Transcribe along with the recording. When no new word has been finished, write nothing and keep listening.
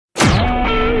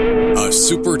a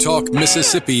Super Talk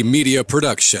Mississippi media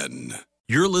production.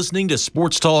 You're listening to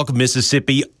Sports Talk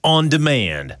Mississippi On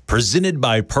Demand, presented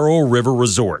by Pearl River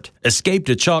Resort. Escape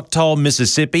to Choctaw,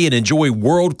 Mississippi and enjoy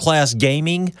world-class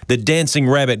gaming, the Dancing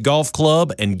Rabbit Golf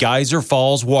Club, and Geyser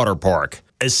Falls Water Park.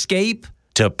 Escape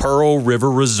to Pearl River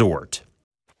Resort.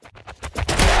 To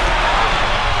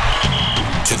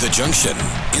the junction,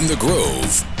 in the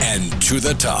Grove, and to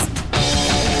the top.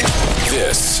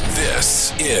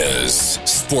 This is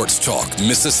Sports Talk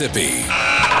Mississippi.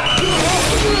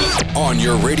 On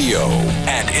your radio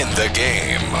and in the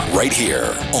game, right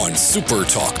here on Super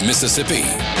Talk Mississippi.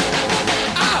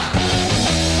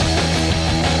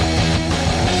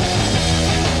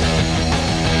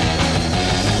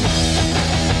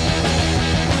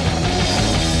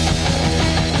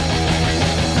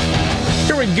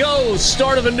 Go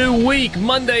start of a new week,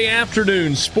 Monday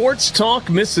afternoon, Sports Talk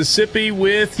Mississippi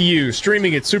with you,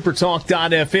 streaming at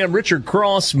supertalk.fm. Richard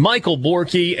Cross, Michael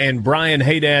Borky, and Brian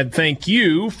Haydad, thank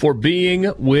you for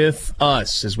being with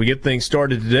us. As we get things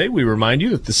started today, we remind you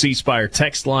that the C Spire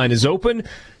text line is open,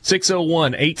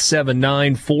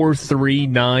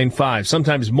 601-879-4395.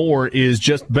 Sometimes more is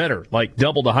just better, like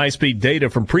double the high-speed data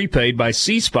from prepaid by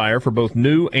C Spire for both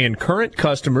new and current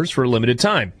customers for a limited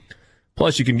time.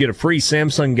 Plus, you can get a free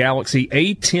Samsung Galaxy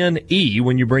A10e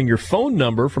when you bring your phone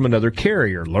number from another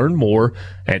carrier. Learn more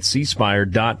at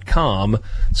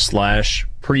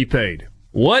cspire.com/prepaid.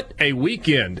 What a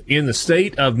weekend in the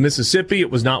state of Mississippi.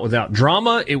 It was not without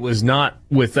drama. It was not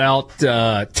without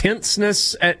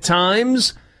tenseness at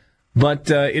times.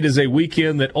 But it is a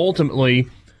weekend that ultimately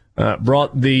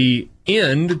brought the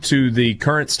end to the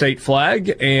current state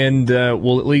flag and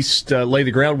will at least lay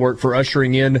the groundwork for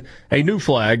ushering in a new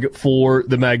flag for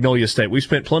the Magnolia State. We've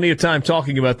spent plenty of time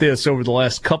talking about this over the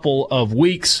last couple of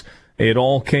weeks. It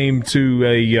all came to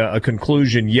a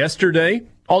conclusion yesterday,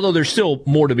 although there's still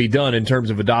more to be done in terms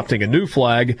of adopting a new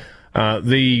flag.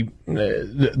 The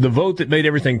vote that made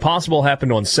everything possible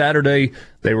happened on Saturday.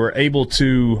 They were able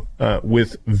to,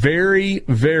 with very,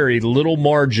 very little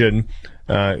margin,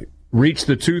 reach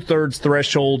the 2/3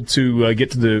 threshold to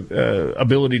get to the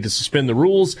ability to suspend the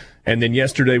rules. And then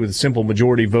yesterday, with a simple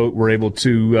majority vote, we're able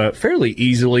to fairly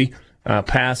easily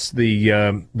pass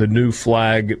the new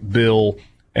flag bill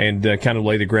and kind of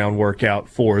lay the groundwork out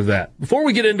for that. Before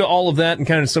we get into all of that and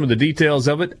kind of some of the details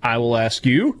of it, I will ask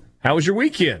you, how was your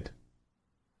weekend?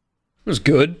 It was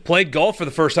good. Played golf for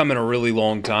the first time in a really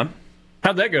long time.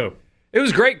 How'd that go? It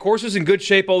was great. Course was in good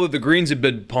shape, although the greens had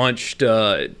been punched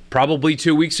probably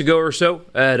 2 weeks ago or so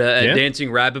at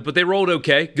Dancing Rabbit, but they rolled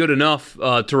okay, good enough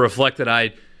to reflect that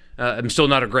I am still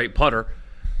not a great putter.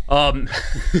 But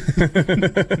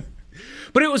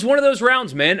it was one of those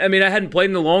rounds, man. I mean, I hadn't played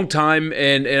in a long time,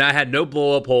 and I had no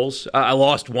blow-up holes. I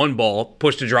lost one ball,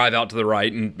 pushed a drive out to the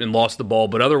right, and lost the ball.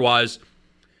 But otherwise,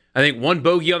 I think one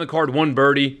bogey on the card, one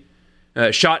birdie,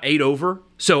 shot 8 over.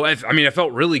 So, I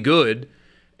felt really good.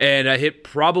 And I hit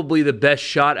probably the best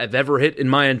shot I've ever hit in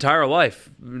my entire life,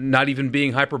 not even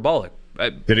being hyperbolic.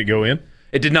 Did it go in?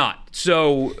 It did not.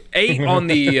 So 8 on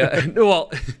the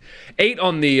 8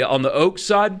 on the Oak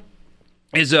side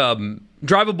is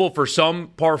drivable for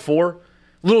some par 4,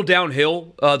 a little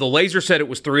downhill. The laser said it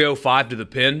was 305 to the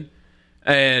pin,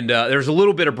 and there's a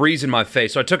little bit of breeze in my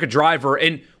face. So I took a driver,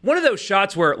 and one of those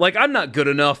shots where I'm not good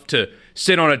enough to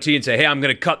sit on a tee and say, hey, I'm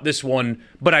going to cut this one,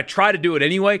 but I try to do it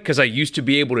anyway because I used to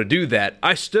be able to do that.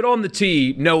 I stood on the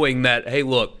tee knowing that, hey,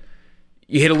 look,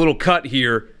 you hit a little cut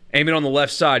here, aim it on the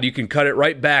left side, you can cut it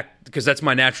right back because that's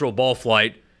my natural ball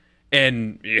flight,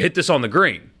 and you hit this on the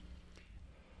green.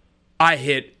 I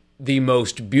hit the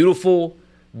most beautiful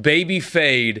baby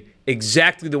fade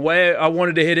exactly the way I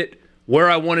wanted to hit it, where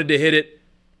I wanted to hit it,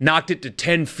 knocked it to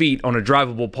 10 feet on a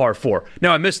drivable par 4.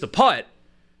 Now, I missed the putt,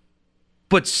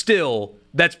 but still,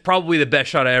 that's probably the best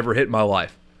shot I ever hit in my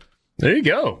life. There you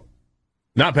go.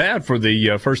 Not bad for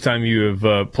the first time you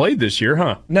have played this year,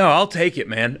 huh? No, I'll take it,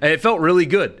 man. It felt really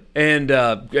good. And,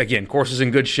 again, course is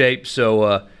in good shape,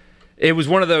 so it was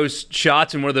one of those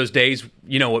shots and one of those days,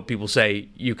 you know what people say,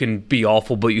 you can be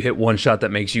awful, but you hit one shot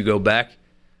that makes you go back.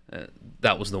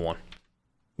 That was the one.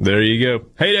 There you go.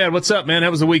 Hey, Dad, what's up, man?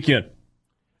 How was the weekend?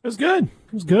 It was good.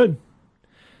 It was good.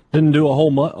 Didn't do a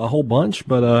whole bunch,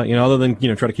 but other than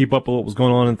try to keep up with what was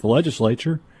going on in the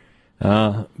legislature.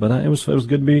 But it was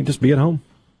good to be at home.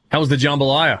 How was the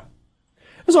jambalaya?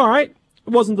 It was all right. It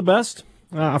wasn't the best.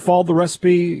 I followed the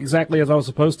recipe exactly as I was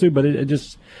supposed to, but it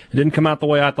didn't come out the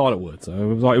way I thought it would.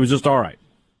 So it was just all right.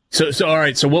 So all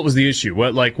right. So what was the issue?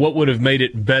 What would have made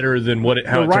it better than how it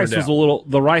turned out?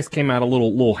 The rice came out a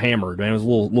little hammered, man. It was a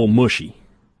little mushy.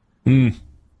 Hmm.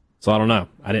 So I don't know.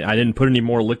 I didn't put any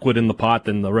more liquid in the pot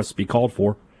than the recipe called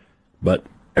for. But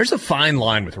there's a fine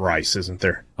line with rice, isn't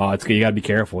there? you got to be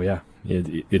careful. Yeah,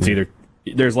 it's either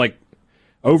there's like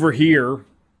over here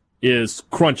is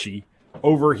crunchy,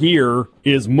 over here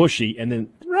is mushy, and then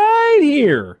right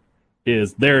here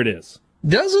there it is.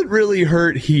 Doesn't really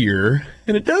hurt here,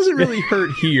 and it doesn't really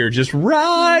hurt here, just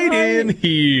right in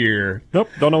here. Nope,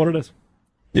 don't know what it is.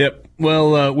 Yep.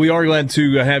 Well, we are glad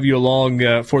to have you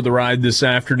along for the ride this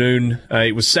afternoon.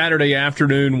 It was Saturday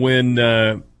afternoon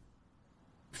when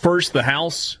first the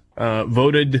House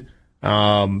voted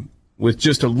with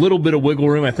just a little bit of wiggle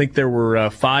room. I think there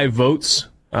were 5 votes.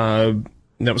 That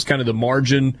was kind of the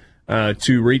margin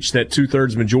to reach that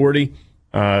 2/3 majority.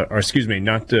 Or excuse me,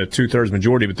 not the 2/3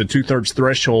 majority, but the 2/3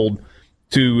 threshold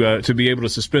to be able to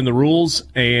suspend the rules.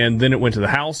 And then it went to the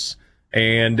House.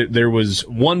 And there was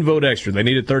 1 vote extra. They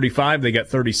needed 35. They got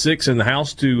 36 in the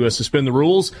House to suspend the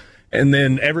rules. And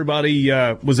then everybody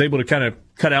was able to kind of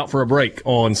cut out for a break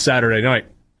on Saturday night.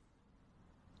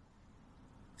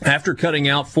 After cutting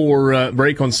out for a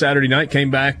break on Saturday night,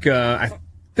 came back, I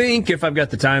think, if I've got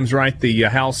the times right, the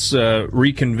House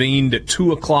reconvened at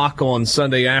 2 o'clock on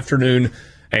Sunday afternoon.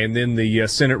 And then the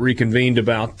Senate reconvened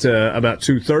about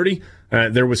 2:30.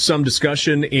 There was some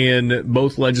discussion in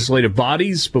both legislative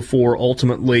bodies before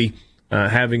ultimately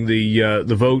having the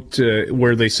vote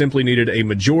where they simply needed a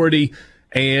majority.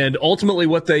 And ultimately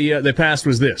what they passed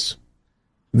was this,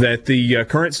 that the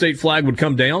current state flag would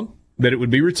come down, that it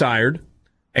would be retired,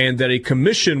 and that a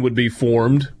commission would be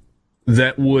formed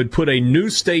that would put a new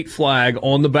state flag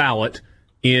on the ballot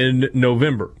in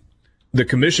November. The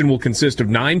commission will consist of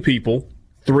 9 people,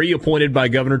 3 appointed by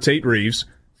Governor Tate Reeves,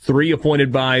 3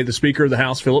 appointed by the Speaker of the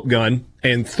House, Philip Gunn,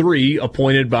 and 3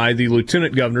 appointed by the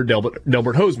Lieutenant Governor,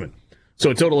 Delbert Hosemann.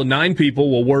 So a total of 9 people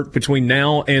will work between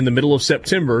now and the middle of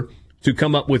September to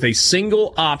come up with a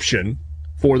single option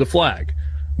for the flag.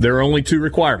 There are only 2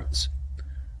 requirements.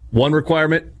 One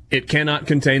requirement, it cannot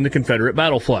contain the Confederate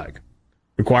battle flag.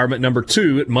 Requirement number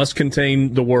 2, it must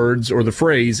contain the words or the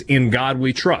phrase, "In God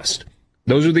We Trust."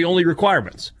 Those are the only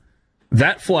requirements.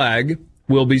 That flag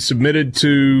will be submitted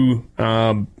to,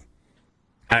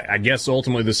 I guess,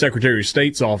 ultimately the Secretary of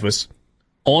State's office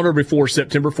on or before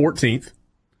September 14th.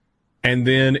 And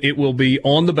then it will be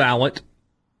on the ballot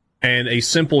and a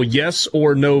simple yes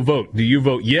or no vote. Do you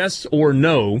vote yes or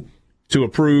no to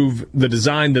approve the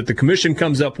design that the commission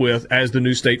comes up with as the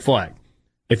new state flag?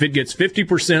 If it gets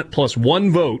 50% plus 1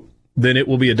 vote, then it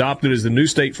will be adopted as the new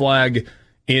state flag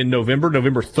in November.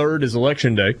 November 3rd is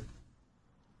Election Day.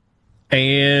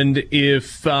 And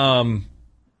if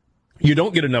you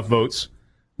don't get enough votes,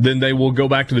 then they will go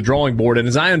back to the drawing board. And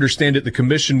as I understand it, the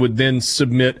commission would then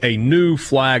submit a new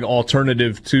flag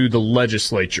alternative to the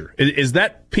legislature. Is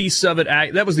that piece of it?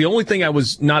 That was the only thing I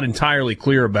was not entirely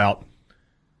clear about.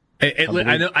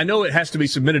 I know it has to be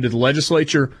submitted to the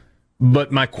legislature,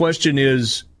 but my question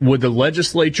is, would the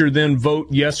legislature then vote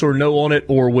yes or no on it,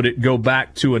 or would it go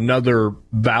back to another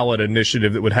ballot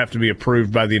initiative that would have to be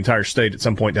approved by the entire state at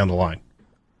some point down the line?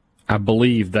 I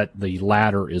believe that the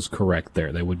latter is correct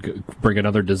there. They would bring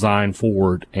another design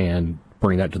forward and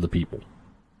bring that to the people.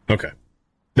 Okay.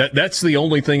 That's the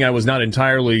only thing I was not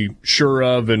entirely sure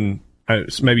of, and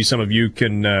maybe some of you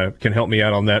can help me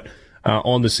out on that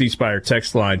on the C Spire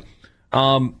text line.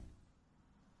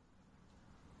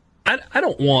 I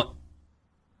don't want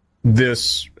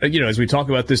this, as we talk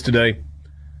about this today,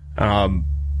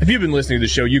 if you've been listening to the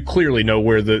show, you clearly know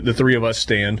where the 3 of us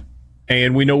stand,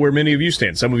 and we know where many of you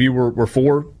stand. Some of you were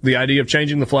for the idea of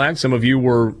changing the flag. Some of you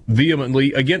were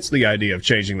vehemently against the idea of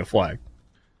changing the flag.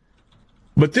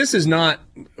 But this is not,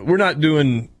 we're not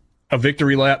doing a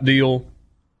victory lap deal.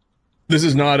 This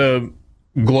is not a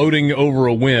gloating over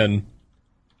a win.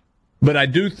 But I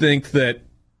do think that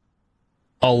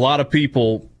a lot of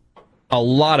people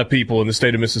in the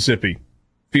state of Mississippi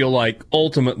feel like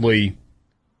ultimately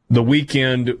the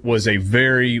weekend was a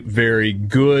very, very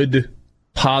good,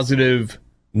 positive,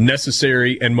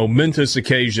 necessary, and momentous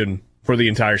occasion for the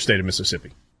entire state of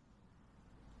Mississippi.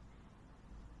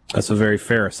 That's a very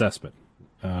fair assessment.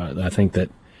 I think that,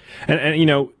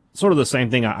 and sort of the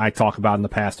same thing I talk about in the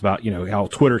past about, how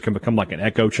Twitter can become like an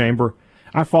echo chamber.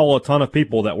 I follow a ton of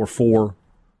people that were for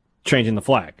changing the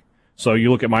flag. So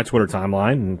you look at my Twitter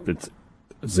timeline, and it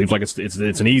seems like it's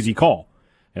an easy call.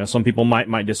 Some people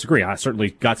might disagree. I certainly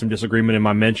got some disagreement in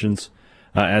my mentions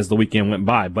as the weekend went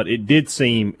by, but it did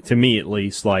seem, to me at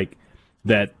least, like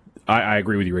that I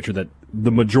agree with you, Richard, that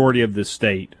the majority of this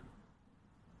state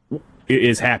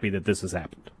is happy that this has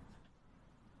happened.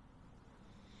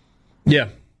 Yeah,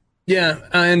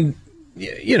 and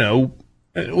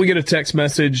we get a text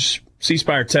message C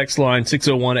Spire text line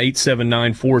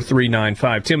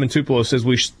 601-879-4395. Tim in Tupelo says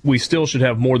we still should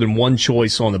have more than one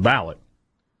choice on the ballot.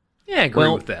 Yeah, I agree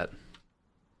with that.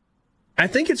 I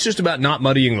think it's just about not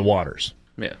muddying the waters.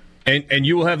 Yeah. And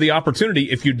you will have the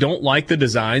opportunity, if you don't like the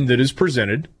design that is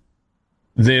presented,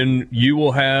 then you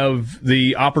will have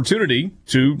the opportunity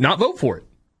to not vote for it.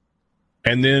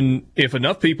 And then if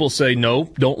enough people say no,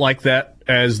 don't like that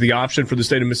as the option for the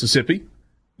state of Mississippi,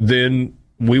 then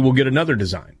we will get another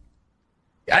design.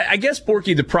 I guess,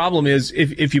 Borky, the problem is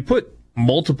if you put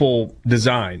multiple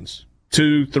designs,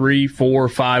 2, 3, 4,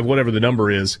 5, whatever the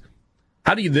number is,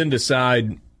 how do you then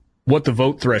decide what the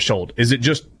vote threshold? Is it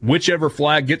just whichever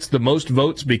flag gets the most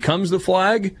votes becomes the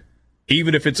flag,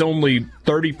 even if it's only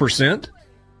 30%?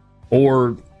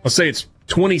 Or let's say it's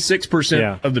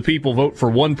 26% of the people vote for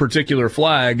one particular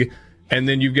flag, and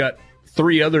then you've got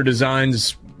 3 other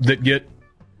designs that get,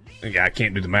 I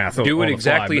can't do the math. Do it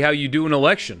exactly how you do an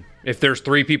election. If there's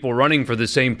 3 people running for the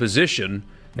same position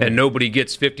and nobody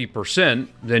gets 50%,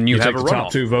 then you have take a the runoff.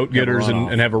 top 2 vote getters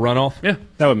and have a runoff? Yeah.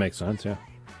 That would make sense, yeah.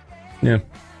 Yeah.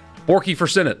 Borky for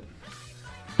Senate.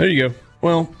 There you go.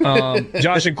 Well,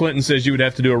 Josh and Clinton says you would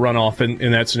have to do a runoff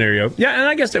in that scenario. Yeah, and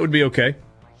I guess that would be okay.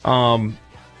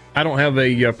 I don't have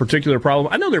a particular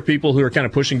problem. I know there are people who are kind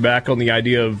of pushing back on the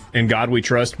idea of "In God We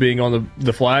Trust" being on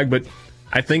the flag, but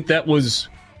I think that was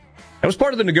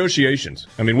part of the negotiations.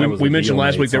 I mean, we mentioned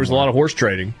last week there was a lot of horse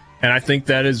trading, and I think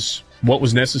that is what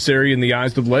was necessary in the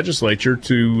eyes of the legislature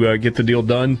to get the deal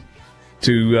done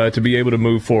to be able to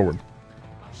move forward.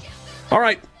 All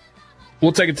right,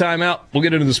 we'll take a time out. We'll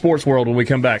get into the sports world when we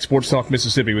come back. Sports Talk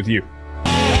Mississippi with you.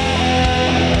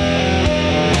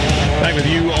 Back with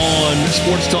you on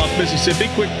Sports Talk Mississippi.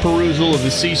 Quick perusal of the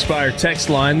C Spire text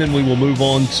line, then we will move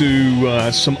on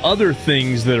to some other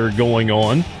things that are going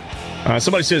on.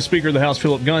 Somebody says Speaker of the House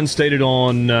Philip Gunn stated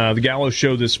on the Gallo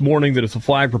show this morning that if the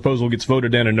flag proposal gets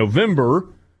voted down in November,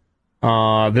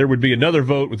 there would be another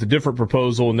vote with a different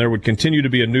proposal, and there would continue to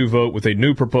be a new vote with a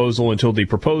new proposal until the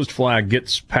proposed flag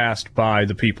gets passed by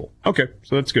the people. Okay,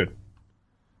 so that's good.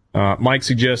 Mike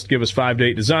suggests give us 5 to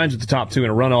 8 designs with the top 2 in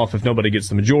a runoff if nobody gets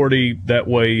the majority. That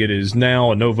way it is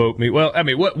now a no vote. Well, I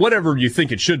mean, whatever you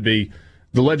think it should be,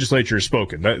 the legislature has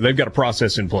spoken. They've got a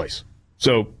process in place.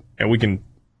 So, and we can,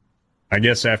 I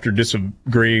guess, after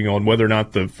disagreeing on whether or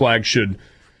not the flag should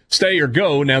stay or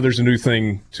go, now there's a new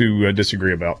thing to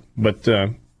disagree about. But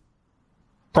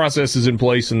process is in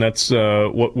place, and that's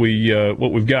what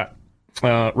we've got.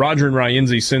 Roger and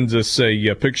Ryenzi sends us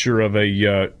a picture of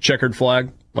a checkered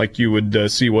flag, like you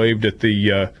would see waved at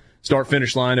the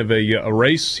start-finish line of a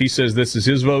race. He says this is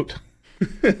his vote.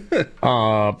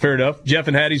 Fair enough. Jeff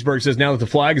in Hattiesburg says, now that the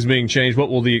flag is being changed, what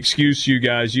will the excuse you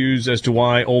guys use as to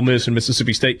why Ole Miss and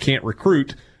Mississippi State can't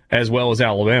recruit as well as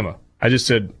Alabama? I just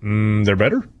said, they're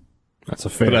better. That's a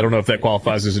fair. But I don't know if that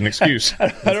qualifies as an excuse.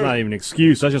 That's not even an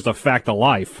excuse. That's just a fact of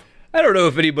life. I don't know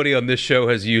if anybody on this show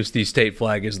has used the state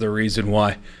flag as the reason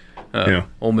why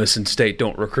Ole Miss and State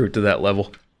don't recruit to that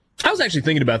level. I was actually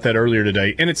thinking about that earlier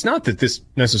today, and it's not that this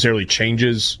necessarily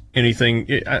changes anything.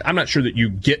 I'm not sure that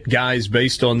you get guys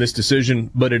based on this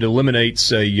decision, but it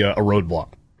eliminates a roadblock.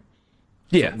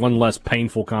 Yeah. One less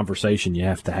painful conversation you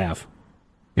have to have.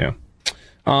 Yeah.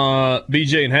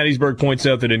 BJ in Hattiesburg points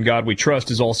out that "In God We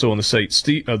Trust" is also on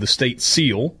the state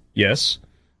seal. Yes.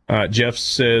 Jeff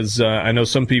says, I know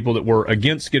some people that were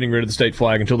against getting rid of the state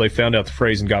flag until they found out the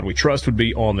phrase "In God We Trust" would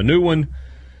be on the new one.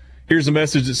 Here's a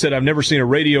message that said, I've never seen a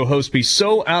radio host be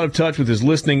so out of touch with his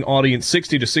listening audience.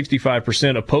 60 to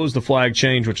 65% oppose the flag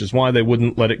change, which is why they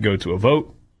wouldn't let it go to a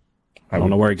vote. I don't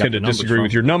know where he got the numbers disagree from.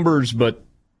 with your numbers, but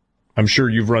I'm sure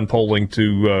you've run polling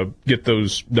to get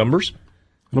those numbers.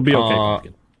 It'll be okay.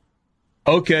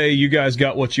 Okay, you guys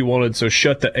got what you wanted, so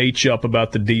shut the H up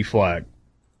about the D flag.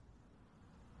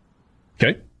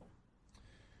 Okay.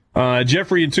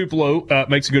 Jeffrey in Tupelo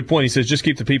makes a good point. He says, just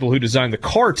keep the people who design the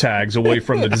car tags away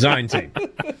from the design team.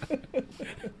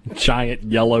 Giant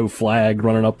yellow flag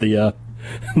running up the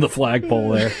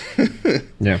flagpole there.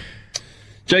 Yeah.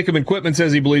 Jacob in Quitman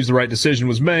says he believes the right decision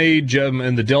was made. Jem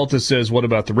in the Delta says, what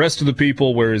about the rest of the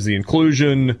people? Where is the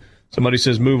inclusion? Somebody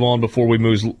says, move on before we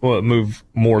move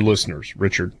more listeners.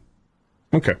 Richard.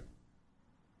 Okay.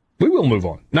 We will move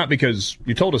on. Not because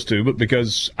you told us to, but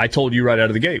because I told you right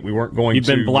out of the gate we weren't going to. You've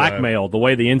been blackmailed the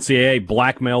way the NCAA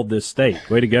blackmailed this state.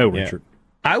 Way to go, Richard.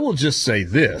 I will just say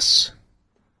this.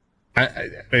 I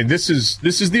mean, this is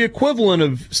the equivalent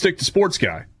of stick to sports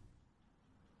guy.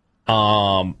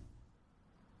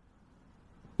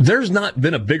 There's not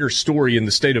been a bigger story in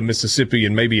the state of Mississippi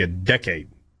in maybe a decade,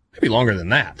 maybe longer than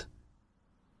that,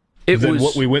 than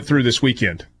what we went through this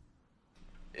weekend.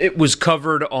 it was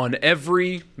covered on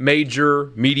every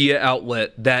major media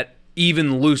outlet that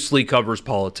even loosely covers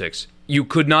politics. You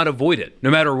could not avoid it, no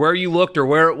matter where you looked or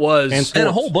where it was. And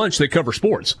a whole bunch that cover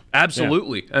sports.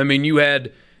 Absolutely. Yeah. I mean, you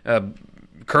had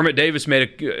Kermit Davis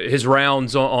made his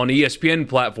rounds on ESPN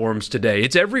platforms today.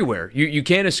 It's everywhere. You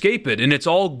can't escape it, and it's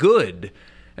all good.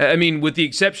 I mean, with the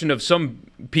exception of some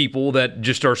people that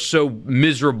just are so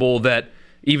miserable that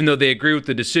even though they agree with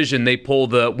the decision, they pull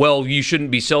the, well, you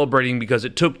shouldn't be celebrating because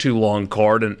it took too long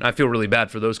card, and I feel really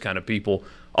bad for those kind of people.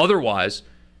 Otherwise,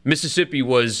 Mississippi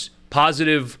was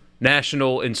positive,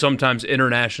 national, and sometimes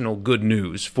international good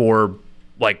news for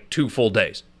like 2 full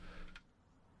days.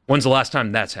 When's the last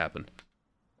time that's happened?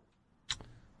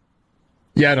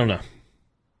 Yeah, I don't know.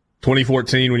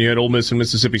 2014, when you had Ole Miss and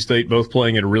Mississippi State both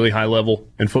playing at a really high level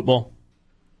in football?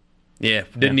 Yeah,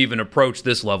 didn't even approach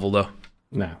this level, though.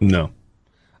 No.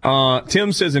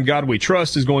 Tim says, "In God We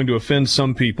Trust" is going to offend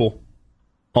some people,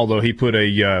 although he put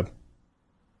a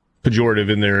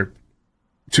pejorative in there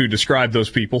to describe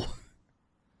those people.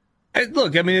 And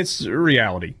look, I mean, it's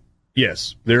reality.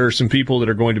 Yes, there are some people that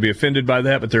are going to be offended by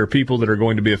that, but there are people that are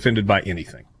going to be offended by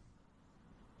anything.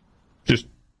 Just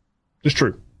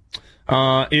true.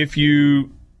 If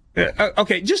you...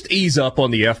 Okay, just ease up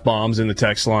on the F-bombs in the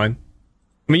text line.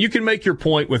 I mean, you can make your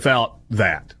point without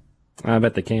that. I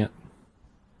bet they can't.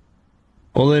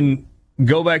 Well, then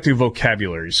go back to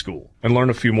vocabulary school and learn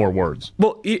a few more words.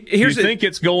 Well, here's you think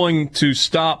it's going to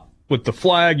stop with the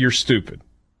flag, you're stupid.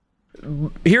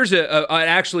 Here's an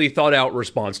actually thought-out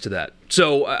response to that.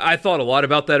 So I thought a lot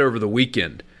about that over the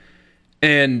weekend.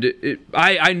 And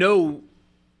I know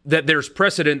that there's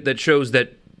precedent that shows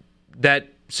that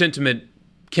sentiment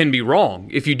can be wrong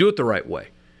if you do it the right way.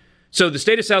 So the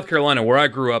state of South Carolina, where I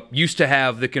grew up, used to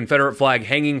have the Confederate flag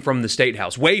hanging from the State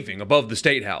House, waving above the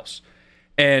State House.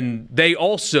 And they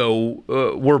also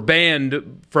were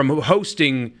banned from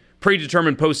hosting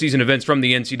predetermined postseason events from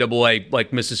the NCAA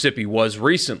like Mississippi was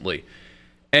recently.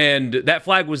 And that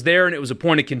flag was there, and it was a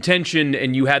point of contention,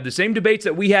 and you had the same debates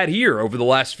that we had here over the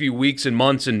last few weeks and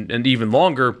months and even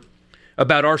longer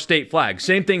about our state flag.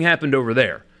 Same thing happened over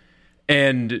there.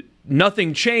 And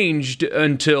nothing changed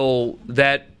until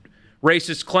that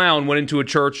racist clown went into a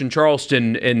church in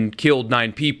Charleston and killed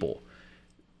 9 people.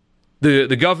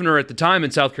 The governor at the time in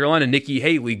South Carolina, Nikki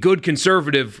Haley, good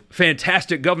conservative,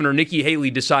 fantastic governor, Nikki Haley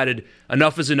decided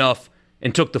enough is enough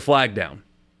and took the flag down.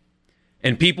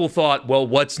 And people thought, well,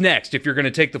 what's next? If you're going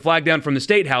to take the flag down from the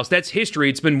State House, that's history.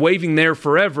 It's been waving there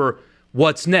forever.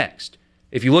 What's next?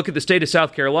 If you look at the state of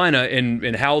South Carolina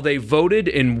and how they voted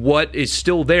and what is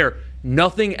still there,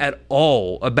 nothing at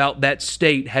all about that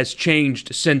state has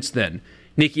changed since then.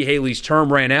 Nikki Haley's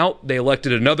term ran out. They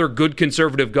elected another good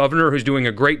conservative governor who's doing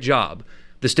a great job.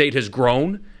 The state has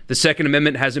grown. The Second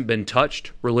Amendment hasn't been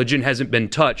touched. Religion hasn't been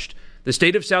touched. The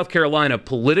state of South Carolina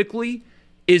politically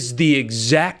is the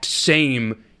exact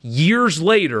same years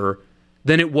later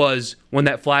than it was when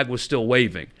that flag was still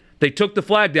waving. They took the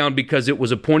flag down because it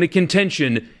was a point of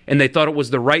contention and they thought it was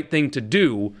the right thing to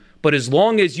do. But as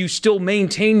long as you still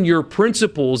maintain your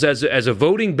principles as a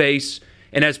voting base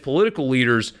and as political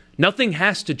leaders, nothing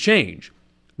has to change.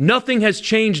 Nothing has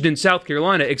changed in South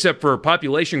Carolina except for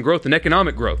population growth and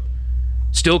economic growth.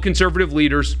 Still conservative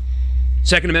leaders.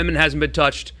 Second Amendment hasn't been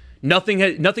touched. Nothing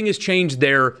has changed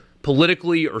there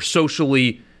politically or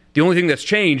socially. The only thing that's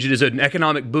changed is an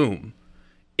economic boom.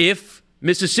 If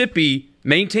Mississippi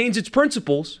maintains its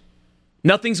principles,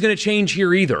 nothing's going to change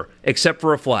here either, except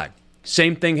for a flag.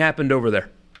 Same thing happened over there.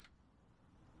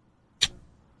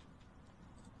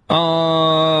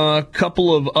 A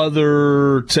couple of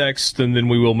other texts, and then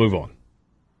we will move on.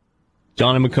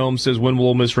 Johnny McComb says, when will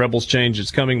Ole Miss Rebels change?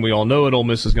 It's coming. We all know it. Ole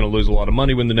Miss is going to lose a lot of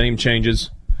money when the name changes.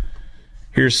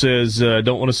 Here says,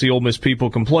 don't want to see Ole Miss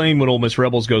people complain when Ole Miss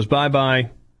Rebels goes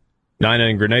bye-bye. Nina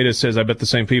in Grenada says, I bet the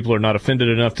same people are not offended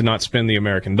enough to not spend the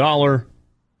American dollar.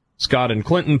 Scott in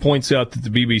Clinton points out that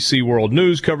the BBC World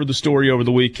News covered the story over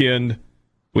the weekend.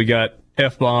 We got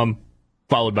F-bomb,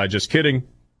 followed by just kidding.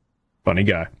 Funny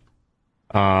guy.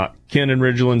 Ken in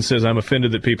Ridgeland says, I'm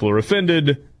offended that people are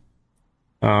offended.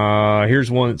 Here's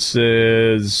one that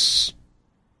says,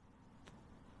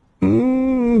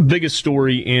 biggest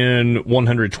story in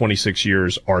 126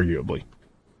 years, arguably.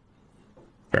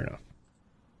 Fair enough.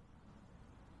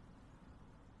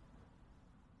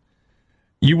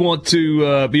 You want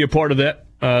to be a part of that,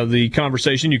 the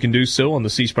conversation, you can do so on the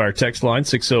C-Spire text line,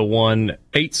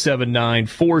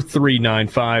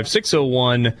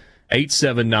 601-879-4395,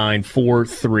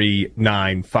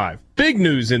 601-879-4395. Big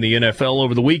news in the NFL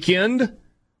over the weekend.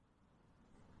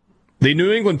 The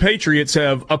New England Patriots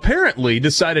have apparently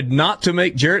decided not to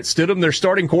make Jarrett Stidham their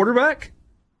starting quarterback.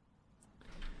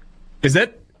 Is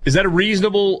that a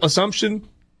reasonable assumption?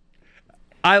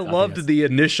 I loved the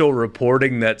initial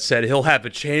reporting that said he'll have a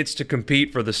chance to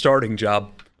compete for the starting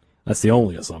job. That's the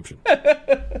only assumption.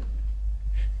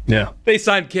 Yeah. They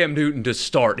signed Cam Newton to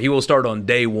start. He will start on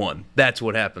day one. That's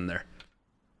what happened there.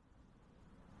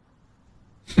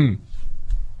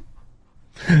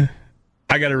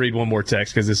 I got to read one more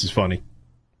text because this is funny.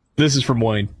 This is from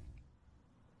Wayne.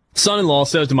 Son-in-law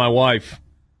says to my wife,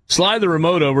 slide the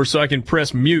remote over so I can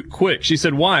press mute quick. She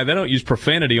said, why? They don't use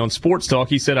profanity on sports talk.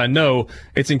 He said, I know.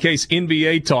 It's in case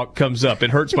NBA talk comes up. It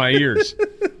hurts my ears.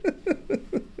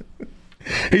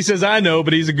 He says, I know,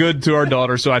 but he's a good to our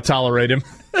daughter, so I tolerate him.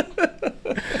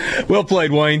 Well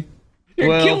played, Wayne.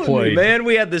 You're killing me, man.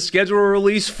 We had the schedule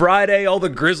release Friday. All the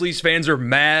Grizzlies fans are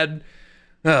mad.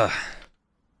 And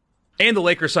the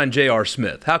Lakers signed J.R.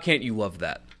 Smith. How can't you love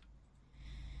that?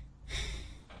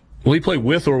 Will he play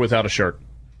with or without a shirt?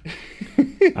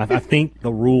 I think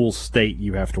the rules state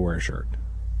you have to wear a shirt.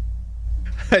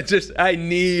 I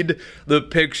need the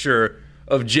picture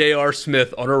of J.R.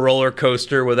 Smith on a roller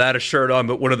coaster without a shirt on,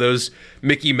 but one of those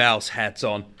Mickey Mouse hats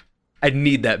on. I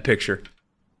need that picture.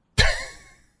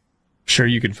 Sure,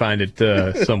 you can find it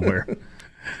somewhere.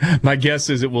 My guess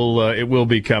is it will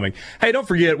be coming. Hey, don't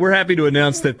forget, we're happy to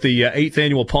announce that the 8th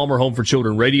annual Palmer Home for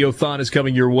Children Radiothon is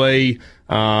coming your way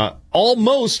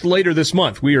almost later this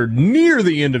month. We are near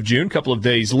the end of June, a couple of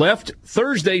days left.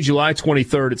 Thursday, July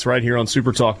 23rd, it's right here on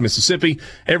Super Talk Mississippi.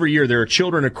 Every year there are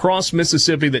children across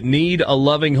Mississippi that need a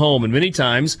loving home, and many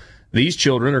times these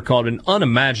children are caught in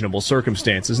unimaginable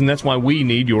circumstances, and that's why we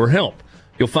need your help.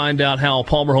 You'll find out how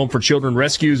Palmer Home for Children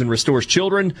rescues and restores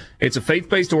children. It's a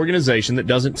faith-based organization that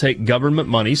doesn't take government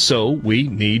money, so we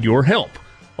need your help.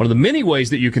 One of the many ways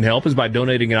that you can help is by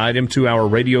donating an item to our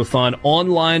Radiothon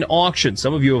online auction.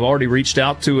 Some of you have already reached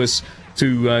out to us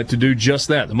to do just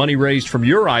that. The money raised from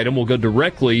your item will go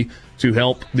directly to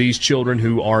help these children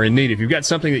who are in need. If you've got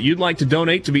something that you'd like to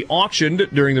donate to be auctioned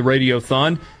during the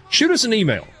Radiothon, shoot us an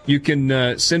email. You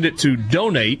can send it to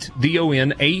donate,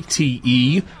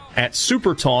 D-O-N-A-T-E, at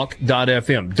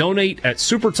supertalk.fm. Donate at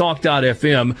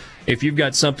supertalk.fm if you've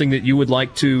got something that you would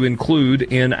like to include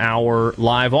in our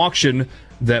live auction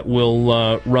that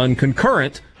will run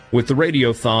concurrent with the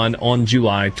Radiothon on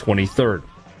July 23rd.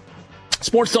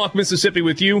 Sports Talk Mississippi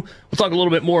with you. We'll talk a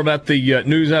little bit more about the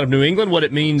news out of New England, what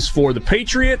it means for the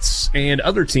Patriots and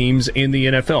other teams in the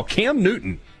NFL. Cam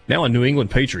Newton, now a New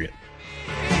England Patriot.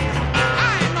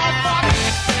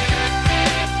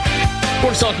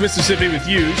 Sports Talk Mississippi with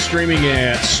you, streaming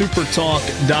at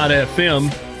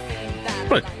supertalk.fm. I'm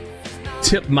going to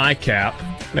tip my cap.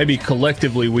 Maybe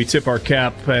collectively we tip our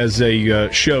cap as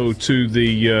a show to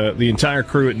the entire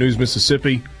crew at News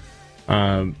Mississippi.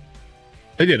 They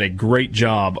did a great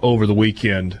job over the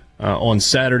weekend on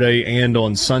Saturday and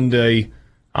on Sunday,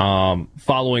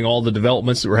 following all the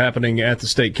developments that were happening at the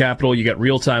state capitol. You got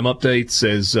real-time updates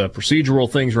as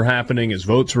procedural things were happening, as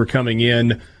votes were coming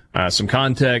in. Some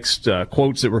context,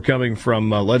 quotes that were coming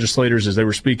from legislators as they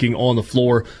were speaking on the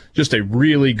floor. Just a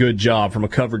really good job from a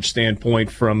coverage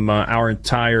standpoint from our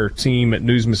entire team at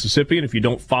News Mississippi. And if you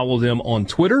don't follow them on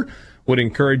Twitter, would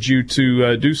encourage you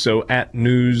to do so at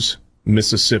News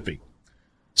Mississippi.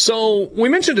 So we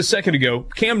mentioned a second ago,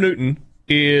 Cam Newton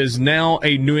is now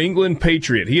a New England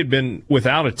Patriot. He had been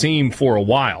without a team for a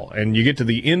while, and you get to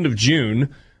the end of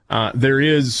June. There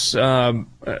is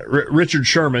Richard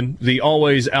Sherman, the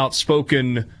always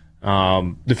outspoken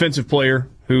defensive player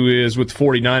who is with the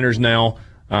 49ers now,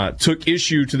 took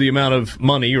issue to the amount of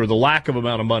money or the lack of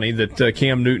amount of money that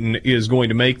Cam Newton is going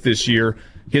to make this year.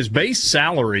 His base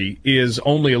salary is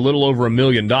only a little over $1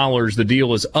 million. The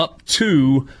deal is up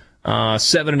to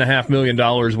 $7.5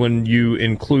 million when you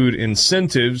include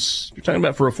incentives. You're talking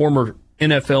about for a former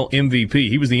NFL MVP.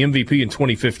 He was the MVP in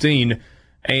 2015.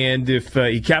 And if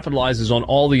he capitalizes on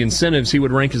all the incentives, he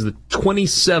would rank as the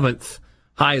 27th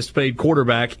highest paid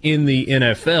quarterback in the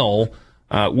NFL,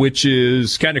 which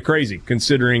is kind of crazy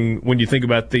considering when you think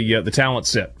about the talent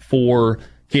set for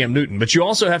Cam Newton. But you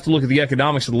also have to look at the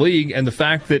economics of the league and the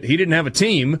fact that he didn't have a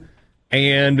team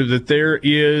and that there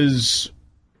is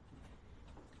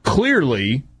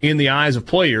clearly, in the eyes of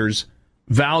players,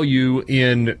 value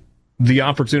in the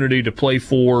opportunity to play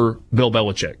for Bill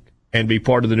Belichick and be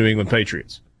part of the New England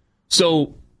Patriots.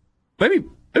 So maybe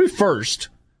first,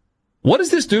 what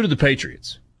does this do to the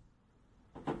Patriots?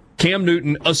 Cam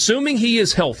Newton, assuming he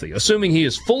is healthy, assuming he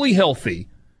is fully healthy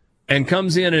and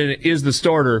comes in and is the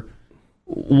starter,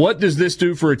 what does this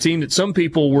do for a team that some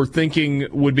people were thinking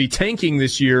would be tanking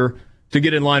this year to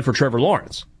get in line for Trevor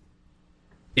Lawrence?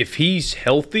 If he's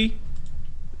healthy,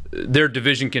 they're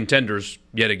division contenders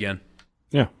yet again.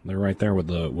 Yeah, they're right there with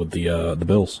the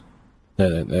Bills.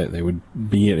 They would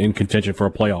be in contention for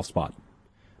a playoff spot.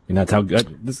 And that's how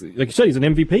good. Like you said, he's an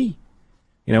MVP.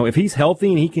 If he's healthy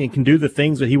and he can do the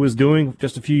things that he was doing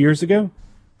just a few years ago,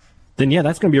 then yeah,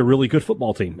 that's going to be a really good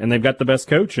football team. And they've got the best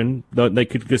coach, and they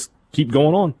could just keep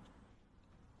going on.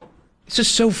 It's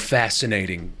just so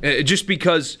fascinating. Just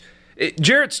because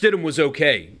Jarrett Stidham was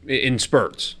okay in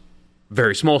spurts,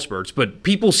 very small spurts, but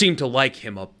people seem to like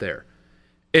him up there.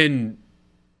 And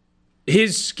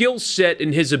his skill set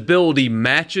and his ability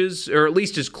matches, or at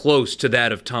least is close to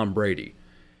that of Tom Brady.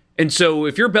 And so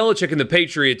if you're Belichick and the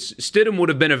Patriots, Stidham would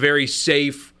have been a very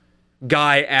safe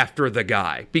guy after the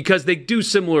guy because they do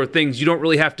similar things. You don't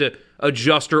really have to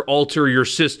adjust or alter your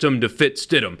system to fit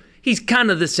Stidham. He's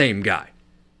kind of the same guy.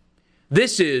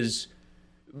 This is,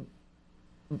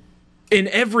 in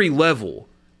every level,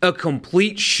 a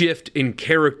complete shift in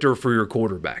character for your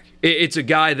quarterback. It's a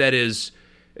guy that is,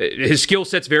 his skill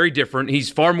set's very different. He's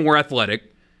far more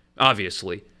athletic,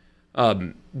 obviously.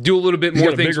 Do a little bit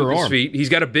more things with his feet. He's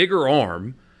got a bigger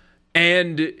arm,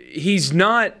 and he's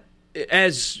not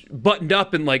as buttoned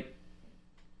up and like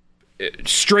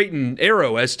straight and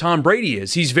arrow as Tom Brady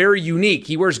is. He's very unique.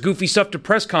 He wears goofy stuff to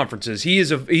press conferences.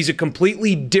 He's a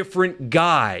completely different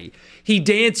guy. He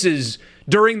dances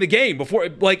during the game before,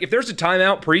 like if there's a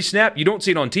timeout pre-snap, you don't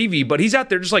see it on TV, but he's out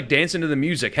there just like dancing to the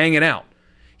music, hanging out.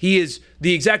 He is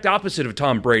the exact opposite of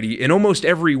Tom Brady in almost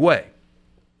every way.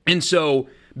 And so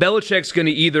Belichick's going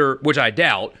to either, which I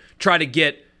doubt, try to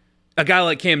get a guy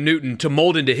like Cam Newton to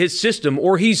mold into his system,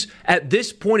 or he's, at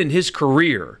this point in his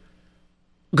career,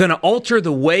 going to alter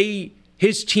the way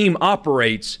his team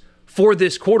operates for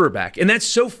this quarterback. And that's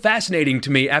so fascinating to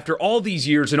me after all these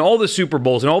years and all the Super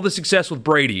Bowls and all the success with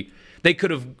Brady. They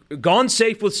could have gone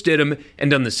safe with Stidham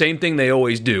and done the same thing they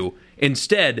always do.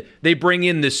 Instead, they bring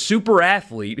in this super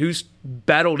athlete who's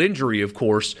battled injury, of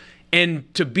course,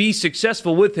 and to be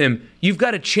successful with him, you've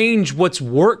got to change what's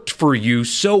worked for you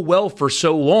so well for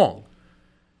so long.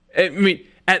 I mean,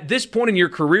 at this point in your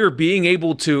career, being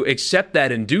able to accept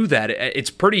that and do that,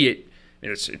 it's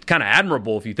kind of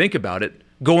admirable if you think about it,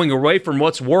 going away from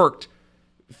what's worked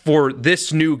for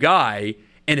this new guy.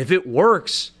 And if it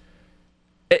works,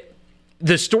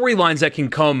 the storylines that can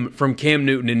come from Cam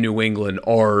Newton in New England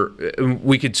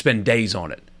we could spend days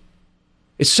on it.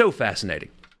 It's so fascinating.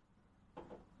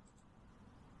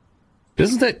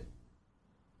 Doesn't that,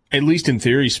 at least in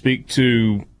theory, speak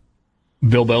to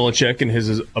Bill Belichick and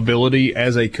his ability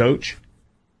as a coach?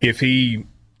 If he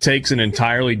takes an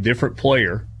entirely different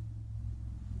player,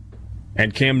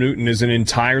 and Cam Newton is an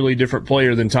entirely different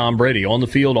player than Tom Brady, on the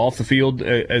field, off the field,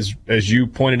 as you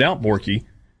pointed out, Borky,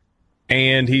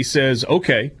 and he says,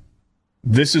 okay,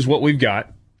 this is what we've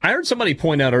got. I heard somebody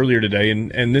point out earlier today,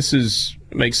 and this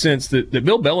makes sense, that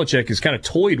Bill Belichick has kind of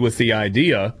toyed with the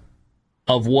idea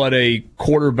of what a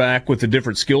quarterback with a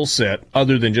different skill set,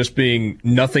 other than just being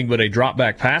nothing but a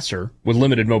drop-back passer with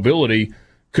limited mobility,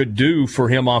 could do for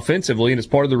him offensively, and it's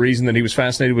part of the reason that he was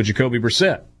fascinated with Jacoby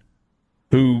Brissett,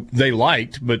 who they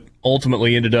liked, but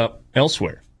ultimately ended up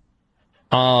elsewhere.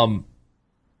 Garoppolo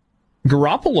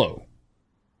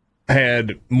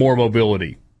had more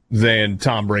mobility than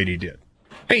Tom Brady did.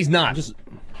 He's not.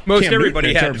 Most Cam everybody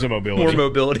Newton in had terms of mobility. more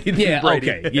mobility than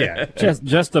Brady. Okay, yeah.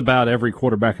 Just about every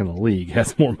quarterback in the league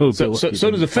has more mobility.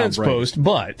 So does a fence post,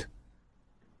 but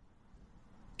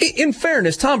in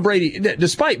fairness, Tom Brady,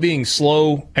 despite being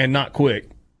slow and not quick,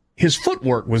 his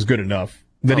footwork was good enough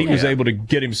that he was able to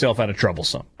get himself out of trouble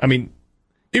some. I mean,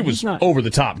 it was over the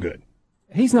top good.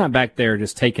 He's not back there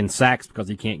just taking sacks because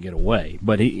he can't get away,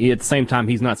 but at the same time,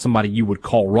 he's not somebody you would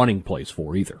call running plays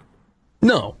for either.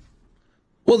 No.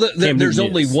 Well, there's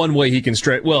only one way he can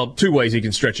stretch. Well, two ways he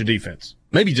can stretch a defense.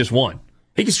 Maybe just one.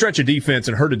 He can stretch a defense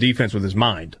and hurt a defense with his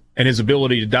mind and his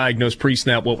ability to diagnose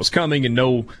pre-snap what was coming and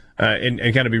know and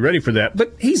kind of be ready for that.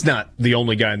 But he's not the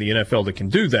only guy in the NFL that can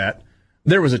do that.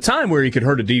 There was a time where he could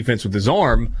hurt a defense with his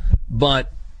arm,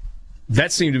 but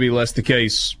that seemed to be less the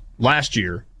case last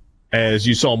year, as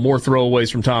you saw more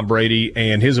throwaways from Tom Brady,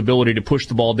 and his ability to push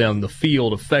the ball down the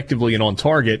field effectively and on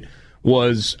target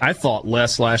was, I thought,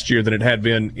 less last year than it had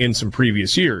been in some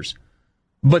previous years.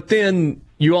 But then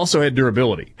you also had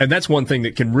durability, and that's one thing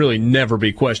that can really never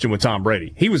be questioned with Tom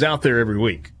Brady. He was out there every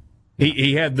week.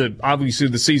 He had obviously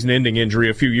the season-ending injury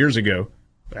a few years ago,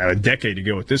 a decade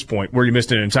ago at this point, where he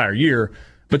missed an entire year,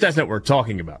 but that's not what we're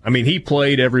talking about. I mean, he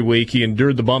played every week. He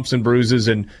endured the bumps and bruises,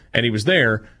 and he was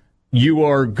there. You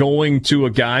are going to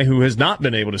a guy who has not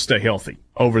been able to stay healthy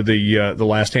over the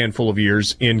last handful of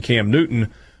years in Cam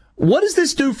Newton. What does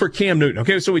this do for Cam Newton?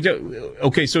 So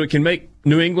it can make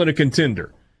New England a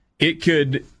contender. It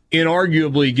could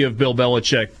inarguably give Bill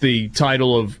Belichick the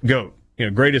title of GOAT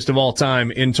greatest of all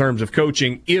time in terms of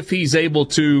coaching if he's able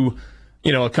to,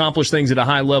 accomplish things at a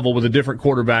high level with a different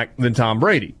quarterback than Tom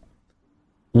Brady.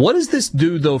 What does this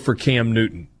do, though, for Cam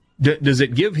Newton? Does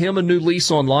it give him a new lease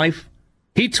on life?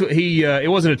 It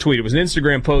wasn't a tweet. It was an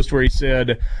Instagram post where he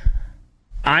said,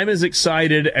 "I'm as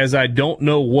excited as I don't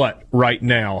know what right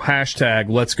now. #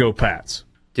 Let's go Pats."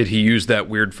 Did he use that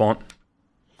weird font?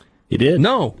 He did.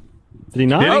 No. Did he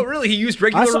not? Oh, really? He used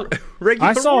regular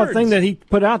I saw words. a thing that he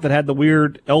put out that had the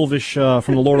weird Elvish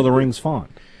from the Lord of the Rings font.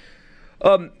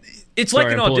 It's Sorry,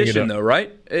 like an I'm pulling it audition, up. though,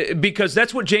 right? Because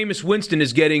that's what Jameis Winston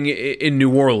is getting in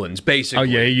New Orleans, basically. Oh,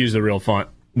 yeah, he used a real font.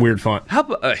 Weird font. How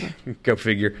about, go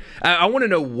figure. I want to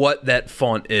know what that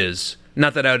font is.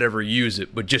 Not that I would ever use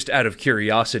it, but just out of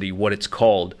curiosity, what it's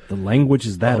called. The language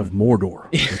is that of Mordor,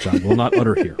 which I will not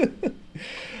utter here.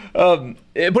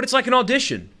 But it's like an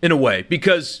audition, in a way,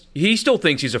 because he still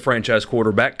thinks he's a franchise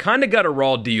quarterback. Kind of got a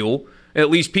raw deal. At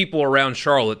least people around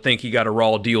Charlotte think he got a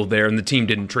raw deal there, and the team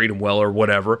didn't treat him well or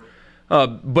whatever.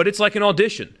 But it's like an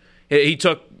audition. He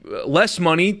took less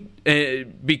money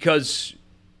because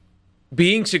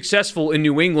being successful in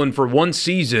New England for one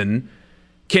season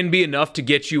can be enough to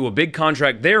get you a big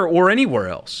contract there or anywhere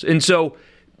else. And so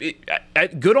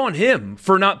good on him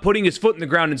for not putting his foot in the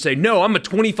ground and say, no, I'm a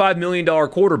 $25 million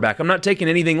quarterback. I'm not taking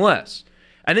anything less.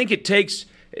 I think it takes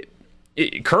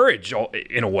courage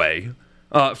in a way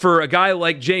for a guy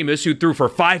like Jameis, who threw for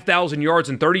 5,000 yards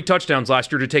and 30 touchdowns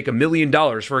last year, to take $1 million.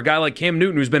 For a guy like Cam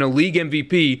Newton, who's been a league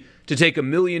MVP, to take $1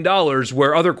 million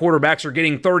where other quarterbacks are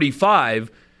getting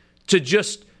 35, to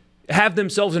just have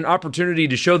themselves an opportunity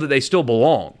to show that they still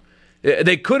belong.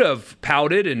 They could have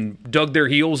pouted and dug their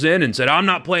heels in and said, I'm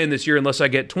not playing this year unless I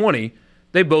get 20.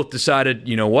 They both decided,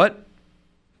 you know what?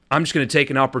 I'm just going to take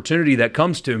an opportunity that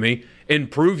comes to me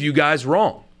and prove you guys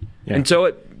wrong. Yeah. And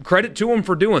so credit to them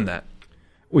for doing that.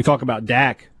 We talk about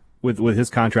Dak with his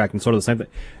contract and sort of the same thing.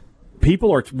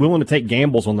 People are willing to take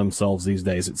gambles on themselves these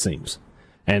days, it seems.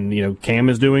 And, Cam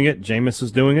is doing it. Jameis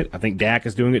is doing it. I think Dak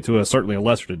is doing it to certainly a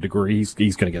lesser degree. He's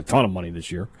going to get a ton of money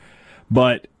this year.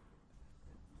 But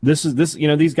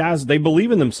these guys, they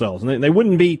believe in themselves. And they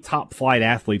wouldn't be top flight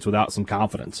athletes without some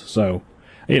confidence. So,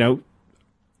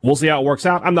 we'll see how it works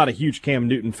out. I'm not a huge Cam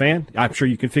Newton fan. I'm sure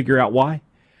you can figure out why.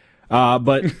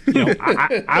 But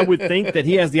I would think that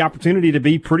he has the opportunity to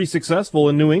be pretty successful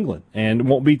in New England, and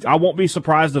I won't be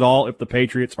surprised at all if the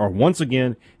Patriots are once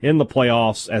again in the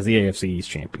playoffs as the AFC East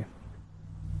champion.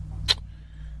 I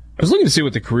was looking to see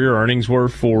what the career earnings were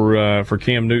for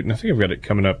Cam Newton. I think I've got it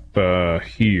coming up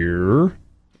here.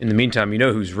 In the meantime, you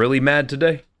know who's really mad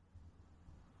today?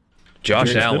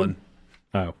 Josh Allen.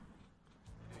 Oh,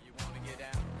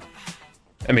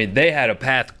 I mean, they had a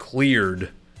path cleared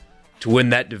to win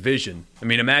that division. I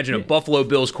mean, imagine a Buffalo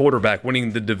Bills quarterback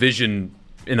winning the division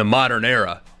in the modern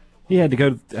era. He had to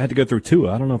go through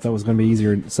Tua. I don't know if that was going to be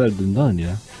easier said than done.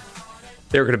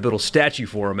 They were going to build a statue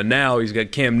for him, and now he's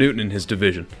got Cam Newton in his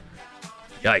division.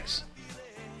 Yikes!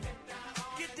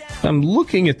 I'm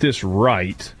looking at this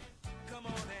right.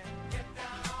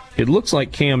 It looks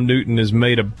like Cam Newton has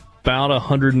made about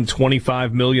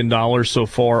 $125 million so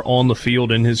far on the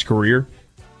field in his career.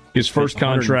 His first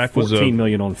contract was $14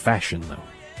 million on fashion, though.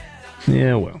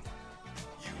 Yeah, well,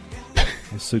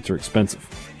 those suits are expensive.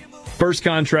 First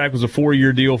contract was a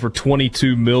 4-year deal for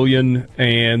 $22 million,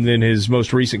 and then his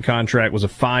most recent contract was a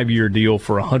 5-year deal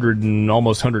for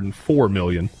almost $104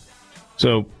 million.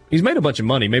 So he's made a bunch of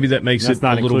money. Maybe that makes it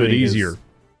a little bit easier.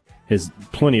 His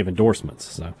plenty of endorsements.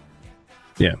 So,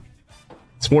 yeah.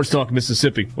 Sports Talk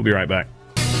Mississippi. We'll be right back.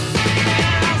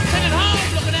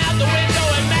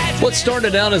 What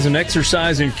started out as an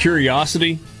exercise in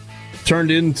curiosity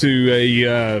turned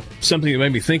into something that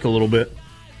made me think a little bit.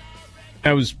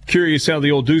 I was curious how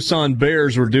the old Doosan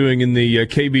Bears were doing in the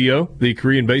KBO, the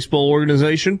Korean Baseball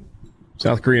Organization,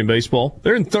 South Korean Baseball.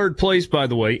 They're in third place, by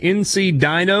the way. NC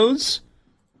Dinos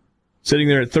sitting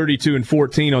there at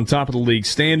 32-14 on top of the league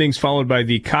standings, followed by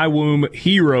the Kaiwoom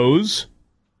Heroes,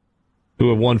 who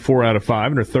have won 4 out of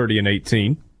 5 and are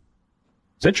 30-18. Is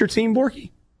that your team, Borky?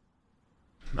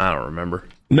 I don't remember.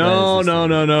 No.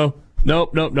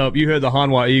 Nope. You heard the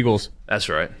Hanwha Eagles. That's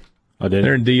right. Oh, did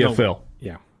They're in DFL.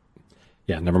 No.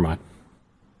 Yeah, never mind.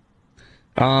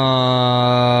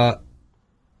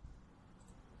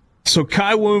 So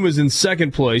Kaiwoom is in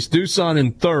second place. Doosan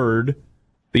in third.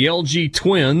 The LG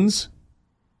Twins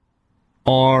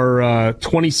are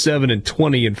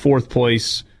 27-20 in fourth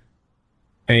place.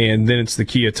 And then it's the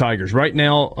Kia Tigers. Right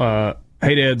now,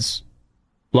 Hey Dad's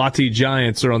Lati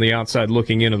Giants are on the outside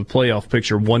looking into the playoff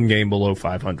picture, 1 game below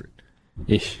 500.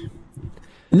 Ish.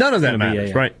 None of that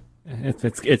matters, right?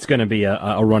 It's going to be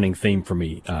a running theme for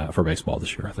me for baseball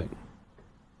this year, I think.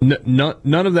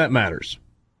 None of that matters.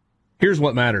 Here's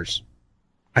what matters,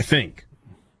 I think.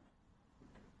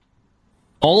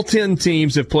 All 10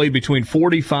 teams have played between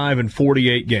 45 and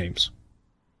 48 games.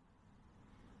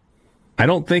 I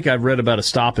don't think I've read about a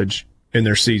stoppage in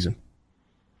their season.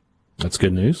 That's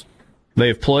good news. They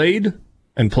have played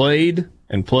and played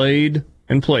and played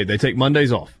and played. They take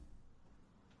Mondays off.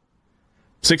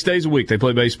 6 days a week they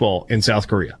play baseball in South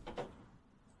Korea.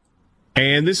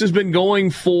 And this has been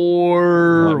going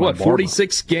for,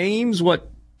 46 games?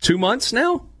 2 months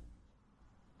now?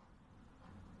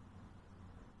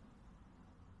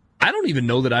 I don't even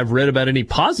know that I've read about any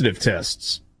positive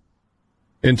tests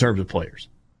in terms of players.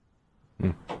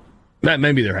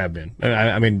 Maybe there have been.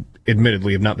 I mean,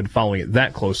 admittedly, I've not been following it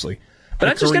that closely. But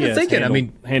I just got to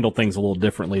thinking, handle things a little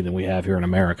differently than we have here in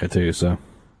America, too, so.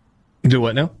 Do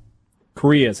what now?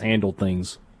 Korea has handled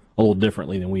things a little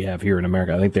differently than we have here in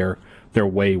America. I think they're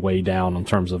way, way down in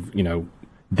terms of,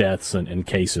 deaths and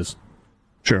cases.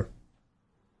 Sure.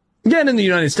 Yeah, and in the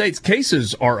United States,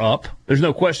 cases are up. There's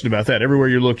no question about that. Everywhere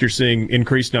you look, you're seeing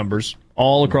increased numbers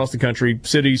all across the country,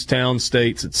 cities, towns,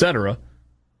 states, etc.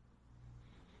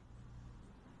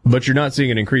 But you're not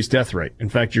seeing an increased death rate. In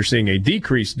fact, you're seeing a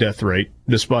decreased death rate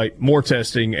despite more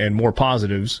testing and more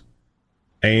positives.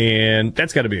 And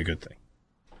that's got to be a good thing.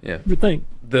 Yeah. Good thing.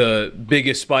 The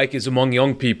biggest spike is among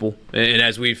young people. And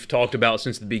as we've talked about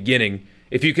since the beginning,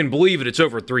 if you can believe it, it's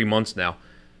over 3 months now.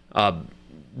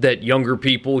 That younger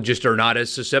people just are not as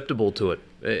susceptible to it.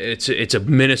 It's a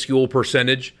minuscule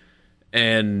percentage,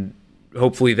 and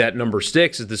hopefully that number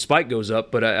sticks as the spike goes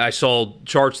up. But I saw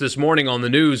charts this morning on the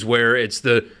news where it's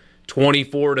the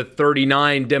 24 to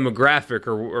 39 demographic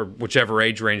or whichever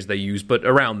age range they use, but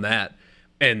around that.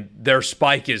 And their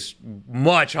spike is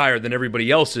much higher than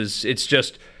everybody else's. It's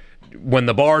just when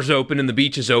the bars open and the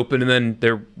beaches open, and then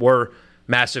there were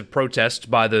massive protests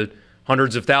by the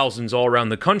hundreds of thousands all around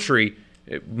the country,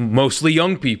 mostly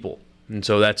young people. And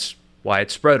so that's why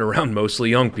it's spread around mostly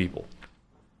young people.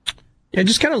 Yeah,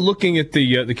 just kind of looking at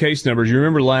the case numbers. You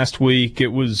remember last week, it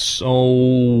was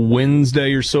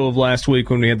Wednesday or so of last week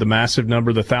when we had the massive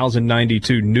number, the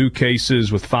 1,092 new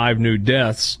cases with 5 new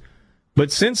deaths.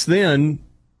 But since then,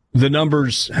 the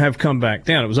numbers have come back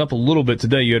down. It was up a little bit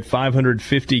today. You had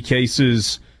 550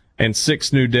 cases and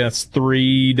 6 new deaths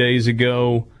 3 days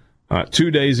ago.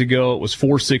 2 days ago, it was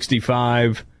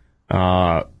 465.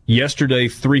 Yesterday,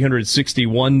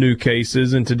 361 new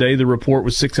cases, and today the report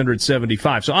was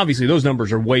 675. So obviously those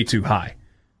numbers are way too high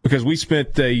because we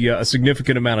spent a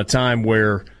significant amount of time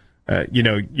where,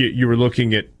 you were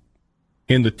looking at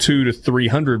in the 200 to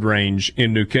 300 range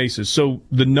in new cases. So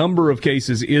the number of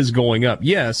cases is going up,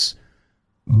 yes,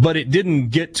 but it didn't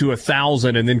get to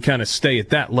 1,000 and then kind of stay at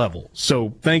that level.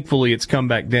 So thankfully it's come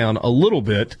back down a little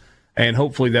bit, and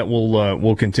hopefully that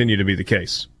will continue to be the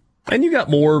case. And you got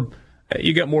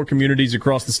more communities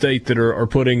across the state that are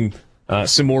putting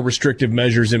some more restrictive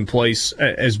measures in place.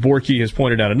 As Borky has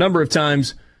pointed out a number of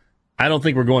times, I don't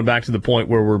think we're going back to the point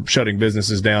where we're shutting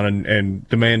businesses down and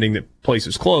demanding that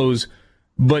places close.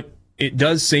 But it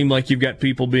does seem like you've got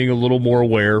people being a little more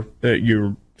aware that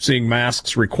you're seeing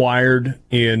masks required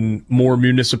in more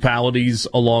municipalities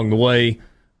along the way.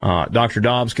 Dr.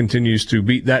 Dobbs continues to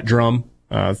beat that drum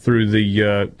through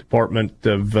the Department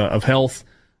of Health.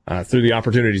 Through the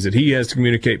opportunities that he has to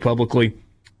communicate publicly.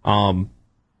 So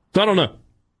I don't know.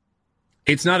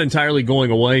 It's not entirely going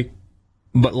away,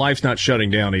 but life's not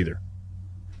shutting down either.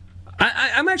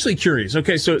 I'm actually curious.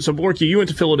 Okay, so Borky, you went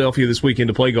to Philadelphia this weekend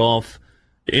to play golf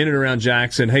in and around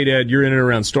Jackson. Hey, Dad, you're in and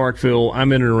around Starkville.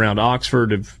 I'm in and around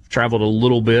Oxford. I've traveled a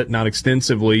little bit, not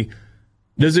extensively.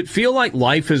 Does it feel like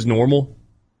life is normal?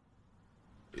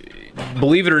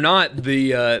 Believe it or not,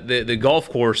 the golf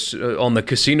course on the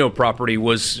casino property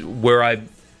was where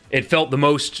it felt the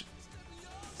most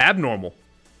abnormal.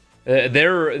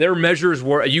 Their measures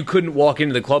were you couldn't walk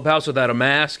into the clubhouse without a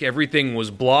mask. Everything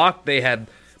was blocked. They had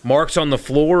marks on the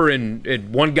floor,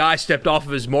 and one guy stepped off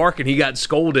of his mark and he got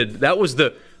scolded. That was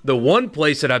the one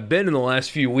place that I've been in the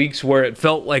last few weeks where it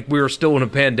felt like we were still in a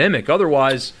pandemic.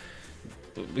 Otherwise,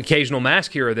 occasional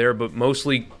mask here or there, but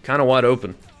mostly kind of wide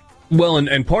open. Well,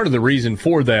 and part of the reason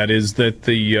for that is that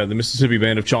the Mississippi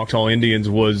Band of Choctaw Indians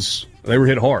they were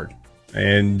hit hard,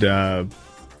 and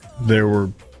there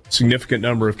were significant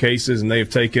number of cases, and they have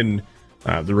taken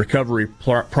the recovery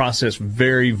process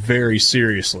very, very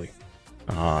seriously,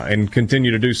 and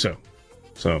continue to do so.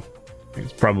 So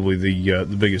it's probably the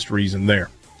biggest reason there.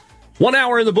 1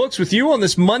 hour in the books with you on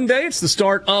this Monday. It's the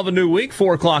start of a new week.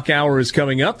 4 o'clock hour is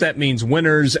coming up. That means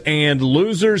winners and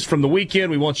losers from the weekend.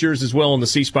 We want yours as well on the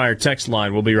C Spire text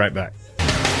line. We'll be right back.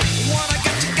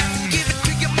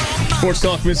 Sports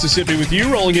Talk Mississippi with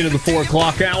you, rolling into the 4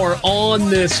 o'clock hour on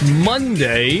this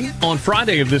Monday. On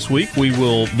Friday of this week, we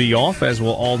will be off, as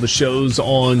will all the shows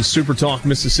on Super Talk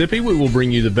Mississippi. We will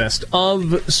bring you the best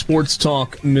of Sports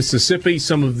Talk Mississippi,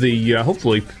 some of the,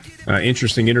 hopefully,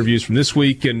 interesting interviews from this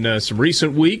week and some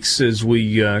recent weeks as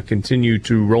we continue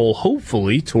to roll,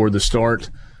 hopefully, toward the start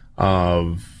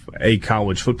of a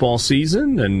college football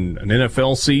season and an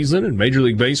NFL season and Major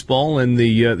League Baseball and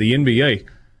the NBA.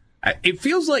 It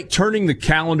feels like turning the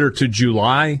calendar to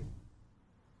July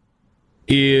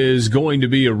is going to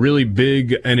be a really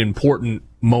big and important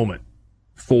moment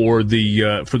for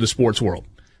the sports world.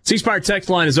 C Spire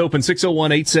text line is open,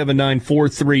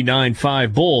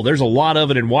 601-879-4395. Bull, there's a lot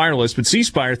of it in wireless, but C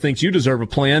Spire thinks you deserve a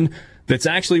plan that's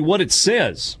actually what it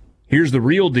says. Here's the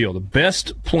real deal. The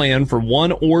best plan for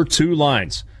 1 or 2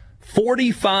 lines.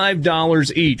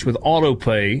 $45 each with auto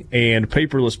pay and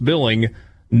paperless billing.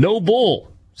 No bull.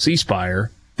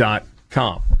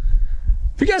 cspire.com.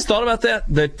 Have you guys thought about that?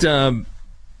 That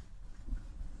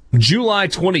July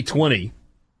 2020,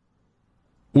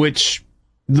 which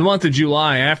the month of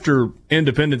July after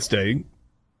Independence Day,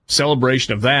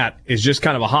 celebration of that is just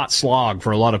kind of a hot slog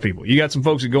for a lot of people. You got some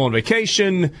folks that go on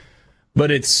vacation,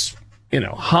 but it's,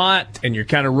 hot and you're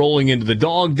kind of rolling into the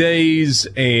dog days,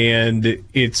 and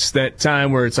it's that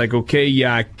time where it's like, okay,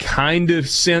 yeah, I kind of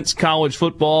sense college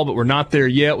football, but we're not there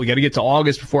yet. We got to get to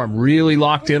August before I'm really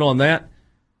locked in on that.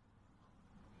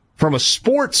 From a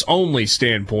sports-only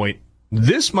standpoint,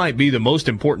 this might be the most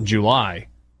important July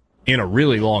in a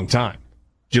really long time.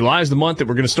 July is the month that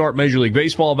we're going to start Major League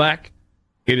Baseball back.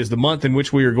 It is the month in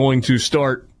which we are going to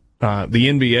start the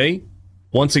NBA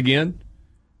once again.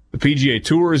 The PGA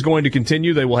Tour is going to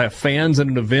continue. They will have fans at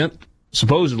an event,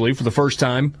 supposedly, for the first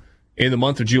time in the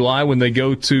month of July when they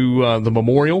go to the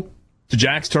Memorial, to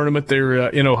Jack's tournament there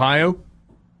in Ohio.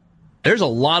 There's a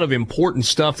lot of important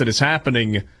stuff that is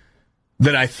happening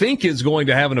that I think is going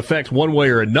to have an effect one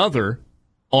way or another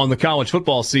on the college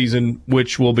football season,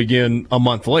 which will begin a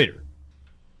month later.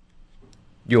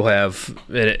 You'll have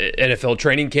an NFL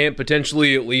training camp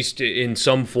potentially, at least in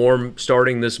some form,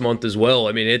 starting this month as well.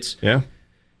 I mean, it's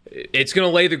going to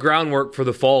lay the groundwork for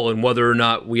the fall and whether or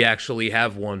not we actually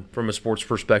have one from a sports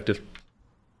perspective.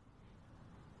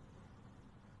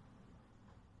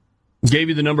 Gave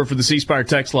you the number for the C Spire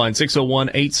text line,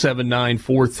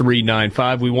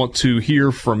 601-879-4395. We want to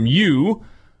hear from you,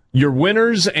 your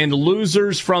winners and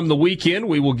losers from the weekend.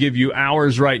 We will give you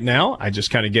ours right now. I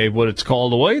just kind of gave what it's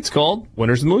called away. It's called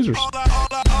Winners and Losers. All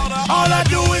I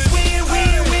do is win,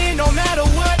 win, win, no matter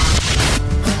what.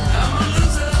 I'm a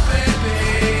loser,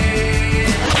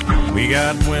 baby. We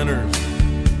got winners.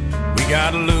 We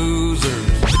got losers.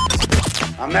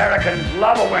 Americans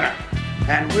love a winner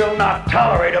and will not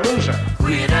tolerate a loser.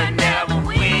 Winner never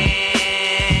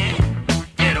win,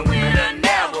 and a winner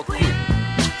never quit.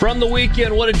 From the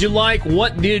weekend, what did you like?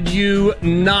 What did you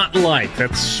not like?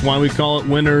 That's why we call it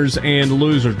Winners and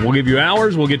Losers. We'll give you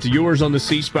ours. We'll get to yours on the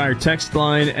C Spire text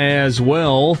line as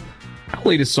well. I'll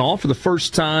lead us off for the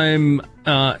first time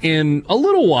in a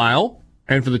little while,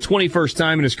 and for the 21st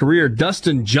time in his career,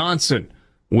 Dustin Johnson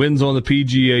wins on the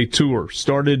PGA Tour.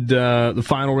 Started the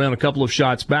final round a couple of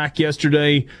shots back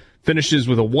yesterday. Finishes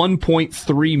with a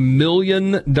 $1.3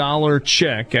 million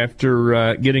check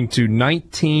after getting to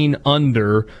 19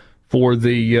 under for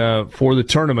the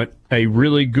tournament. A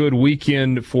really good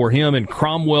weekend for him in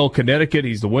Cromwell, Connecticut.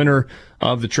 He's the winner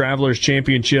of the Travelers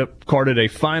Championship. Carded a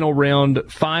final round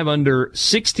 4 under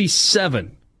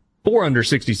 67.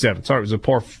 Sorry, it was a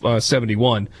par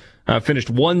 71. Finished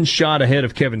one shot ahead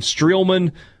of Kevin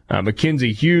Streelman.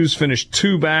 Mackenzie Hughes finished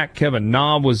 2 back. Kevin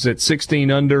Knob was at 16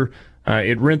 under.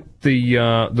 It went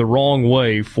the wrong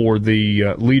way for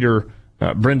the leader,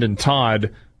 Brendan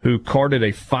Todd, who carded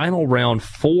a final round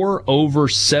 4 over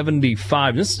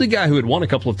 75. This is the guy who had won a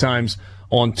couple of times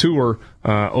on tour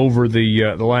over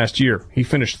the last year. He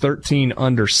finished 13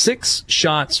 under, 6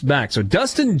 shots back. So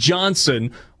Dustin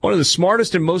Johnson, one of the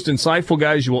smartest and most insightful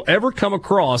guys you will ever come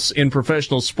across in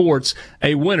professional sports,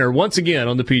 a winner once again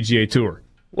on the PGA Tour.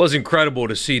 It was incredible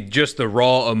to see just the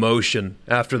raw emotion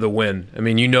after the win. I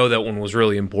mean, you know that one was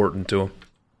really important to him.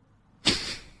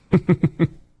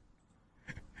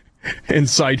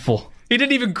 Insightful. He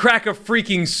didn't even crack a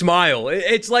freaking smile.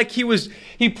 It's like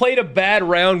he played a bad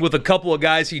round with a couple of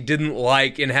guys he didn't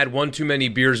like and had one too many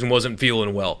beers and wasn't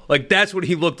feeling well. Like, that's what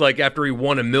he looked like after he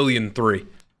won $1.3 million.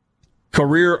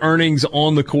 Career earnings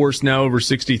on the course now over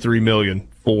 $63 million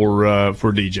for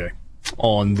DJ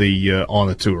on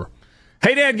the tour.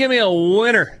 Hey, Dad, give me a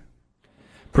winner.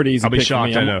 Pretty easy. I'll be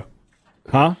shocked, I know.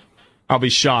 Huh? I'll be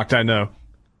shocked, I know.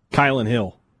 Kylan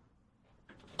Hill.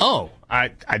 Oh, I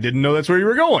didn't know that's where you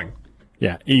were going.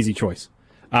 Yeah, easy choice.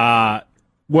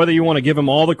 Whether you want to give him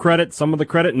all the credit, some of the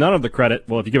credit, none of the credit,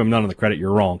 well, if you give him none of the credit,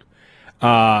 you're wrong.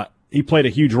 He played a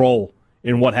huge role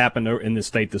in what happened in this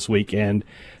state this week. And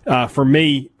for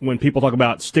me, when people talk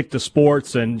about stick to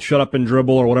sports and shut up and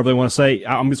dribble or whatever they want to say,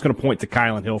 I'm just going to point to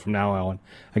Kylan Hill from now on,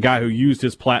 a guy who used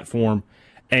his platform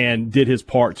and did his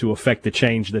part to affect the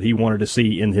change that he wanted to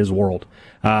see in his world.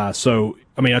 So,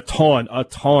 I mean, a ton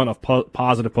of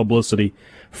positive publicity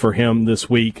for him this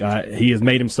week. He has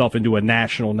made himself into a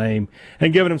national name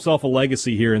and given himself a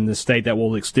legacy here in this state that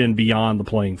will extend beyond the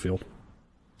playing field.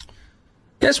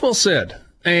 Yes, well said.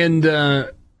 And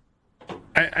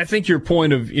I think your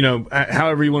point of,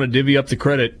 however you want to divvy up the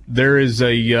credit, there's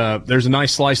a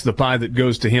nice slice of the pie that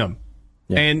goes to him.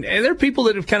 Yeah. And there are people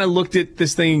that have kind of looked at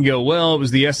this thing and go, well, it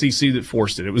was the SEC that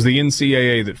forced it. It was the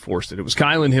NCAA that forced it. It was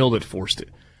Kylan Hill that forced it.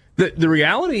 The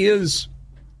reality is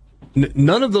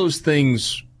none of those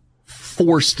things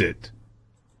forced it,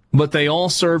 but they all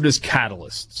served as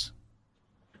catalysts,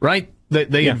 right?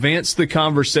 They advanced the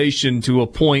conversation to a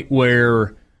point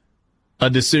where a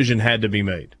decision had to be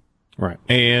made. Right.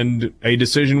 And a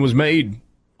decision was made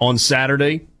on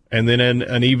Saturday, and then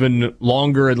an even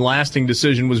longer and lasting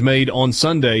decision was made on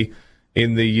Sunday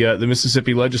in the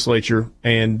Mississippi legislature.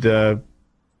 And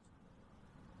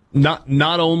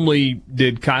not only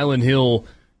did Kylan Hill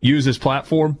use his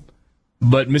platform,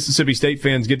 but Mississippi State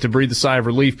fans get to breathe a sigh of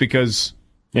relief because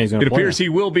it appears he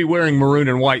will be wearing maroon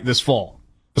and white this fall.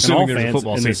 Assuming there's a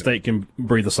football season. The state can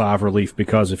breathe a sigh of relief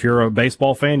because if you're a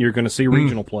baseball fan, you're going to see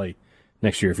regional play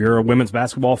next year. If you're a women's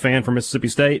basketball fan from Mississippi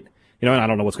State, and I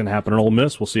don't know what's going to happen in Ole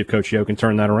Miss. We'll see if Coach Yo can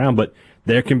turn that around, but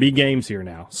there can be games here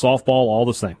now. Softball, all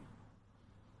the same.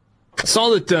 I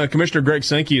saw that Commissioner Greg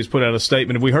Sankey has put out a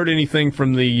statement. Have we heard anything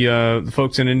from the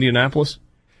folks in Indianapolis?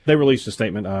 They released a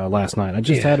statement last night. I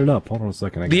just had it up. Hold on a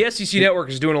second. The SEC Network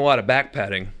is doing a lot of back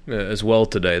patting as well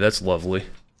today. That's lovely.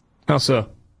 How so?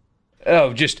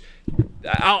 Oh,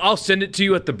 I'll send it to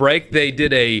you at the break. They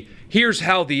did here's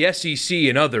how the SEC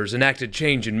and others enacted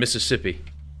change in Mississippi.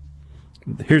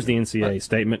 Here's the NCAA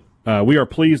statement. We are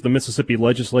pleased the Mississippi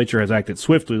legislature has acted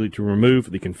swiftly to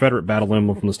remove the Confederate battle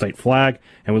emblem from the state flag,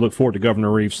 and we look forward to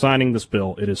Governor Reeves signing this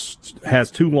bill. It has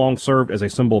too long served as a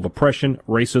symbol of oppression,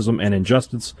 racism, and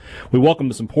injustice. We welcome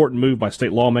this important move by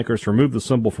state lawmakers to remove the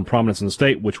symbol from prominence in the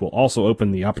state, which will also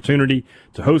open the opportunity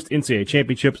to host NCAA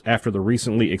championships after the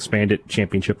recently expanded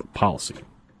championship policy.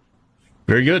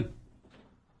 Very good.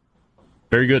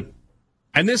 Very good.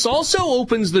 And this also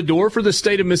opens the door for the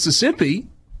state of Mississippi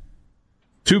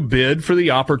to bid for the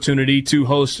opportunity to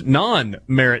host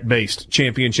non-merit-based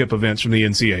championship events from the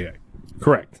NCAA.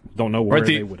 Correct. Don't know where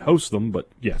they would host them, but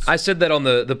yes. I said that on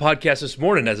the podcast this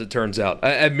morning, as it turns out.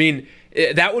 I mean,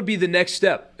 that would be the next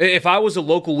step. If I was a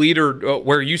local leader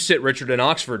where you sit, Richard, in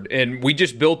Oxford, and we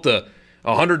just built a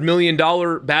 $100 million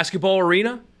basketball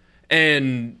arena,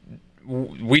 and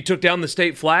we took down the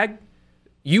state flag,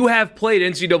 you have played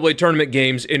NCAA tournament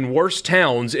games in worse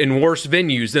towns, in worse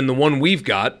venues than the one we've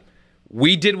got.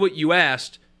 We did what you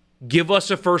asked. Give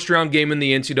us a first-round game in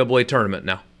the NCAA tournament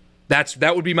now.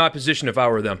 That would be my position if I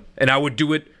were them. And I would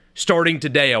do it starting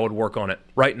today. I would work on it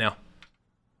right now.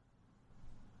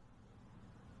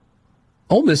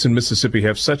 Ole Miss and Mississippi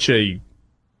have such a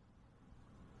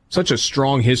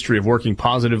strong history of working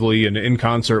positively and in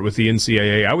concert with the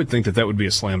NCAA. I would think that would be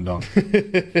a slam dunk.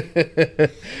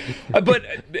 But,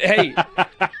 hey,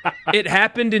 it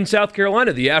happened in South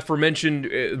Carolina, the aforementioned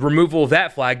removal of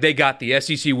that flag. They got the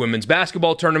SEC women's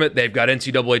basketball tournament. They've got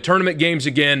NCAA tournament games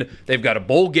again. They've got a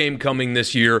bowl game coming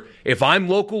this year. If I'm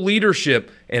local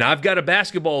leadership and I've got a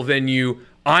basketball venue,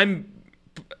 I'm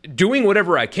doing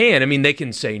whatever I can. I mean, they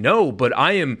can say no, but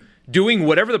I am doing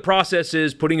whatever the process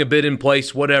is, putting a bid in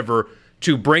place, whatever,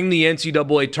 to bring the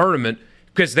NCAA tournament,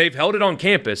 because they've held it on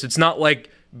campus. It's not like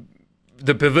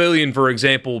the Pavilion, for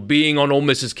example, being on Ole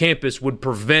Miss's campus would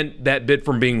prevent that bid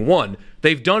from being won.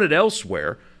 They've done it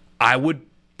elsewhere. I would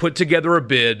put together a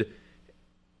bid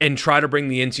and try to bring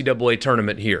the NCAA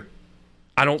tournament here.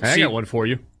 I got one for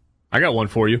you.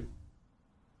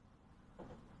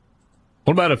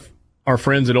 What about if our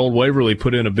friends at Old Waverly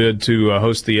put in a bid to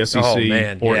host the SEC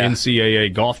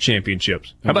NCAA golf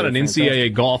championships? How about an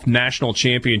NCAA golf national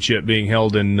championship being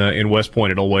held in West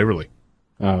Point at Old Waverly?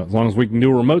 As long as we can do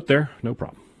a remote there, no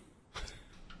problem.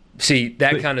 See,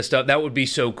 that kind of stuff, that would be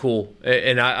so cool.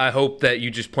 And I hope that you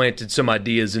just planted some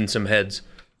ideas in some heads.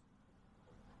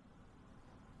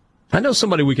 I know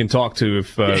somebody we can talk to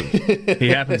if he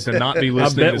happens to not be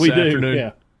listening this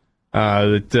afternoon.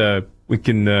 That we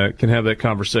can have that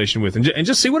conversation with and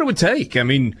just see what it would take. I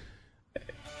mean,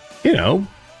 there's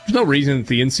no reason that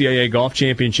the NCAA golf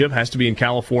championship has to be in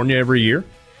California every year.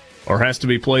 or has to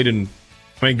be played in.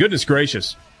 I mean, goodness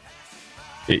gracious.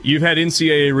 You've had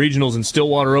NCAA regionals in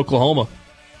Stillwater, Oklahoma.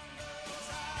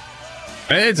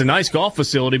 It's a nice golf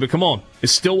facility, but come on.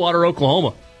 It's Stillwater,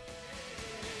 Oklahoma.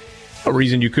 No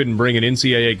reason you couldn't bring an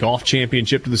NCAA golf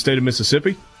championship to the state of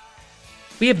Mississippi.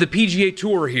 We have the PGA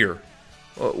Tour here.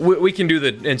 We can do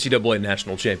the NCAA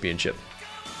National Championship.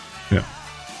 Yeah.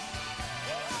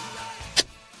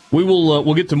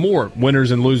 We'll get to more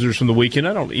winners and losers from the weekend.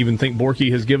 I don't even think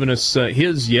Borky has given us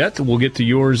his yet. We'll get to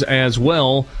yours as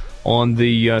well on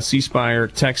the C Spire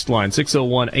text line,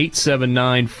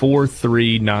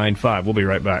 601-879-4395. We'll be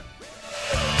right back.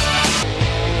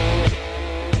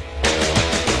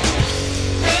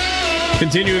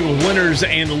 Continuing with winners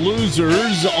and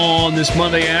losers on this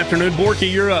Monday afternoon. Borky,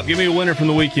 you're up. Give me a winner from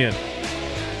the weekend.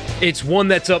 It's one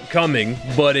that's upcoming,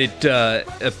 but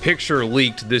a picture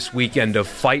leaked this weekend of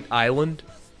Fight Island,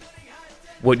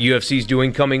 what UFC's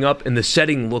doing coming up, and the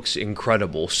setting looks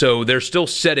incredible. So they're still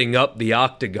setting up the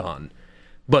octagon,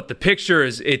 but the picture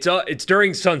it's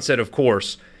during sunset, of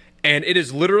course, and it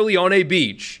is literally on a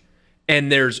beach,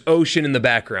 and there's ocean in the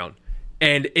background.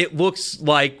 And it looks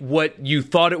like what you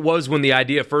thought it was when the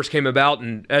idea first came about,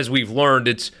 and as we've learned,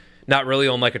 it's not really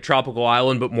on like a tropical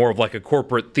island, but more of like a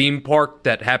corporate theme park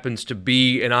that happens to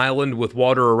be an island with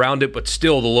water around it, but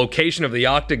still the location of the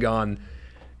octagon,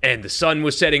 and the sun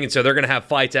was setting, and so they're going to have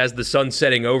fights as the sun's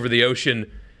setting over the ocean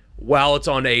while it's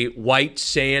on a white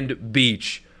sand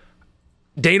beach.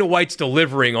 Dana White's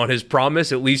delivering on his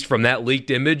promise, at least from that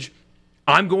leaked image.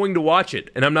 I'm going to watch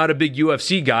it, and I'm not a big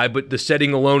UFC guy, but the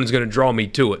setting alone is going to draw me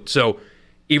to it. So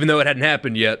even though it hadn't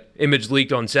happened yet, image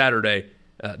leaked on Saturday,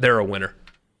 they're a winner.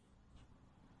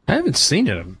 I haven't seen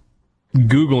it. I'm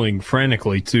Googling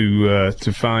frantically to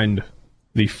find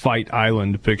the Fight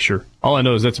Island picture. All I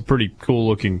know is that's a pretty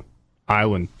cool-looking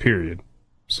island, period.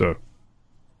 So,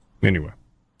 anyway.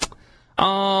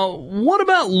 What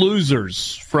about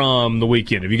losers from the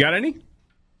weekend? Have you got any?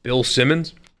 Bill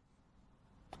Simmons.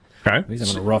 Okay. He's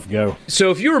having a rough go.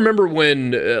 So if you remember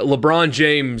when LeBron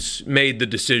James made the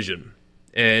decision,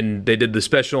 and they did the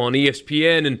special on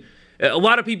ESPN, and a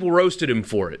lot of people roasted him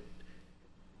for it.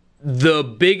 The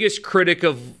biggest critic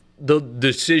of the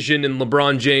decision in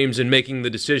LeBron James and making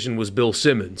the decision was Bill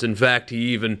Simmons. In fact,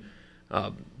 he even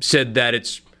said that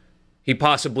he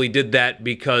possibly did that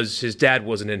because his dad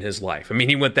wasn't in his life. I mean,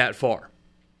 he went that far.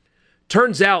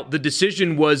 Turns out the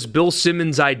decision was Bill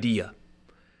Simmons' idea.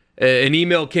 An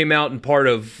email came out in part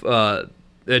of a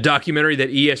documentary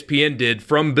that ESPN did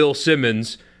from Bill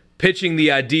Simmons pitching the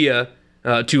idea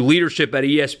to leadership at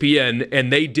ESPN,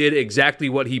 and they did exactly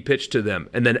what he pitched to them.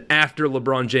 And then after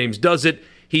LeBron James does it,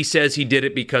 he says he did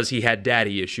it because he had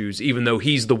daddy issues, even though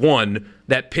he's the one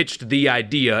that pitched the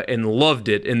idea and loved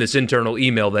it in this internal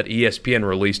email that ESPN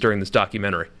released during this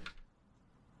documentary.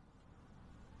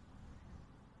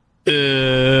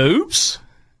 Oops.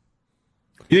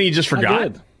 You think he just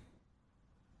forgot?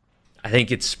 I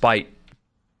think it's spite.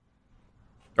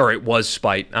 Or it was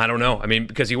spite. I don't know. I mean,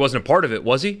 because he wasn't a part of it,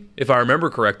 was he? If I remember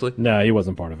correctly. No, he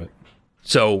wasn't part of it.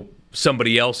 So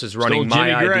somebody else is running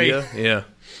my idea? Yeah.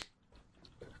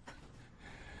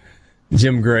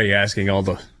 Jim Gray asking all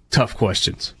the tough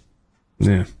questions.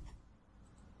 Yeah.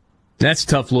 That's a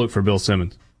tough look for Bill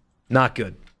Simmons. Not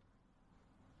good.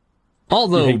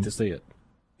 Although you hate to see it.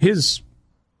 His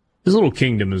little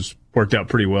kingdom has worked out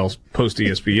pretty well post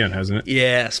ESPN, hasn't it?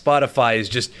 Yeah, Spotify's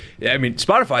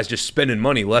just spending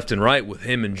money left and right with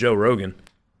him and Joe Rogan.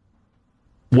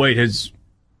 Wait,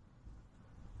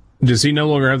 does he no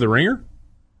longer have the Ringer?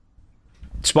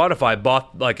 Spotify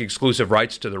bought like exclusive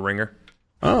rights to the Ringer.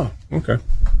 Oh, okay.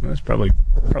 That's probably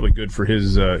good for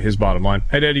his bottom line.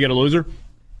 Hey, Dad, you got a loser?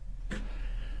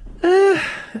 I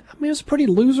mean, it's a pretty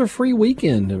loser-free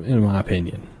weekend, in my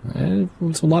opinion.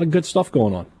 There's a lot of good stuff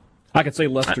going on. I could say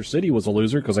Leicester City was a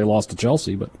loser because they lost to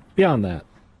Chelsea, but beyond that.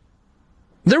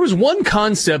 There was one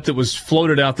concept that was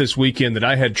floated out this weekend that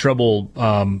I had trouble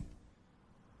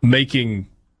making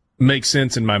make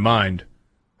sense in my mind.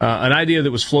 An idea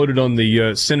that was floated on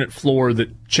the Senate floor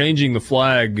that changing the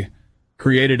flag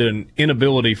created an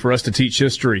inability for us to teach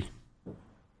history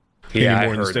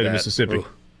anymore in the state of Mississippi. Ooh.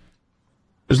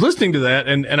 I was listening to that,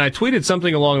 and I tweeted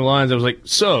something along the lines. I was like,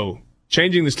 so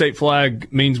changing the state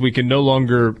flag means we can no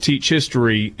longer teach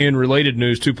history. In related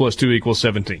news, 2 + 2 =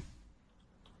 17.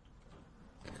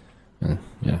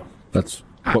 Yeah, that's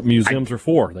what museums are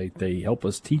for. They help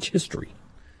us teach history.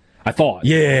 I thought.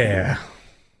 Yeah.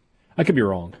 I could be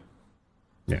wrong.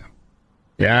 Yeah.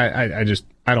 Yeah,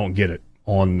 I don't get it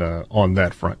on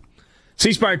that front.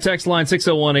 C-Spire text line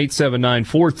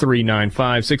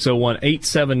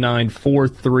 601-879-4395,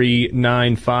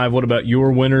 601-879-4395. What about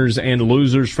your winners and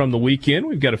losers from the weekend?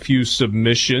 We've got a few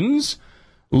submissions.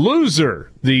 Loser,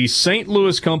 the St.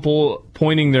 Louis couple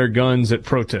pointing their guns at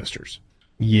protesters.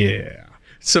 Yeah.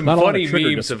 Some funny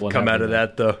memes have come out of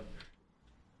that, though.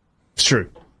 It's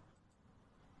true.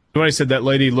 Somebody said that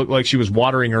lady looked like she was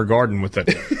watering her garden with that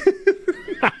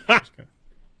thing.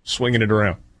 Swinging it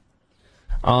around.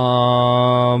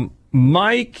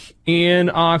 Mike in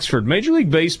Oxford. Major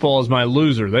League Baseball is my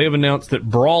loser. They have announced that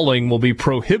brawling will be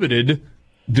prohibited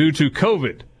due to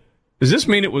COVID. Does this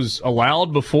mean it was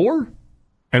allowed before?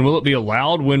 And will it be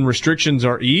allowed when restrictions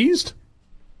are eased?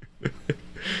 That's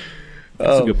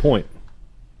a good point.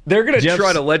 They're going to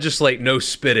try to legislate no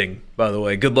spitting, by the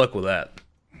way. Good luck with that.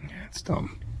 That's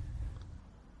dumb.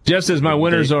 Jeff says my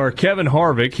winners are Kevin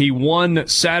Harvick. He won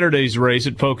Saturday's race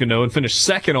at Pocono and finished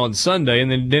second on Sunday. And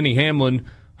then Denny Hamlin,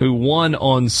 who won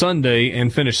on Sunday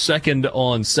and finished second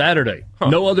on Saturday.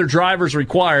 No other drivers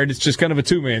required. It's just kind of a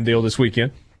two-man deal this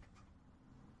weekend.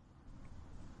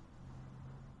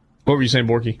 What were you saying,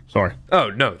 Borky? Sorry.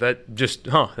 Oh, no.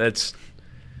 That's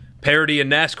parity in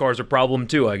NASCAR is a problem,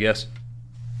 too, I guess.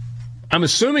 I'm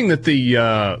assuming that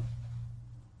the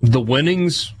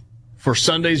winnings for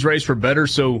Sunday's race were better,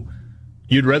 so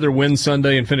you'd rather win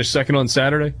Sunday and finish second on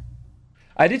Saturday?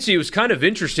 I did see it was kind of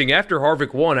interesting. After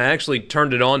Harvick won, I actually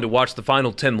turned it on to watch the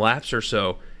final 10 laps or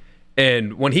so.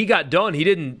 And when he got done, he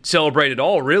didn't celebrate at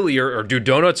all, really, or do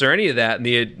donuts or any of that.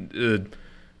 And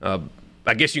I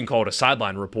guess you can call it a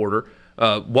sideline reporter,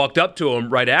 walked up to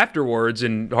him right afterwards,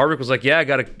 and Harvick was like, yeah, I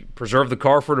got to preserve the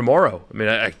car for tomorrow. I mean,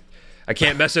 I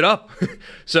can't mess it up.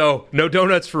 So no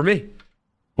donuts for me.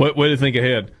 Way to think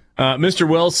ahead.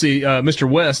 Mr.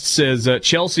 West says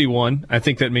Chelsea won. I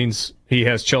think that means he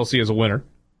has Chelsea as a winner.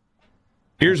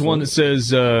 Here's one that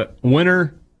says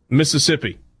winner,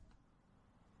 Mississippi.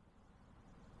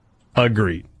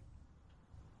 Agreed.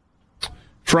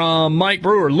 From Mike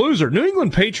Brewer, loser, New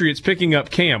England Patriots picking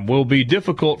up Cam will be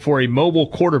difficult for a mobile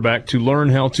quarterback to learn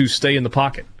how to stay in the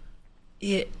pocket.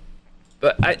 Yeah.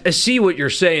 I see what you're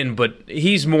saying, but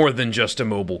he's more than just a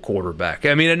mobile quarterback.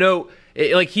 I mean, I know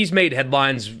he's made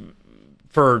headlines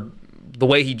for the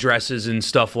way he dresses and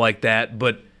stuff like that,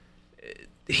 but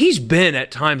he's been at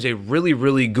times a really,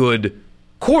 really good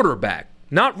quarterback.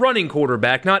 Not running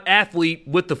quarterback, not athlete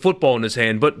with the football in his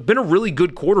hand, but been a really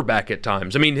good quarterback at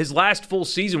times. I mean, his last full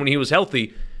season when he was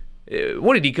healthy,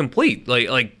 what did he complete?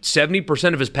 Like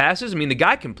 70% of his passes? I mean, the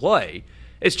guy can play.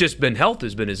 It's just been health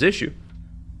has been his issue.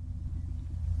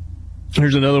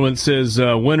 Here's another one that says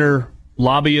winner,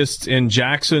 lobbyists in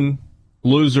Jackson,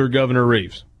 loser, Governor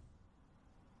Reeves.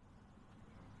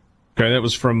 Okay, that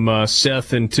was from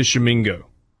Seth in Tishomingo.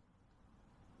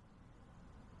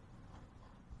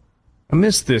 I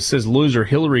missed this. It says loser,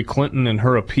 Hillary Clinton and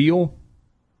her appeal.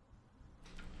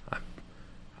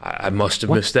 I must have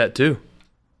missed that too.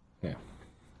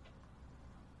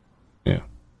 Yeah.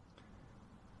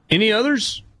 Any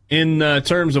others in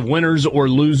terms of winners or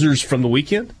losers from the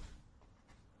weekend?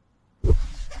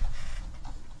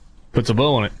 Puts a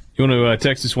bow on it. You want to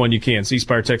text this one, you can.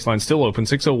 C-Spire text line still open,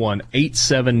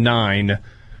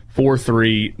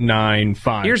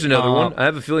 601-879-4395. Here's another one. I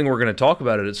have a feeling we're going to talk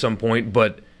about it at some point,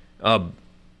 but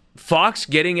Fox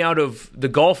getting out of the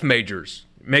golf majors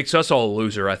makes us all a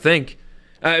loser, I think.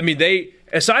 I mean,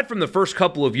 aside from the first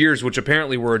couple of years, which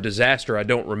apparently were a disaster, I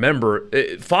don't remember,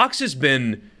 Fox has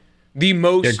been the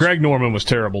most... Yeah, Greg Norman was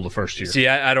terrible the first year. See,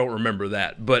 I don't remember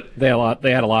that, but... They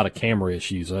had a lot of camera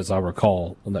issues, as I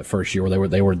recall, in that first year, where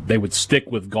they would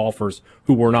stick with golfers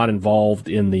who were not involved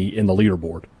in the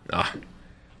leaderboard.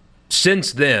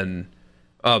 Since then,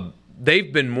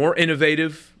 they've been more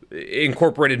innovative,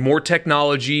 incorporated more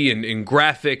technology and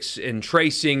graphics and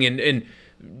tracing and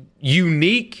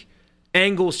unique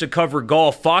angles to cover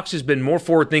golf. Fox has been more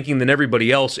forward-thinking than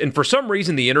everybody else, and for some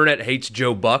reason the internet hates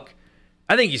Joe Buck.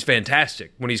 I think he's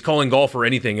fantastic when he's calling golf or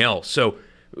anything else. So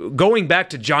going back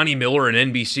to Johnny Miller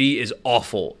and NBC is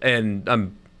awful, and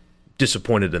I'm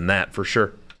disappointed in that for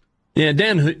sure. Yeah,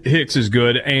 Dan Hicks is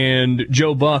good, and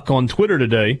Joe Buck on Twitter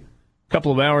today, a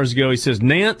couple of hours ago, he says,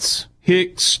 Nance,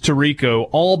 Hicks, Tirico,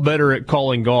 all better at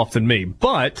calling golf than me,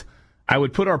 but I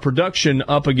would put our production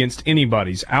up against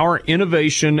anybody's. Our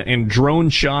innovation and drone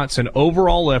shots and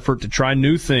overall effort to try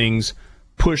new things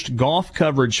pushed golf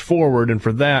coverage forward, and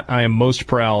for that I am most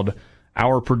proud.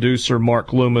 Our producer,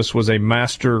 Mark Loomis, was a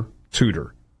master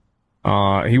tutor.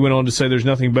 He went on to say there's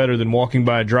nothing better than walking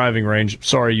by a driving range,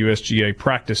 sorry USGA,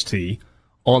 practice tee,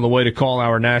 on the way to call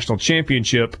our national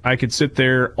championship. I could sit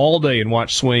there all day and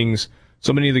watch swings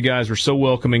So many of the guys were so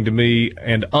welcoming to me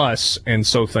and us, and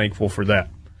so thankful for that.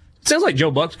 It sounds like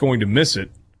Joe Buck's going to miss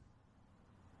it.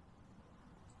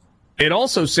 It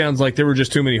also sounds like there were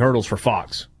just too many hurdles for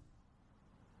Fox.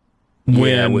 With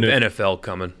NFL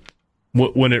coming.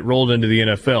 When it rolled into the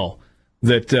NFL,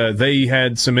 that they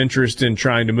had some interest in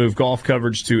trying to move golf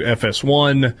coverage to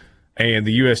FS1, and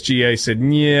the USGA said,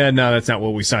 yeah, no, that's not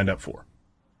what we signed up for.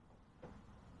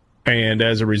 And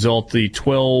as a result, the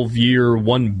 12-year,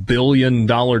 $1 billion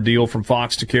deal from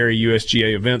Fox to carry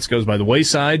USGA events goes by the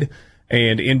wayside,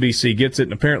 and NBC gets it,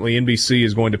 and apparently NBC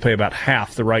is going to pay about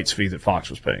half the rights fee that Fox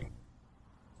was paying.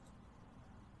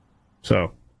 So,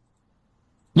 a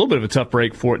little bit of a tough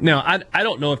break for it. Now, I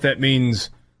don't know if that means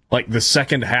like the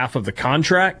second half of the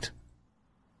contract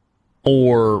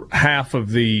or half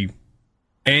of the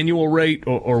annual rate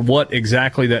or what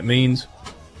exactly that means.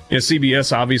 You know,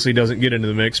 CBS obviously doesn't get into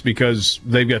the mix because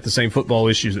they've got the same football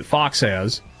issues that Fox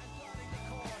has.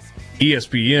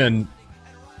 ESPN,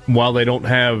 while they don't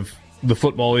have the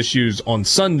football issues on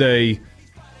Sunday,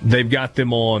 they've got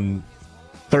them on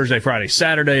Thursday, Friday,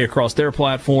 Saturday across their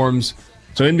platforms.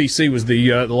 So NBC was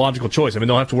the logical choice. I mean,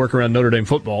 they'll have to work around Notre Dame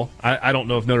football. I don't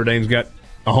know if Notre Dame's got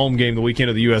a home game the weekend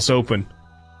of the U.S. Open.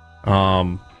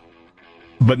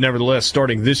 But nevertheless,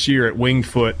 starting this year at Winged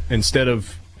Foot, instead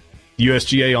of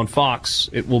USGA on Fox,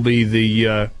 it will be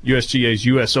the USGA's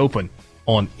U.S. Open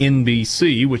on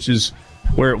NBC, which is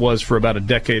where it was for about a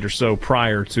decade or so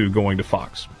prior to going to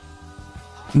Fox.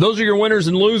 Those are your winners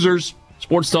and losers.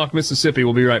 Sports Talk Mississippi.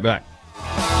 We'll be right back.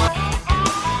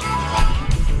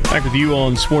 Back with you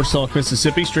on Sports Talk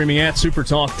Mississippi, streaming at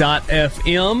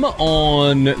supertalk.fm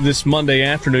on this Monday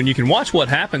afternoon. You can watch what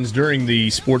happens during the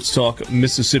Sports Talk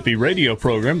Mississippi radio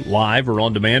program live or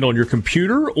on demand on your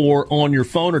computer or on your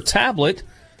phone or tablet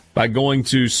by going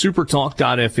to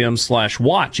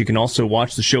supertalk.fm/watch. You can also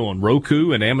watch the show on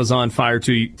Roku and Amazon Fire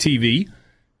TV.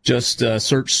 Just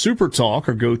search Supertalk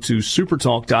or go to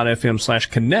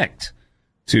supertalk.fm/connect.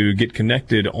 to get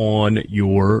connected on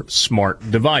your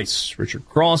smart device. Richard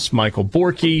Cross, Michael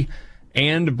Borky,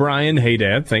 and Brian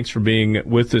Haydad, thanks for being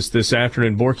with us this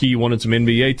afternoon. Borky, you wanted some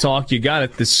NBA talk. You got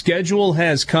it. The schedule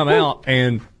has come out,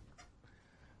 and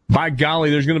by golly,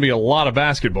 there's going to be a lot of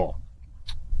basketball.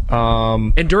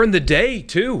 And during the day,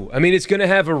 too. I mean, it's going to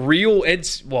have a real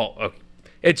it's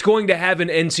going to have an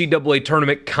NCAA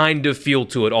tournament kind of feel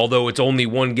to it, although it's only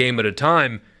one game at a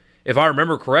time. If I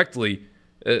remember correctly,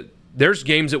 there's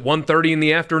games at 1:30 in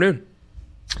the afternoon.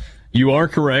 You are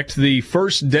correct. The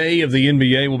first day of the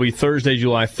NBA will be Thursday,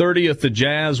 July 30th. The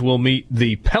Jazz will meet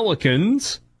the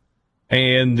Pelicans,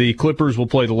 and the Clippers will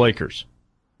play the Lakers.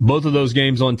 Both of those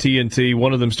games on TNT.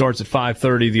 One of them starts at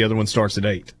 5:30. The other one starts at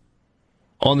 8.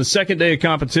 On the second day of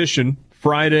competition,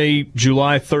 Friday,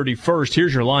 July 31st,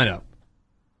 here's your lineup.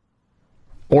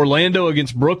 Orlando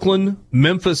against Brooklyn,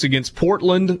 Memphis against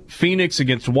Portland, Phoenix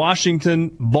against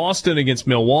Washington, Boston against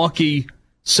Milwaukee,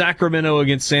 Sacramento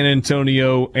against San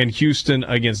Antonio, and Houston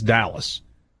against Dallas.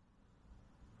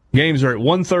 Games are at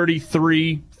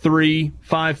 1:30, 3,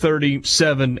 5:30,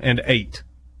 7, and 8.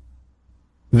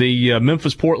 The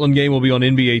Memphis-Portland game will be on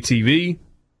NBA TV.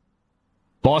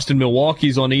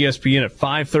 Boston-Milwaukee's on ESPN at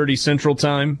 5:30 Central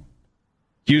Time.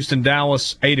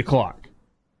 Houston-Dallas, 8 o'clock.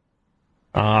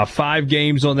 5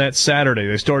 games on that Saturday.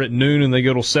 They start at noon and they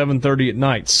go till 7:30 at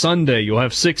night. Sunday, you'll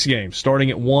have 6 games starting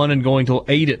at 1 and going till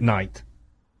 8 at night.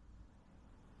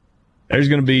 There's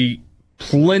going to be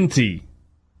plenty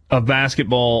of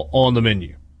basketball on the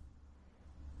menu.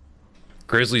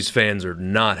 Grizzlies fans are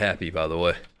not happy, by the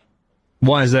way.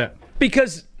 Why is that?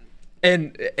 Because,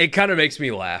 and it kind of makes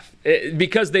me laugh,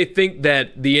 because they think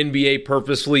that the NBA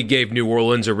purposely gave New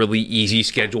Orleans a really easy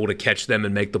schedule to catch them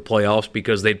and make the playoffs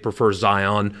because they'd prefer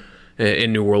Zion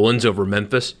in New Orleans over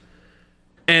Memphis.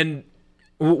 And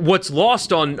what's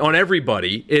lost on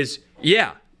everybody is,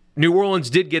 yeah, New Orleans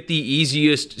did get the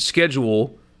easiest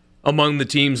schedule among the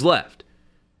teams left.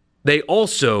 They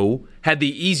also had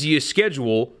the easiest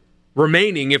schedule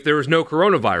remaining if there was no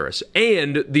coronavirus.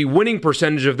 And the winning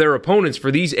percentage of their opponents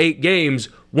for these 8 games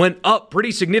went up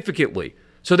pretty significantly.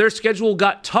 So their schedule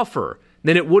got tougher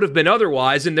than it would have been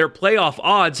otherwise, and their playoff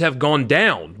odds have gone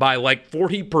down by like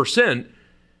 40%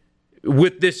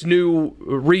 with this new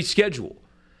reschedule.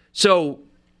 So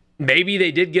maybe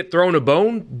they did get thrown a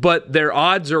bone, but their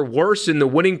odds are worse, and the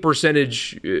winning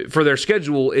percentage for their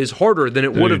schedule is harder than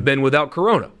it would have been without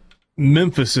Corona.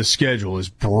 Memphis' schedule is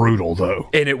brutal, though.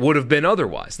 And it would have been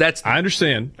otherwise. I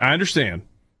understand.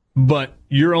 But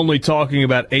you're only talking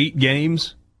about 8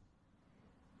 games.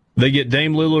 They get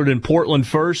Dame Lillard in Portland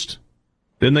first,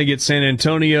 Then they get San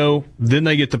Antonio. Then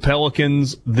they get the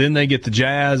Pelicans. Then they get the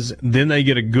Jazz. Then they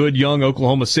get a good young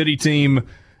Oklahoma City team.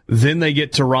 Then they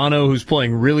get Toronto, who's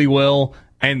playing really well.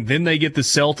 And then they get the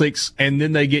Celtics. And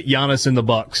then they get Giannis and the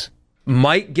Bucks.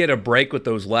 Might get a break with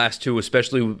those last two,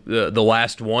 especially the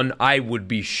last one. I would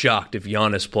be shocked if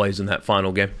Giannis plays in that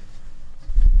final game.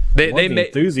 They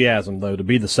enthusiasm, though, to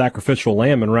be the sacrificial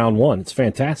lamb in round one. It's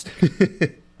fantastic.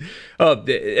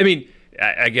 I mean,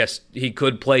 I guess he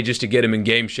could play just to get him in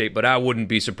game shape, but I wouldn't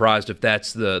be surprised if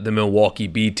that's the Milwaukee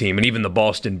B team and even the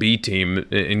Boston B team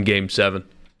in Game 7.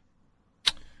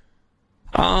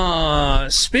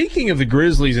 Speaking of the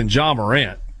Grizzlies and Ja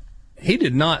Morant, he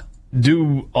did not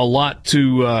do a lot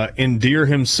to endear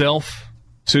himself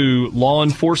to law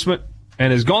enforcement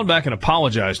and has gone back and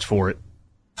apologized for it,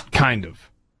 kind of.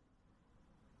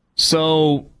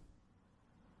 So,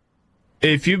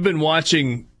 if you've been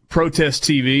watching protest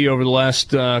TV over the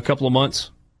last couple of months,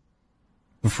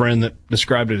 a friend that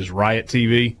described it as riot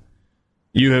TV,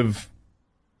 you have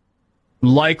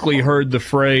likely heard the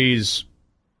phrase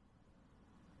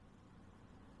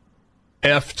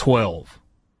F12,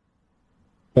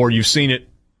 or you've seen it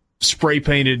spray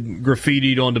painted,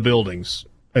 graffitied onto buildings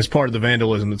as part of the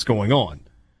vandalism that's going on.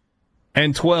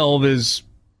 And 12 is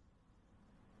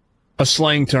a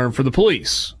slang term for the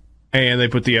police, and they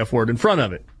put the F word in front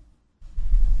of it.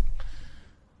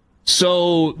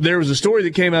 So there was a story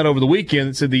that came out over the weekend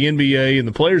that said the NBA and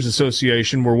the Players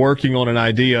Association were working on an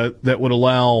idea that would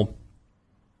allow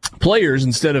players,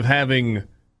 instead of having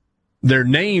their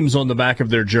names on the back of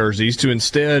their jerseys, to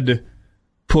instead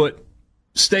put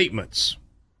statements,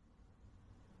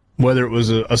 whether it was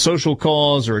a social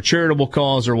cause or a charitable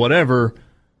cause or whatever,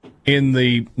 in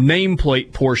the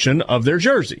nameplate portion of their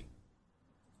jersey.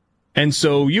 And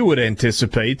so you would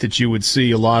anticipate that you would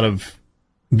see a lot of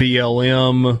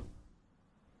BLM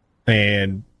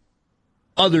and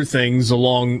other things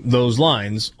along those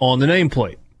lines on the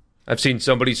nameplate. I've seen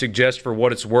somebody suggest, for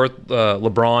what it's worth,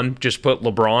 LeBron just put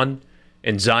LeBron,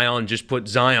 and Zion just put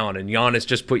Zion, and Giannis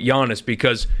just put Giannis,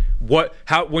 because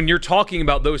when you're talking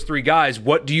about those three guys,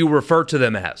 what do you refer to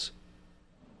them as?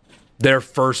 Their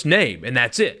first name, and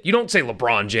that's it. You don't say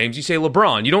LeBron James, you say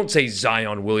LeBron. You don't say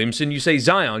Zion Williamson, you say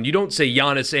Zion. You don't say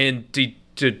Giannis and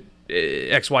to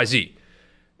XYZ.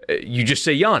 You just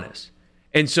say Giannis.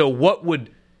 And so what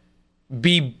would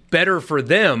be better for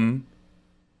them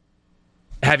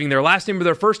having their last name or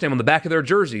their first name on the back of their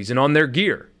jerseys and on their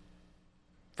gear?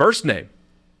 First name.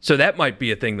 So that might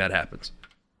be a thing that happens.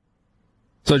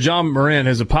 So Ja Morant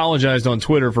has apologized on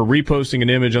Twitter for reposting an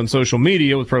image on social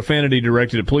media with profanity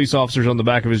directed at police officers on the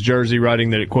back of his jersey, writing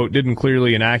that it, quote, didn't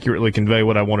clearly and accurately convey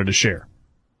what I wanted to share.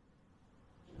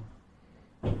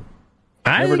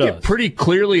 I think it pretty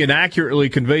clearly and accurately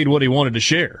conveyed what he wanted to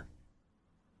share.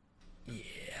 Yeah.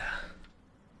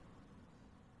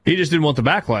 He just didn't want the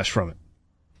backlash from it.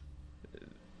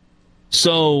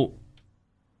 So,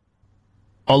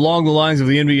 along the lines of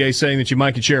the NBA saying that you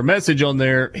might could share a message on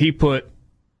there, he put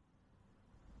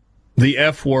the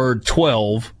F word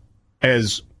 12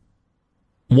 as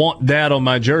want dad on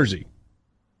my jersey.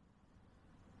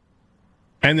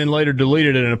 And then later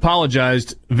deleted it and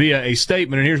apologized via a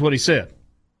statement. And here's what he said.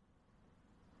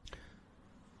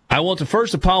 I want to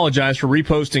first apologize for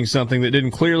reposting something that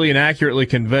didn't clearly and accurately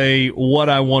convey what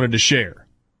I wanted to share.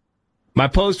 My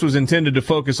post was intended to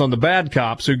focus on the bad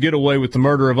cops who get away with the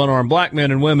murder of unarmed black men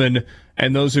and women,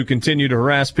 and those who continue to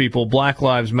harass people, Black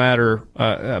Lives Matter,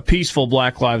 peaceful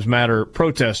Black Lives Matter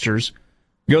protesters.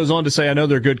 Goes on to say, I know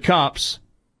they're good cops,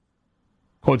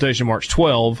 quotation marks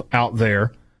 12, out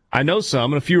there. I know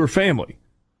some, and a few are family.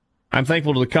 I'm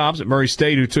thankful to the cops at Murray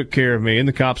State who took care of me and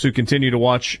the cops who continue to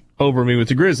watch over me with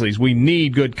the Grizzlies. We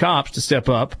need good cops to step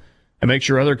up and make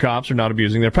sure other cops are not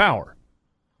abusing their power.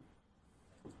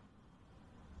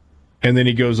 And then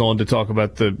he goes on to talk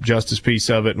about the justice piece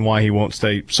of it and why he won't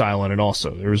stay silent. And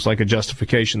also, there was like a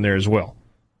justification there as well.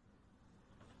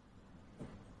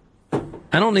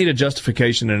 I don't need a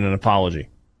justification and an apology.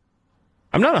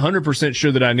 I'm not 100%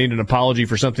 sure that I need an apology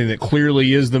for something that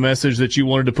clearly is the message that you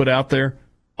wanted to put out there,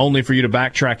 only for you to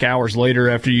backtrack hours later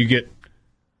after you get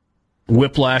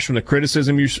whiplash from the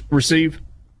criticism you receive.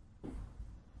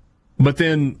 But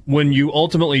then when you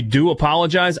ultimately do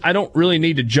apologize, I don't really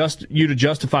need to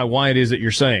justify why it is that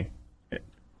you're saying.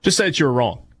 Just say that you're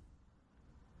wrong.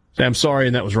 Say, I'm sorry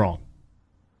and that was wrong.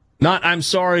 Not, I'm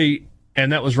sorry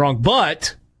and that was wrong,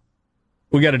 but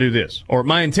we got to do this. Or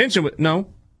my intention was, no.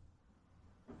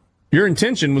 Your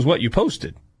intention was what you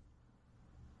posted.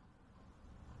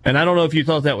 And I don't know if you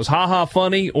thought that was ha-ha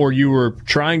funny, or you were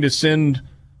trying to send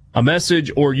a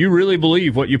message, or you really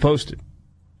believe what you posted.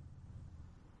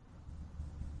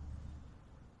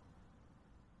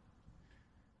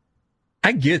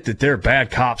 I get that there are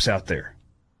bad cops out there.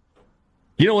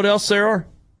 You know what else there are?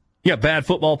 You got bad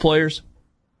football players,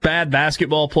 bad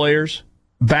basketball players,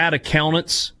 bad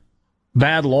accountants,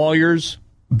 bad lawyers,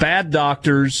 bad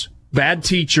doctors, bad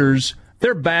teachers.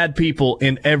 They're bad people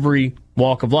in every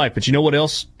walk of life. But you know what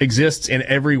else exists in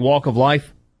every walk of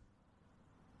life?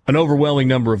 An overwhelming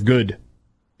number of good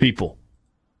people.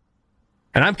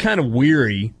 And I'm kind of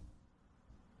weary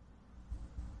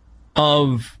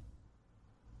of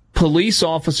police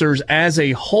officers as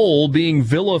a whole being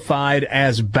vilified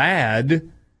as bad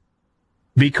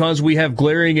because we have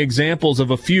glaring examples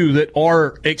of a few that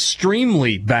are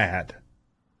extremely bad.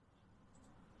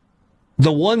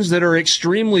 The ones that are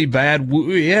extremely bad,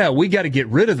 we got to get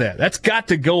rid of that. That's got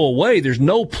to go away. There's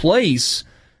no place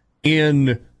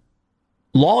in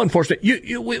law enforcement.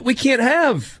 We can't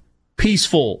have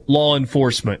peaceful law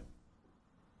enforcement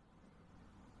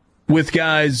with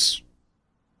guys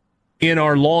in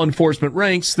our law enforcement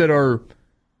ranks that are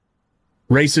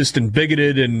racist and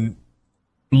bigoted and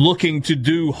looking to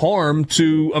do harm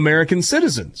to American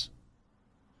citizens.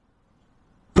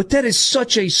 But that is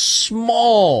such a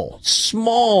small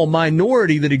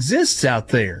minority that exists out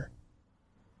there.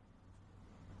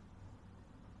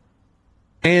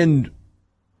 And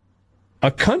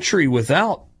a country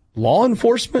without law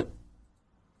enforcement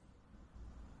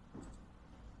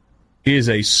is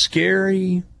a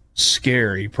scary,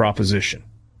 scary proposition.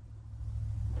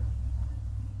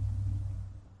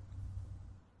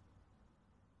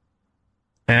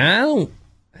 And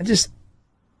I just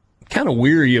kind of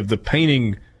weary of the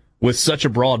painting with such a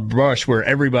broad brush where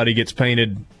everybody gets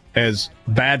painted as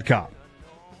bad cop.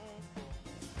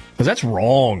 Because that's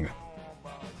wrong.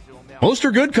 Most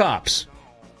are good cops.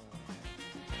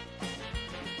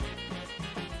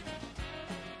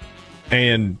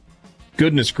 And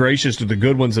goodness gracious, to the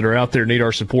good ones that are out there need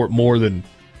our support more than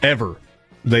ever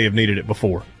they have needed it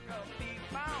before.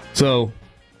 So,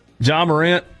 Ja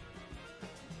Morant,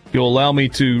 if you'll allow me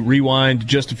to rewind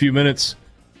just a few minutes,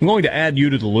 I'm going to add you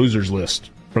to the losers list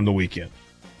from the weekend.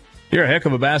 You're a heck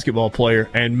of a basketball player,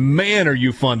 and man, are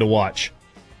you fun to watch.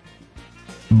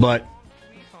 But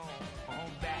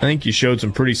I think you showed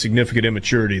some pretty significant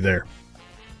immaturity there.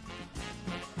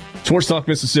 Sports Talk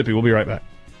Mississippi. We'll be right back.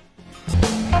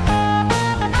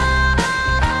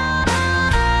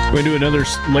 We're going to do another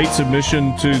late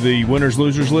submission to the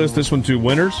winners-losers list. This one to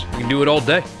winners. We can do it all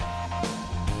day.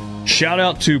 Shout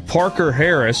out to Parker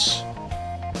Harris.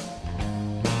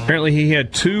 Apparently he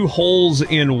had 2 holes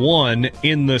in 1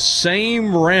 in the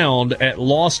same round at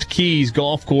Lost Keys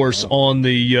Golf Course on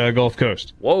the Gulf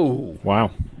Coast. Whoa.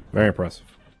 Wow. Very impressive.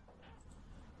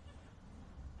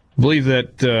 I believe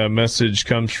that message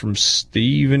comes from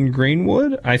Stephen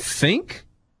Greenwood, I think.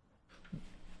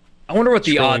 I wonder what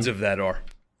the odds of that are.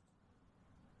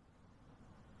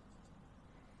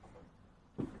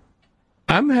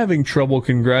 I'm having trouble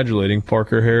congratulating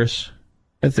Parker Harris.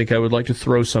 I think I would like to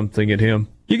throw something at him.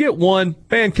 You get 1,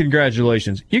 man,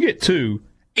 congratulations. You get 2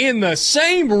 in the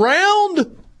same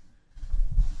round?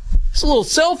 It's a little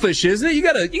selfish, isn't it? You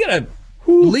gotta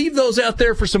leave those out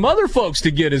there for some other folks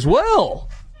to get as well.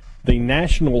 The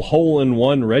National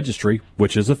Hole-in-One Registry,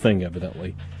 which is a thing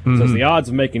evidently, says the odds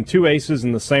of making 2 aces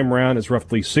in the same round is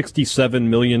roughly 67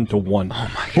 million to 1.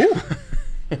 Oh my God.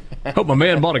 Hope my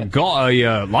man bought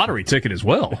a lottery ticket as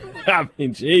well. I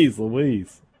mean, geez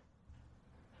Louise.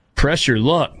 Press your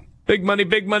luck. Big money,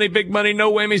 big money, big money.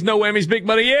 No whammies, big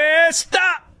money. Yeah,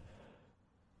 stop!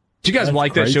 Did you guys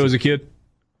like that show as a kid?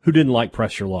 Who didn't like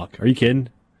Press Your Luck? Are you kidding?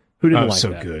 Who didn't like so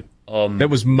that? Good. That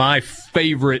was my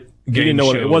favorite game you didn't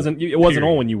know show. It wasn't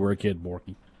on when you were a kid,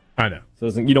 Borky. I know. So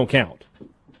you don't count.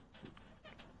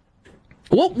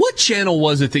 What channel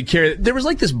was it that carried? There was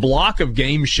like this block of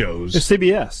game shows. It's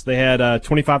CBS. They had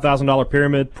 $25,000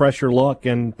 Pyramid, Press Your Luck,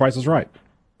 and Price is Right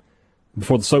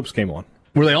before the soaps came on.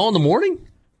 Were they all in the morning?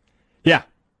 Yeah.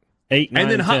 8, 9,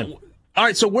 and then 10. All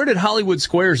right, so where did Hollywood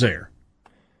Squares air?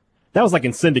 That was like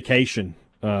in syndication,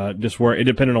 just where it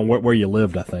depended on where you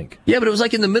lived, I think. Yeah, but it was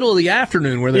like in the middle of the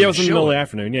afternoon where they it was in the middle of the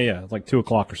afternoon. Yeah. It was like 2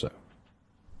 o'clock or so.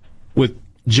 With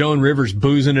Joan Rivers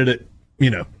boozing it at,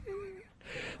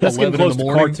 That's getting close to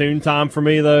cartoon time for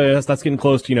me, though. That's getting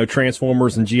close to,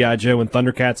 Transformers and G.I. Joe and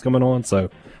Thundercats coming on, so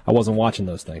I wasn't watching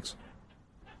those things.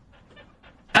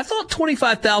 I thought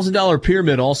 $25,000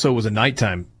 Pyramid also was a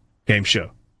nighttime game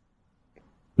show.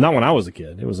 Not when I was a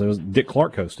kid. It was Dick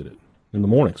Clark hosted it in the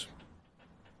mornings.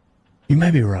 You may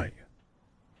be right.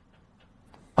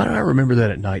 Why do I remember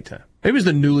that at nighttime? Maybe it was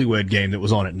the Newlywed Game that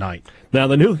was on at night. Now,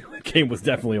 the Newlywed Game was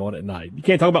definitely on at night. You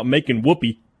can't talk about making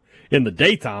whoopee in the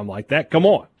daytime like that. Come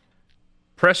on.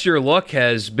 Press Your Luck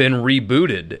has been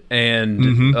rebooted, and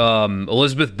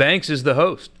Elizabeth Banks is the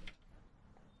host.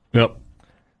 Yep.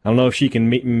 I don't know if she can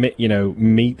meet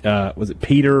was it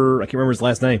Peter? I can't remember his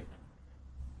last name.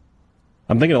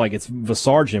 I'm thinking like it's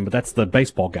Vasarjan, but that's the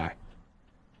baseball guy.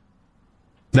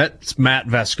 That's Matt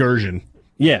Vasgersian.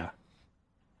 Yeah.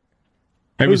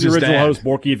 Who's the original host,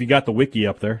 Borky, if you got the wiki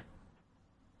up there?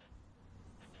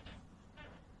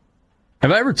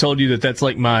 Have I ever told you that that's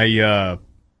like my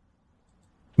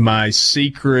my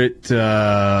secret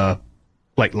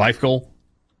like life goal?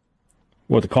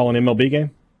 What, to call an MLB game?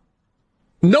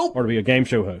 Nope. Or to be a game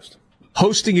show host?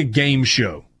 Hosting a game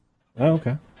show. Oh,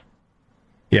 okay.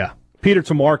 Yeah. Peter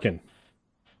Tomarkin.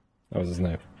 That was his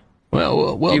name.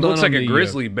 Well, he looks like a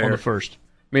grizzly bear. On the first.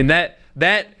 I mean, that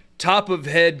top of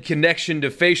head connection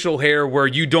to facial hair where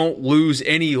you don't lose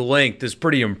any length is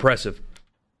pretty impressive.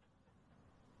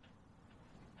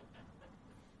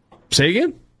 Say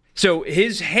again? So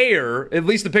his hair, at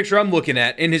least the picture I'm looking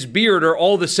at, and his beard are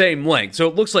all the same length. So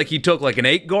it looks like he took like an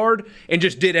 8 guard and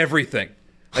just did everything.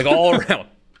 Like all around.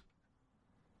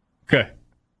 Okay.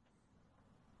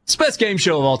 It's the best game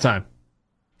show of all time.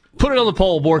 Put it on the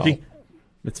poll, Borky. Oh,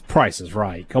 it's Price is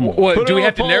Right. Come on. What, do we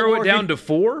have to narrow it down to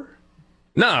 4?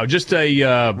 No, just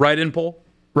a write-in poll.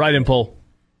 Write-in poll.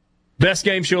 Best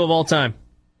game show of all time.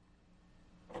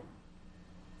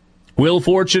 Wheel of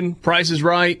Fortune, Price is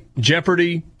Right,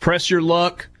 Jeopardy, Press Your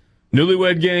Luck,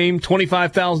 Newlywed Game,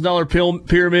 $25,000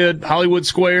 Pyramid, Hollywood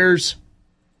Squares,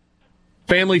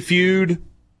 Family Feud.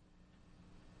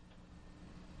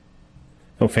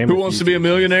 Oh, Family Who Wants to Be a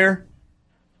Millionaire?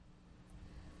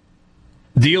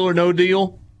 Deal or No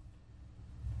Deal?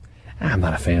 I'm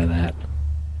not a fan of that.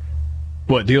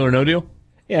 What, Deal or No Deal?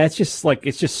 Yeah, it's just straight.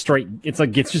 It's just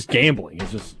gambling.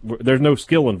 It's just there's no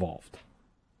skill involved.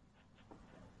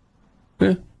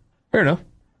 Yeah, fair enough.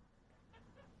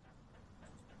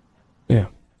 Yeah.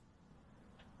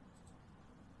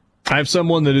 I have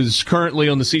someone that is currently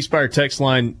on the C Spire text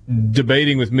line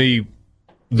debating with me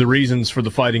the reasons for the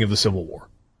fighting of the Civil War.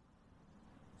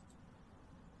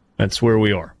 That's where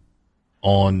we are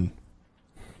on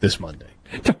this Monday.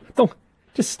 Don't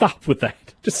just stop with that.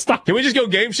 Just stop. Can we just go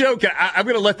game show? I'm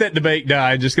going to let that debate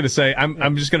die. I'm just going to say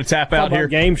I'm just going to tap out here.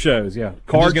 Game shows, yeah.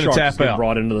 Card Sharks tap out.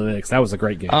 Brought into the mix. That was a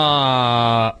great game.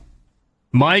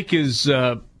 Mike is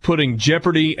putting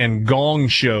Jeopardy and Gong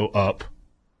Show up.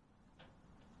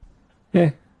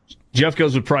 Yeah. Jeff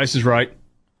goes with Price is Right.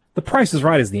 The Price is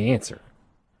Right is the answer.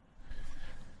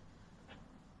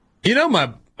 You know,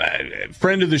 my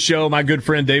friend of the show, my good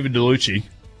friend David DeLucci,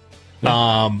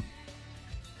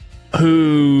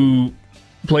 who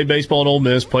played baseball at Ole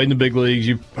Miss, played in the big leagues.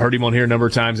 You've heard him on here a number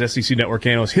of times, SEC Network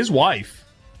analyst. His wife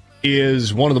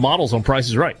is one of the models on Price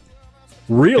is Right.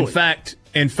 Really?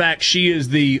 In fact, she is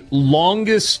the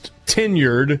longest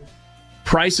tenured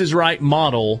Price is Right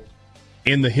model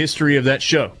in the history of that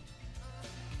show.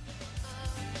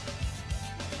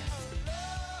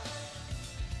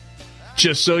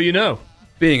 Just so you know.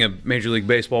 Being a Major League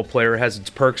Baseball player has its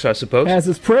perks, I suppose. Has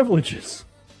its privileges.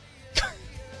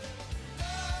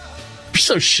 You're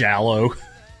so shallow.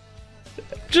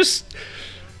 Just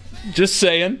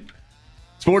saying.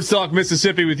 Sports Talk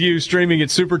Mississippi with you, streaming at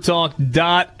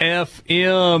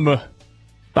supertalk.fm.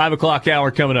 5 o'clock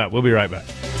hour coming up. We'll be right back.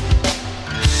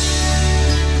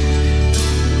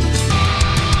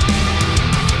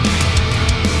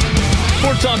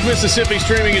 Sports Talk Mississippi,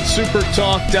 streaming at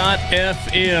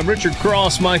supertalk.fm. Richard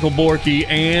Cross, Michael Borky,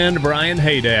 and Brian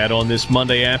Haydad on this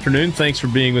Monday afternoon. Thanks for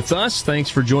being with us. Thanks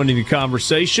for joining the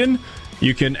conversation.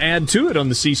 You can add to it on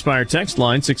the C Spire text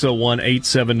line,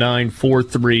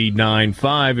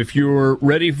 601-879-4395. If you're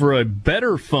ready for a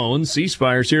better phone, C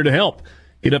Spire's here to help.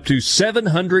 Get up to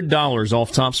 $700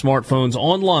 off top smartphones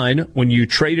online when you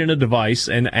trade in a device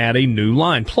and add a new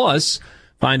line. Plus,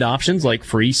 find options like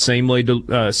free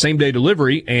same-day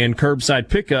delivery and curbside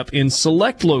pickup in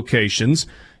select locations.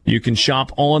 You can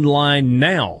shop online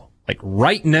now, like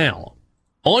right now,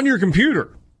 on your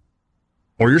computer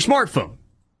or your smartphone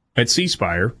at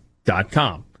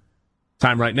cspire.com.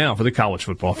 Time right now for the college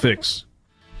football fix.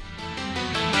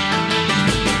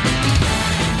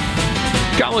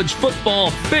 College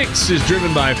Football Fix is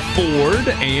driven by Ford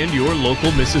and your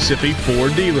local Mississippi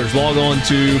Ford dealers. Log on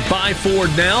to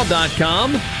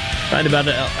buyfordnow.com.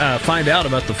 Find out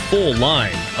about the full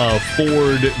line of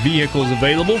Ford vehicles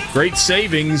available. Great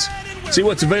savings. See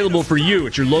what's available for you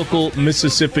at your local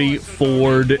Mississippi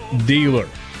Ford dealer.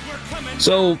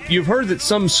 So you've heard that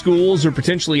some schools are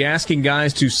potentially asking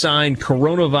guys to sign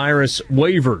coronavirus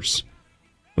waivers.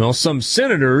 Well, some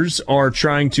senators are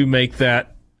trying to make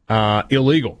that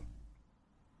illegal.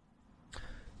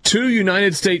 2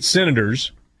 United States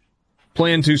senators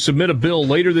plan to submit a bill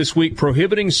later this week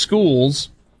prohibiting schools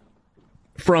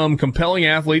from compelling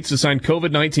athletes to sign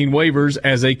COVID-19 waivers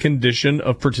as a condition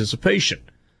of participation.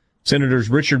 Senators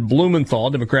Richard Blumenthal,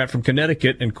 Democrat from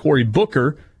Connecticut, and Cory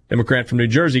Booker, Democrat from New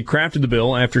Jersey, crafted the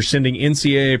bill after sending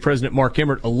NCAA President Mark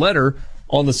Emmert a letter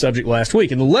on the subject last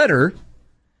week. In the letter,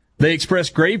 they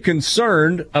expressed grave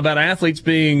concern about athletes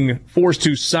being forced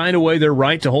to sign away their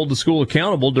right to hold the school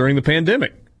accountable during the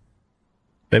pandemic.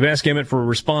 They've asked Emmett for a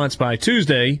response by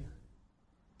Tuesday,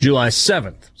 July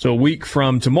 7th, so a week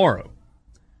from tomorrow.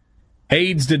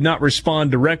 Aides did not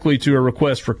respond directly to a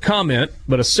request for comment,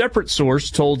 but a separate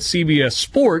source told CBS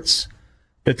Sports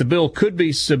that the bill could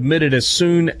be submitted as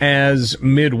soon as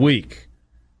midweek.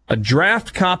 A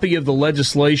draft copy of the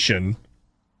legislation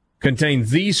contained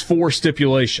these 4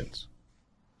 stipulations.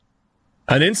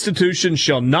 An institution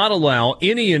shall not allow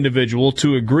any individual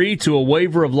to agree to a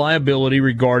waiver of liability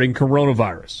regarding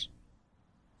coronavirus.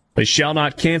 They shall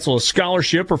not cancel a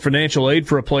scholarship or financial aid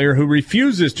for a player who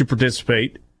refuses to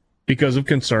participate because of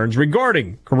concerns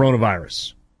regarding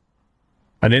coronavirus.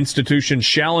 An institution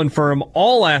shall inform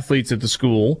all athletes at the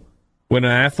school when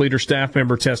an athlete or staff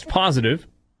member tests positive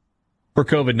for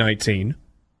COVID-19,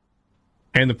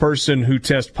 and the person who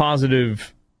tests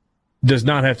positive does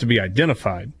not have to be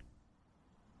identified.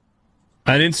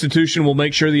 An institution will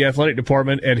make sure the athletic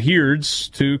department adheres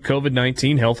to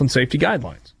COVID-19 health and safety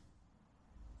guidelines.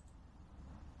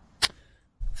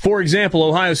 For example,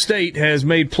 Ohio State has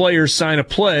made players sign a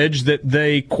pledge that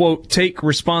they, quote, take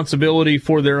responsibility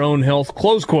for their own health,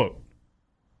 close quote.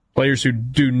 Players who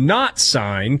do not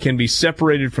sign can be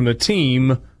separated from the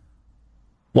team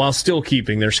while still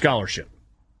keeping their scholarship.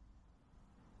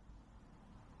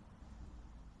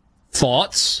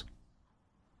 Thoughts?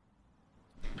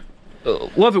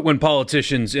 Love it when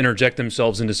politicians interject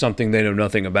themselves into something they know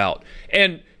nothing about.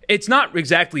 And it's not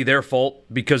exactly their fault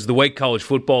because the way college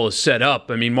football is set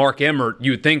up. I mean, Mark Emmert,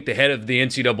 you would think the head of the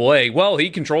NCAA, well, he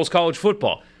controls college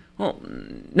football. Well,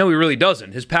 no, he really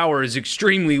doesn't. His power is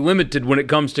extremely limited when it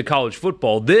comes to college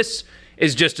football. This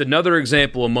is just another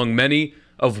example among many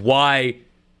of why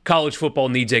college football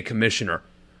needs a commissioner.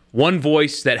 One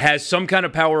voice that has some kind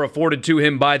of power afforded to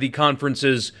him by the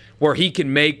conferences where he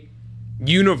can make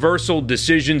universal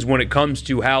decisions when it comes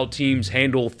to how teams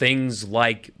handle things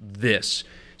like this.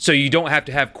 So you don't have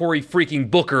to have Cory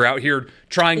freaking Booker out here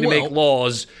trying to make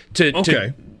laws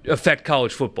to affect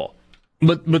college football.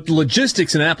 But the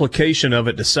logistics and application of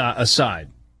it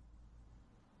aside,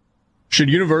 should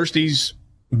universities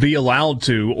be allowed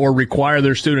to or require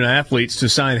their student athletes to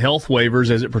sign health waivers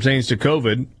as it pertains to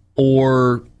COVID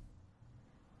or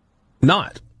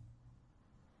not?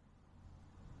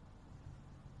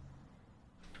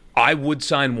 I would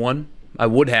sign one. I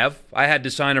would have. I had to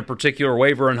sign a particular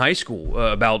waiver in high school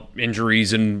about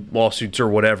injuries and lawsuits or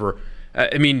whatever.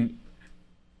 I mean,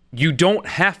 you don't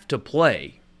have to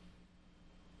play.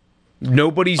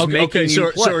 Nobody's making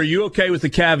you play. So are you okay with the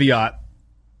caveat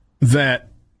that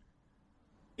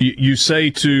you say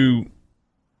to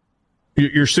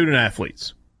your student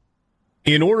athletes,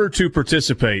 in order to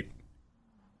participate,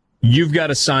 you've got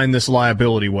to sign this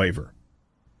liability waiver?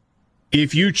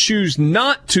 If you choose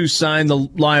not to sign the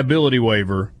liability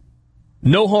waiver,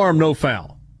 no harm, no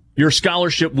foul. Your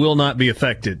scholarship will not be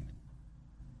affected.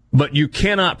 But you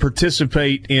cannot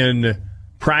participate in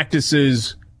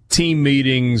practices, team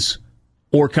meetings,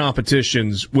 or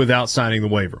competitions without signing the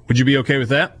waiver. Would you be okay with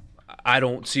that? I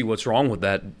don't see what's wrong with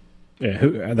that.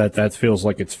 Yeah, that feels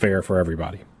like it's fair for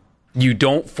everybody. You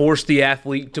don't force the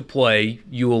athlete to play.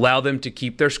 You allow them to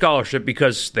keep their scholarship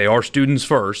because they are students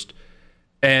first.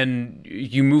 And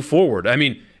you move forward. I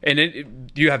mean,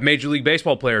 you have Major League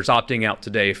Baseball players opting out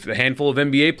today. A handful of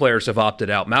NBA players have opted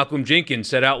out. Malcolm Jenkins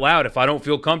said out loud, if I don't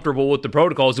feel comfortable with the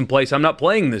protocols in place, I'm not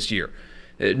playing this year.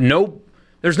 No,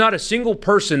 there's not a single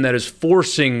person that is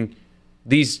forcing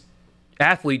these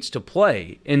athletes to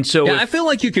play. And so I feel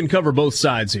like you can cover both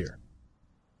sides here.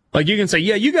 Like you can say,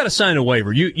 yeah, you got to sign a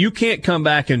waiver. You can't come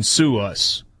back and sue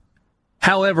us.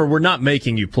 However, we're not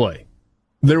making you play.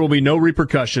 There will be no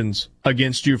repercussions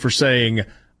against you for saying,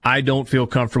 I don't feel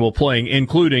comfortable playing,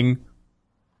 including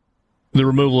the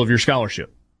removal of your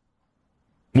scholarship.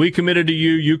 We committed to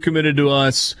you. You committed to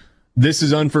us. This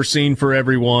is unforeseen for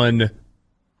everyone.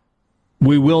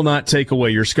 We will not take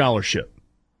away your scholarship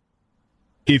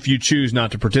if you choose not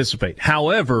to participate.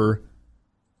 However,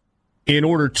 in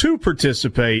order to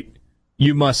participate,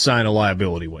 you must sign a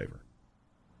liability waiver.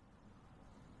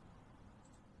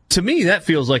 To me, that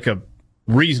feels like a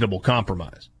reasonable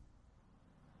compromise.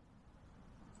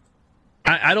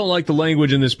 I don't like the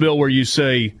language in this bill where you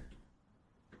say,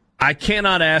 I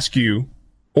cannot ask you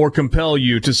or compel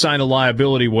you to sign a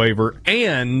liability waiver,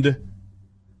 and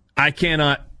I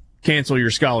cannot cancel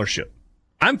your scholarship.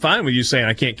 I'm fine with you saying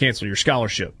I can't cancel your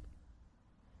scholarship.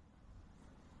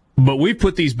 But we've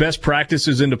put these best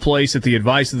practices into place at the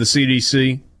advice of the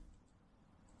CDC,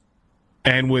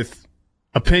 and with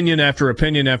opinion after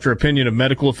opinion after opinion of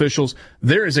medical officials,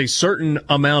 there is a certain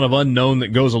amount of unknown that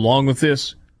goes along with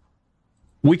this.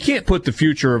 We can't put the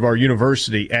future of our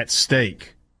university at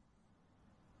stake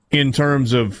in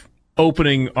terms of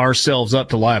opening ourselves up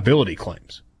to liability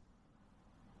claims.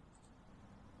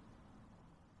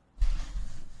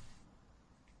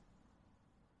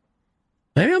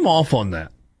 Maybe I'm off on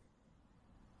that.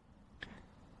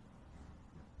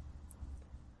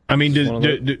 I mean,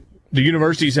 do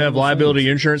universities have liability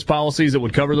insurance policies that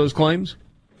would cover those claims?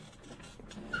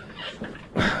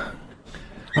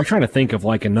 I'm trying to think of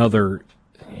like another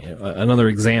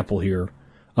example here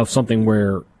of something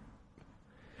where,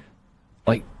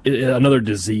 like, another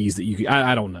disease that you could,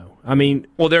 I don't know. I mean,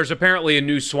 well, there's apparently a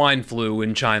new swine flu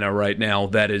in China right now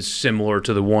that is similar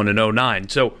to the one in 2009.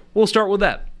 So we'll start with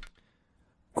that.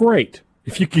 Great.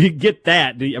 If you could get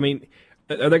that, I mean,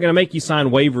 are they going to make you sign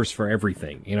waivers for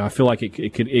everything? You know, I feel like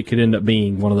it could end up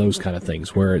being one of those kind of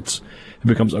things where it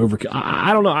becomes overkill.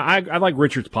 I don't know. I like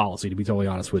Richard's policy, to be totally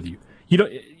honest with you. You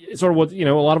don't. It's sort of what, you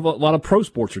know, a lot of pro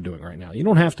sports are doing right now. You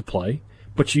don't have to play,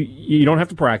 but you don't have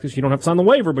to practice. You don't have to sign the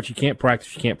waiver, but you can't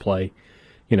practice. You can't play.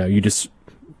 You know, you're just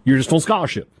on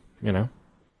scholarship. You know,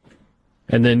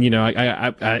 and then, you know,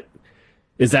 I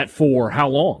is that for how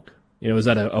long? You know, is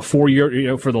that a 4-year? You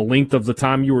know, for the length of the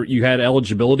time you had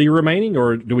eligibility remaining,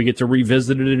 or do we get to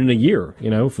revisit it in a year?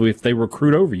 You know, if they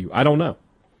recruit over you, I don't know.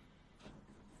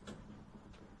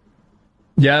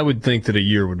 Yeah, I would think that a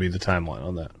year would be the timeline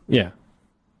on that. Yeah.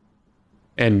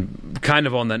 And kind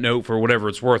of on that note, for whatever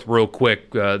it's worth, real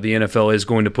quick, the NFL is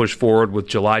going to push forward with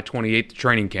July 28th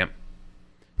training camp.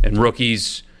 And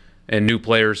rookies and new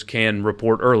players can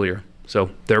report earlier.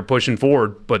 So they're pushing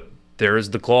forward, but there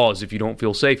is the clause, if you don't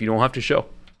feel safe, you don't have to show.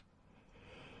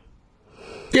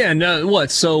 Yeah, no, what?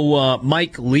 So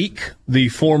Mike Leake, the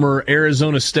former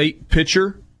Arizona State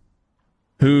pitcher,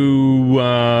 who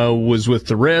was with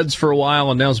the Reds for a while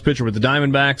and now is a pitcher with the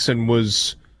Diamondbacks, and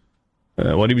was he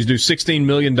was due $16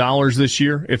 million this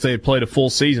year if they had played a full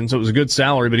season. So it was a good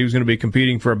salary, but he was going to be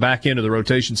competing for a back end of the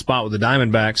rotation spot with the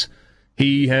Diamondbacks.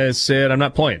 He has said, I'm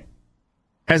not playing.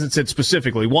 Hasn't said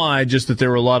specifically why, just that there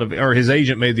were a lot of, or his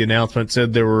agent made the announcement,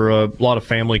 said there were a lot of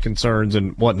family concerns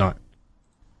and whatnot.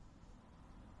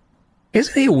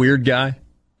 Isn't he a weird guy?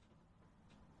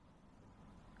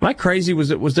 Am I crazy?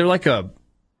 Wasn't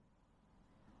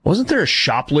there a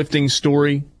shoplifting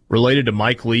story related to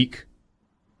Mike Leake?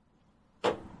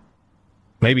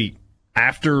 Maybe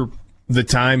after the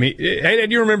time he... Hey,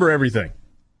 do you remember everything?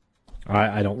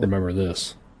 I don't remember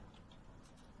this.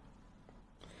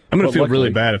 I'm going to feel really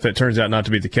bad if that turns out not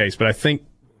to be the case, but I think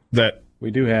that...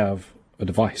 We do have a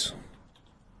device.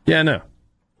 Yeah, I know.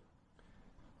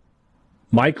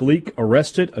 Mike Leake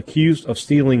arrested, accused of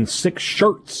stealing 6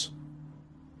 shirts.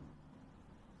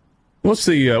 What's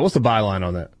the byline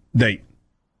on that date?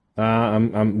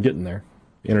 I'm getting there.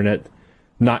 Internet,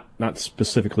 not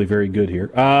specifically very good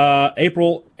here.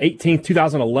 April 18th,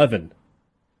 2011.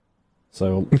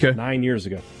 So 9 years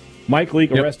ago. Mike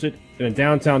Leake arrested in a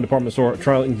downtown department store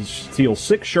trying to steal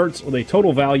 6 shirts with a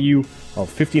total value of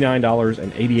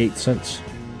 $59.88.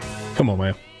 Come on,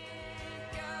 man.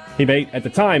 He at the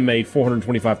time made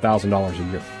 $425,000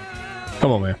 a year.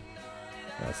 Come on, man.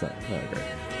 That's not great.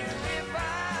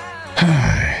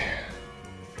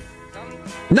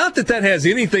 Not that has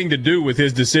anything to do with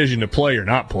his decision to play or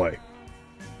not play.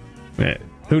 Man,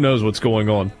 who knows what's going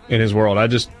on in his world? I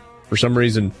just, for some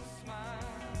reason,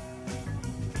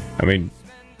 I mean,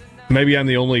 maybe I'm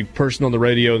the only person on the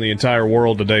radio in the entire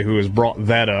world today who has brought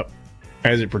that up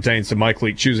as it pertains to Mike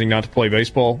Leake choosing not to play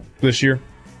baseball this year.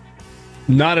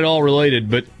 Not at all related,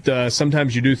 but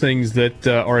sometimes you do things that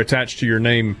are attached to your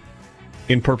name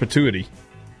in perpetuity.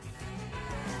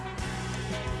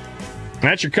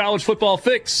 That's your college football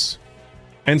fix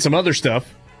and some other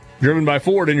stuff, driven by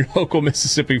Ford and your local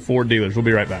Mississippi Ford dealers. We'll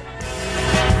be right back.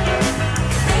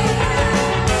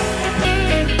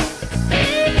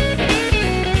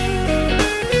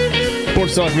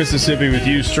 Sports Talk Mississippi with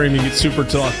you, streaming at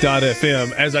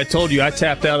supertalk.fm. As I told you, I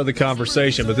tapped out of the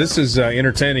conversation, but this is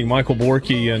entertaining. Michael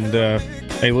Borky and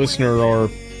a listener are...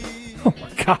 Oh,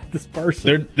 my God, this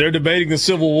person. They're debating the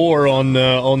Civil War on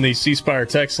the C Spire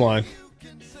text line.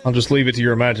 I'll just leave it to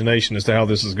your imagination as to how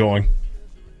this is going.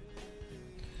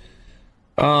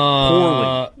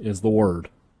 Poorly is the word.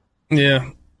 Yeah.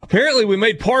 Apparently we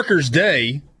made Parker's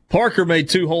day. Parker made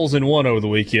 2 holes in 1 over the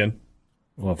weekend.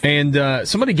 Well, And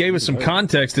somebody gave us some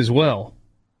context as well.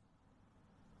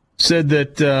 Said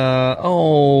that,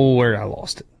 where I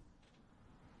lost it.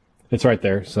 it's right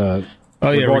there. So,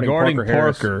 Regarding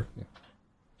Harris. Parker.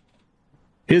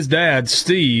 His dad,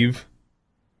 Steve,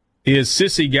 is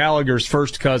Sissy Gallagher's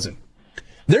first cousin.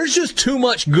 There's just too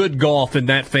much good golf in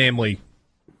that family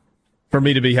for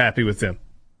me to be happy with them.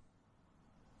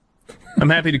 I'm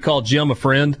happy to call Jim a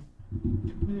friend.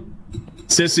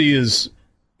 Sissy is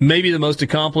maybe the most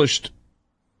accomplished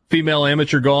female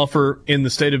amateur golfer in the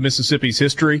state of Mississippi's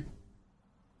history.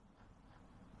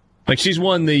 Like, she's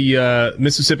won the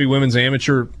Mississippi Women's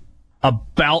Amateur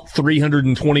about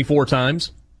 324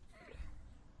 times.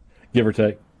 Give or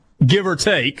take. Give or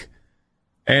take.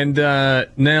 And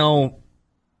now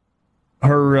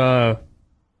her,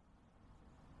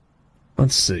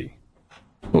 let's see.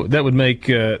 That would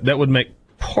make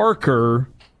Parker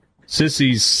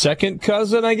Sissy's second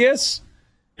cousin, I guess.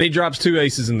 He drops 2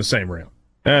 aces in the same round.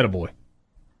 Attaboy.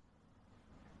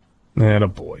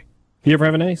 Attaboy. You ever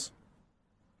have an ace?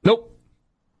 Nope.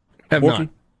 Have not.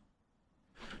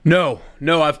 No,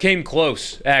 I've came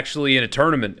close, actually, in a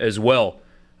tournament as well.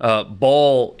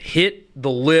 Ball hit the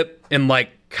lip and,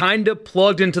 kind of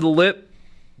plugged into the lip,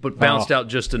 but bounced out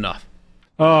just enough.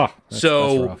 That's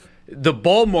So rough. the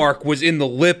ball mark was in the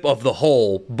lip of the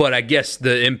hole, but I guess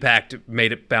the impact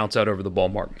made it bounce out over the ball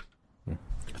mark.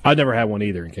 I never had one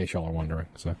either, in case y'all are wondering.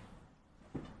 So,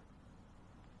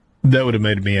 That would have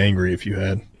made me angry if you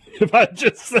had. if I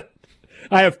just said,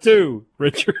 I have 2,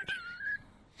 Richard.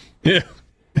 Yeah.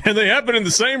 And they happen in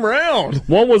the same round.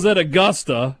 One was at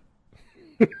Augusta.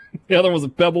 The other was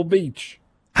at Pebble Beach.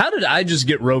 How did I just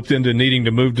get roped into needing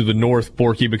to move to the north,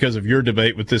 Porky, because of your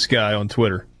debate with this guy on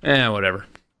Twitter? Whatever.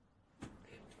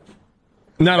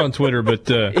 Not on Twitter, but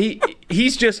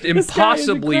He's just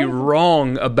impossibly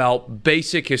wrong about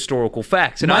basic historical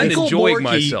facts, and I'm enjoying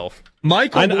myself.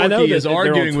 Michael I know Borky that is they're on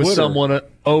arguing with Twitter. someone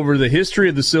over the history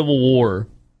of the Civil War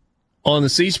on the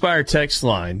C Spire text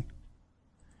line,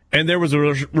 and there was a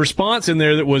response in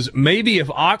there that was, maybe if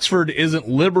Oxford isn't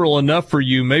liberal enough for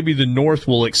you, maybe the North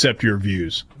will accept your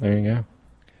views. There you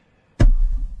go.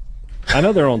 I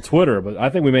know they're on Twitter, but I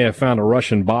think we may have found a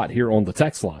Russian bot here on the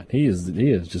text line. He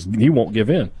won't give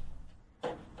in.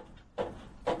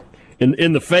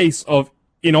 In the face of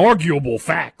inarguable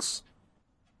facts.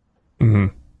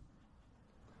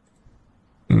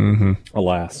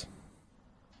 Alas.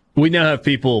 We now have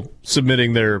people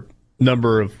submitting their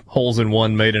number of holes in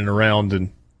one made in a round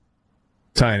and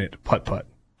tying it to putt-putt.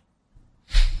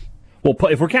 Well,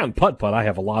 if we're counting putt-putt, I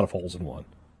have a lot of holes in one.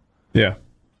 Yeah.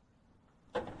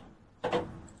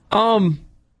 How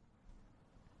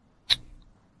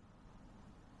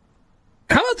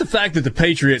about the fact that the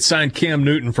Patriots signed Cam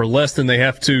Newton for less than they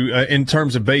have to, in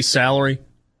terms of base salary,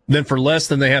 than for less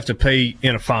than they have to pay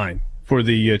in a fine for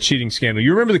the cheating scandal?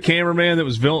 You remember the cameraman that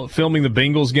was filming the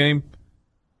Bengals game,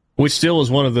 which still is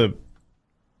one of the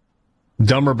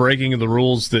dumber breaking of the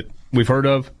rules that we've heard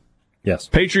of? Yes.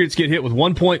 Patriots get hit with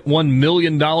 $1.1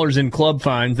 million in club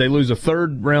fines. They lose a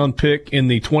third-round pick in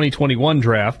the 2021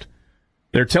 draft.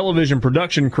 Their television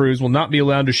production crews will not be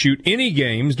allowed to shoot any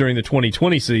games during the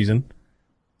 2020 season.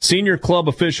 Senior club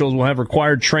officials will have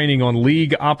required training on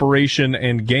league operation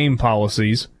and game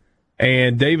policies.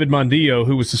 And David Mondillo,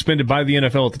 who was suspended by the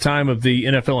NFL at the time of the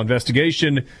NFL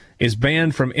investigation, is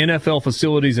banned from NFL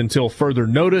facilities until further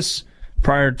notice.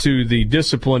 Prior to the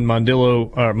discipline,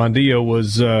 Mondillo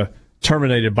was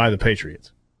terminated by the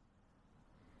Patriots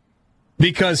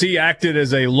because he acted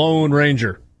as a lone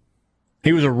ranger.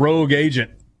 He was a rogue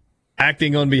agent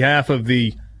acting on behalf of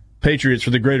the Patriots for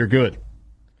the greater good.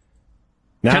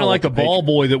 Kind of like a ball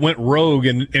boy that went rogue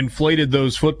and inflated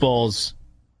those footballs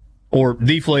or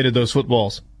deflated those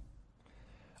footballs.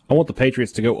 I want the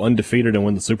Patriots to go undefeated and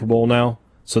win the Super Bowl now,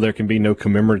 so there can be no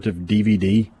commemorative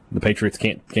DVD. The Patriots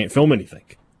can't film anything.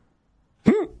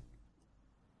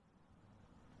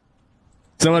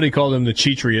 Somebody called them the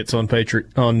Cheatriots on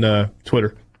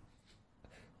Twitter.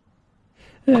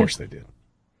 Of course they did.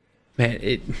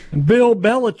 Man, Bill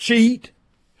Belichick.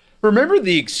 remember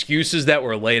the excuses that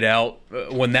were laid out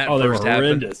when that first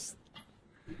happened? Horrendous.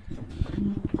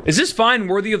 Is this fine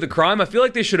worthy of the crime? I feel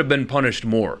like they should have been punished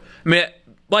more. I mean,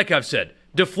 like I've said,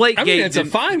 Deflategate. I mean, it's a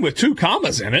fine with 2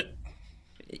 commas in it.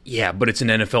 Yeah, but it's an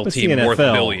NFL It's team the worth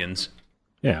NFL. billions.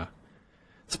 Yeah.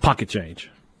 It's pocket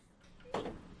change.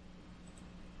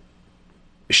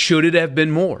 Should it have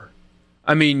been more?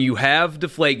 I mean, you have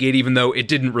Deflategate, even though it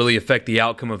didn't really affect the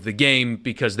outcome of the game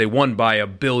because they won by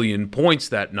 1 billion points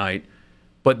that night.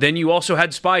 But then you also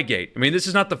had Spygate. I mean, this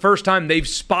is not the first time they've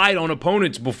spied on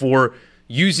opponents before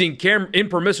using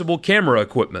impermissible camera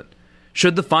equipment.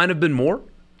 Should the fine have been more?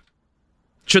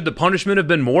 Should the punishment have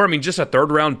been more? I mean, just a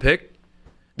third-round pick?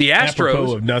 The Astros...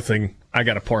 Apropos of nothing, I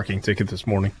got a parking ticket this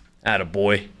morning.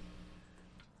 Attaboy.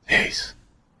 Jeez.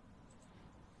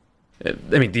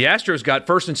 I mean, the Astros got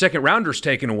first and second rounders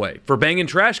taken away for banging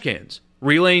trash cans,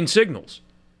 relaying signals.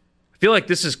 I feel like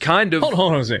this is kind of...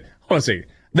 Hold on a second.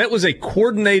 That was a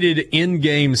coordinated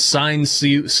in-game sign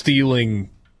stealing...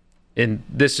 And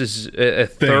this is a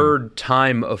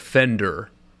third-time offender.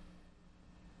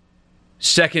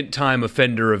 Second-time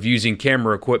offender of using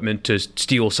camera equipment to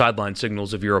steal sideline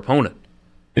signals of your opponent.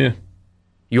 Yeah.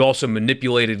 You also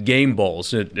manipulated game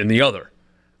balls in the other.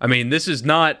 I mean, this is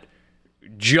not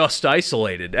just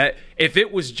isolated. If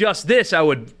it was just this, I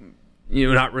would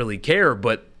not really care,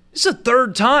 but this is a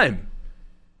third time.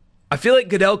 I feel like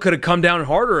Goodell could have come down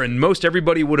harder, and most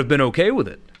everybody would have been okay with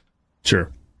it.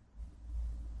 Sure.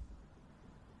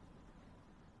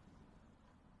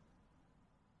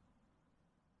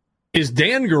 Is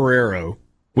Dan Guerrero,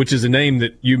 which is a name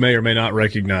that you may or may not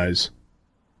recognize,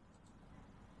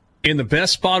 in the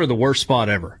best spot or the worst spot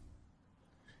ever?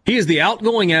 He is the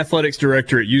outgoing athletics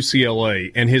director at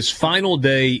UCLA, and his final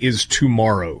day is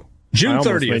tomorrow, June 30th. I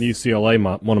almost made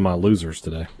UCLA one of my losers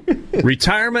today.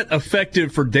 Retirement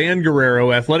effective for Dan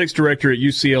Guerrero, athletics director at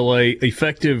UCLA,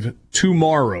 effective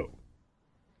tomorrow.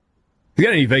 If you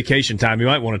got any vacation time, you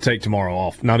might want to take tomorrow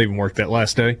off, not even work that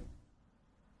last day.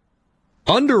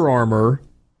 Under Armour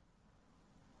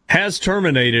has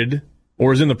terminated,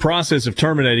 or is in the process of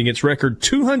terminating, its record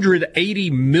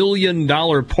 $280 million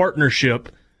partnership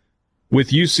with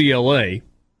UCLA.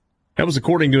 That was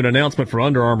according to an announcement from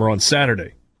Under Armour on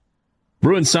Saturday.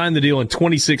 Bruin signed the deal in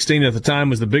 2016. At the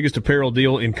time, was the biggest apparel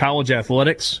deal in college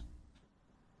athletics.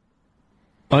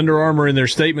 Under Armour, in their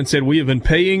statement, said, "We have been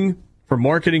paying for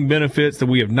marketing benefits that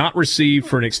we have not received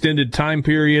for an extended time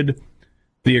period.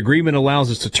 The agreement allows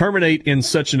us to terminate in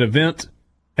such an event,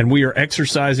 and we are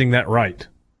exercising that right."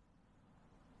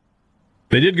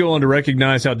 They did go on to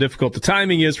recognize how difficult the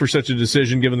timing is for such a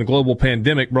decision given the global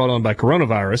pandemic brought on by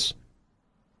coronavirus.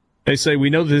 They say,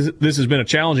 "We know this has been a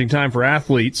challenging time for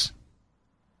athletes,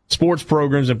 sports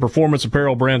programs, and performance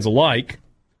apparel brands alike.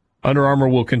 Under Armour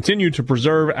will continue to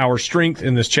preserve our strength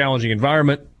in this challenging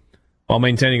environment while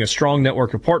maintaining a strong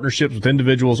network of partnerships with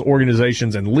individuals,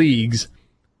 organizations, and leagues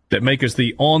that make us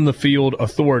the on-field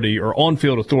authority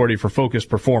for focused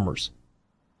performers."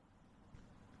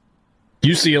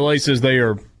 UCLA says they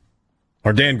are,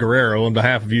 or Dan Guerrero on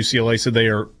behalf of UCLA said they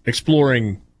are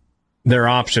exploring their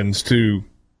options to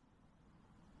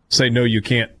say, no, you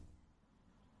can't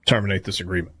terminate this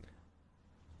agreement.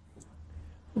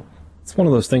 It's one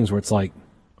of those things where it's like,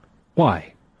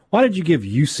 why? Why did you give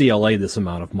UCLA this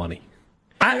amount of money?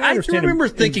 I remember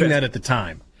thinking that at the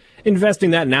time. Investing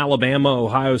that in Alabama,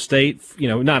 Ohio State,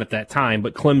 not at that time,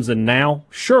 but Clemson now,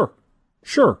 sure.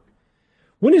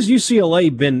 When has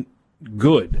UCLA been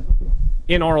good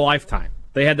in our lifetime?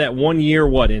 They had that 1 year,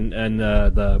 was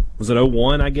it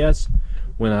 01, I guess,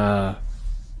 when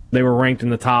they were ranked in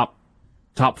the top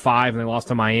 5 and they lost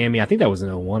to Miami. I think that was in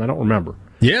 01. I don't remember.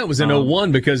 Yeah, it was in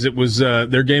 01 because it was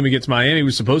their game against Miami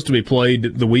was supposed to be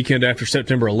played the weekend after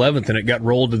September 11th, and it got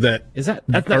rolled to that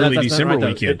early December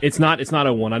weekend. It's not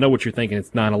 01. I know what you're thinking.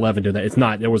 It's 9/11 to that. It's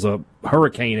not. There was a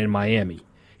hurricane in Miami.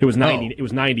 It was 90. It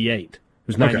was 98. It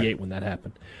was 98 when that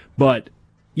happened. But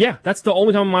yeah, that's the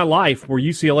only time in my life where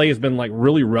UCLA has been like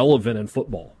really relevant in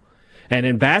football. And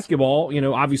in basketball,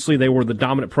 obviously they were the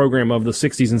dominant program of the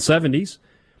 60s and 70s,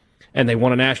 and they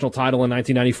won a national title in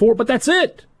 1994. But that's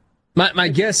it. My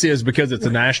guess is because it's a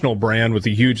national brand with a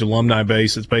huge alumni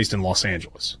base, it's based in Los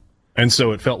Angeles. And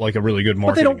so it felt like a really good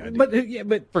marketing idea.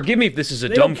 But forgive me if this is a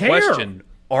dumb question.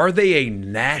 Are they a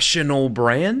national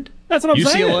brand? That's what I'm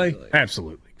saying. UCLA?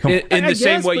 Absolutely. In the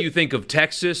same way you think of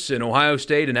Texas and Ohio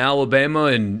State and Alabama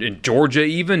and Georgia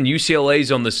even, UCLA's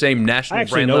on the same national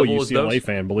brand level as those? I actually know a UCLA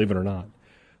fan, believe it or not.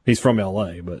 He's from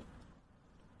L.A., but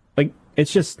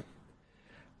it's just...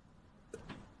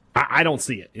 I don't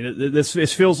see it.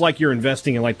 This feels like you're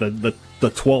investing in like the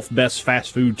 12th best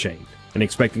fast food chain and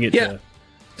expecting it to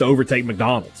overtake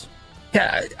McDonald's.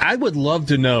 Yeah, I would love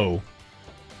to know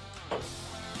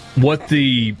what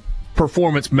the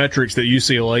performance metrics that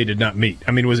UCLA did not meet.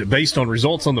 I mean, was it based on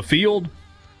results on the field,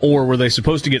 or were they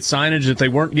supposed to get signage that they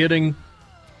weren't getting,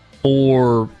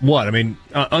 or what? I mean,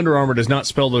 Under Armour does not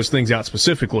spell those things out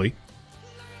specifically,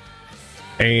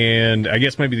 and I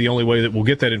guess maybe the only way that we'll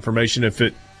get that information if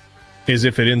it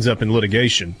ends up in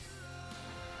litigation.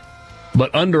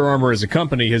 But Under Armour as a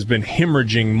company has been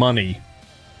hemorrhaging money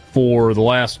for the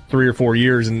last 3 or 4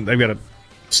 years, and they've got a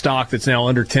stock that's now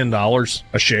under $10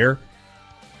 a share.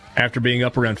 after being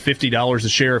up around $50 a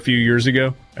share a few years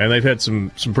ago, and they've had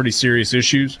some pretty serious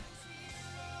issues.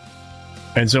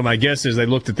 And so my guess is they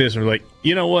looked at this and were like,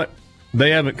 you know what?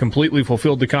 They haven't completely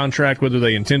fulfilled the contract, whether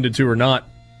they intended to or not.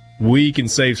 We can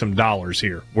save some dollars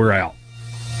here. We're out.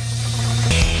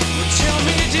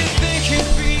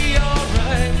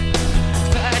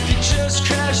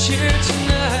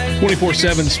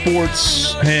 24/7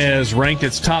 Sports has ranked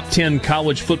its top 10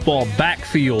 college football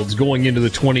backfields going into the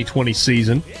 2020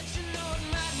 season.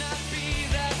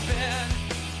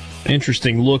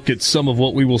 Interesting look at some of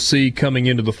what we will see coming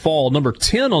into the fall. Number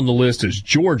 10 on the list is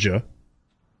Georgia.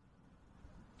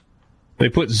 They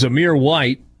put Zamir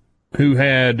White, who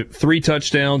had 3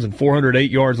 touchdowns and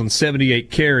 408 yards on 78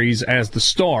 carries, as the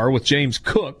star, with James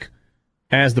Cook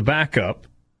as the backup.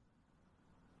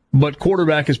 But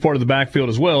quarterback is part of the backfield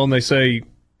as well, and they say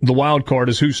the wild card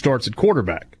is who starts at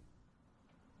quarterback.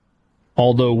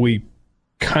 Although we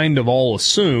kind of all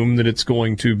assume that it's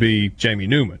going to be Jamie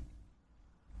Newman.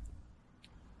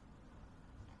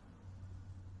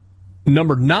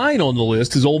 Number 9 on the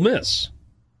list is Ole Miss.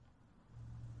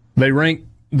 They rank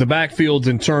the backfields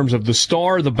in terms of the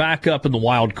star, the backup, and the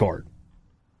wild card.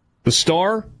 The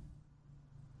star,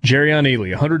 Jerrion Ealy,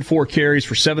 104 carries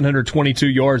for 722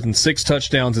 yards and 6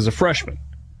 touchdowns as a freshman.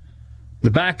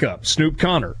 The backup, Snoop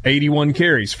Connor, 81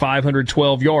 carries,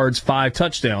 512 yards, 5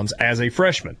 touchdowns as a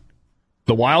freshman.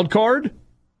 The wild card,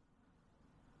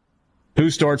 who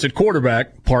starts at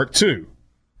quarterback, part 2.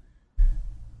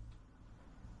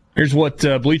 Here's what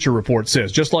Bleacher Report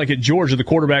says. Just like at Georgia, the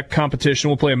quarterback competition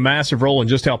will play a massive role in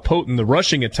just how potent the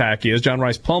rushing attack is. John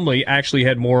Rice Plumlee actually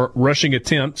had more rushing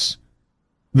attempts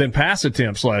than pass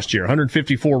attempts last year.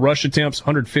 154 rush attempts,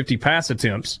 150 pass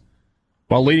attempts,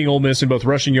 while leading Ole Miss in both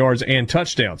rushing yards and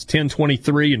touchdowns, 10,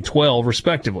 23, and 12,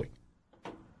 respectively.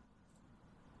 It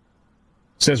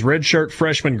says redshirt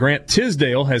freshman Grant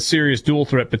Tisdale has serious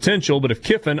dual-threat potential, but if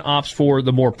Kiffin opts for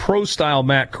the more pro-style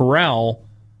Matt Corral,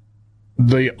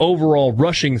 the overall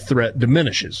rushing threat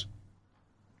diminishes.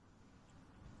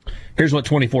 Here's what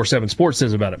 24/7 Sports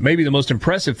says about it. Maybe the most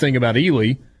impressive thing about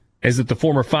Ealy is that the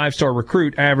former 5-star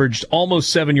recruit averaged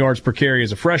almost 7 yards per carry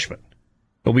as a freshman.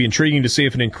 It'll be intriguing to see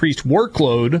if an increased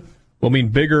workload will mean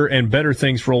bigger and better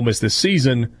things for Ole Miss this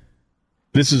season.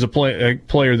 This is a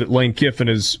player that Lane Kiffin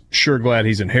is sure glad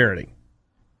he's inheriting.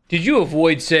 Did you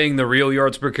avoid saying the real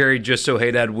yards per carry just so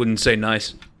Haydad wouldn't say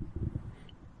nice?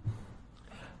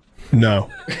 No,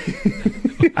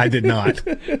 I did not.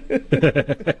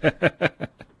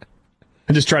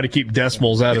 I just try to keep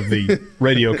decimals out of the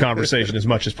radio conversation as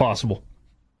much as possible.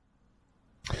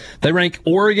 They rank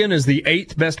Oregon as the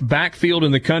 8th best backfield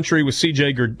in the country, with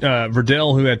C.J.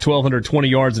 Verdell, who had 1,220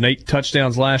 yards and 8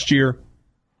 touchdowns last year.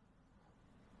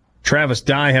 Travis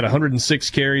Dye had 106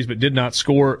 carries but did not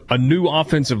score. A new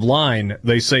offensive line,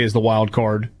 they say, is the wild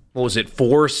card. What was it,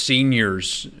 4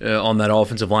 seniors on that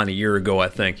offensive line a year ago, I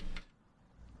think.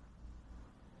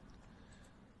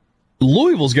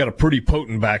 Louisville's got a pretty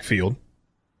potent backfield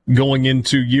going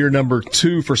into year number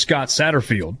 2 for Scott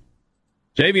Satterfield.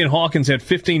 Javian Hawkins had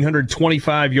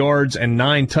 1,525 yards and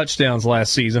 9 touchdowns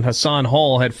last season. Hassan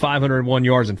Hall had 501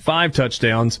 yards and 5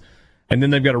 touchdowns. And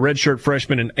then they've got a redshirt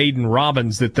freshman in Aiden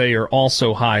Robbins that they are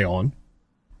also high on.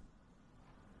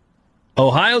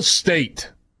 Ohio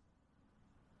State.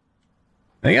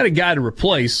 They got a guy to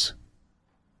replace.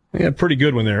 They got a pretty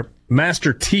good one there.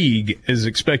 Master Teague is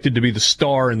expected to be the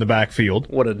star in the backfield.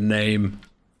 What a name.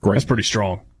 Great. That's pretty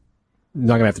strong.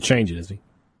 Not going to have to change it, is he?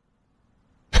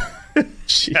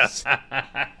 Jeez.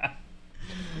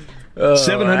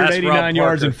 789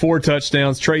 yards and 4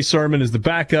 touchdowns. Trey Sermon is the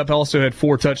backup. Also had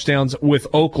 4 touchdowns with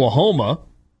Oklahoma,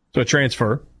 so a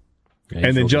transfer. Yeah,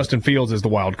 and then Justin Fields is the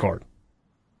wild card.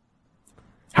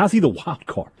 How's he the wild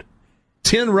card?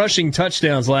 10 rushing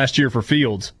touchdowns last year for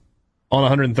Fields on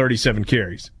 137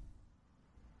 carries.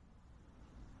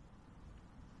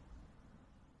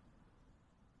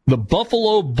 The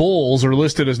Buffalo Bulls are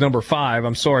listed as number 5.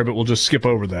 I'm sorry, but we'll just skip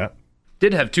over that.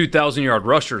 Did have 2,000-yard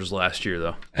rushers last year,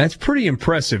 though. That's pretty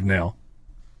impressive now.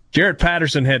 Jarrett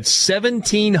Patterson had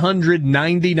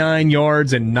 1,799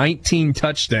 yards and 19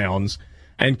 touchdowns,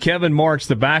 and Kevin Marks,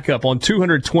 the backup, on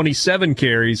 227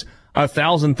 carries,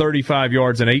 1,035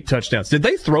 yards and 8 touchdowns. Did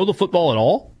they throw the football at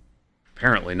all?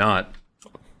 Apparently not.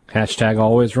 Hashtag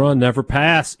always run, never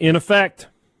pass, in effect.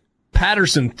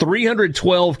 Patterson,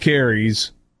 312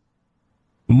 carries.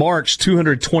 Marks,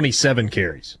 227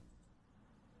 carries.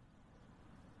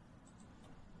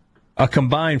 A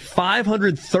combined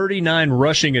 539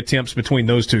 rushing attempts between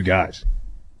those two guys.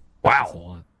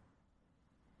 Wow.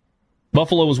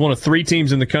 Buffalo was one of 3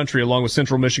 teams in the country, along with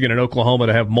Central Michigan and Oklahoma,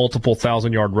 to have multiple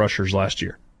 1,000-yard rushers last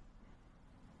year.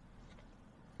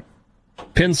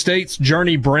 Penn State's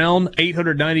Journey Brown,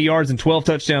 890 yards and 12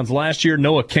 touchdowns last year.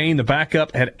 Noah Cain, the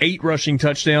backup, had 8 rushing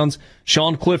touchdowns.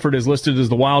 Sean Clifford is listed as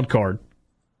the wild card.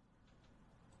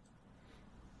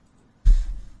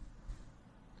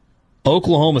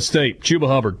 Oklahoma State, Chuba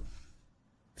Hubbard,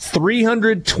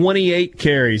 328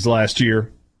 carries last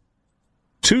year,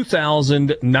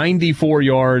 2,094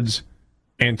 yards,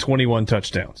 and 21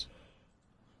 touchdowns.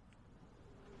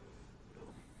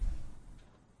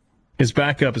 His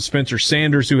backup is Spencer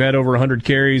Sanders, who had over 100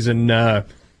 carries and a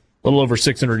little over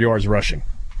 600 yards rushing.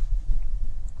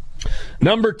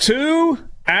 Number 2,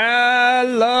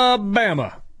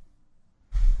 Alabama.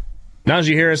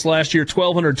 Najee Harris last year,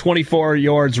 1,224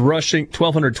 yards rushing,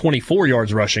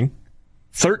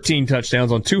 13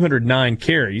 touchdowns on 209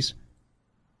 carries.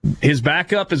 His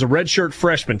backup is a redshirt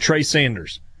freshman, Trey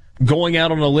Sanders. Going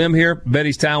out on a limb here, bet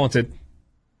he's talented.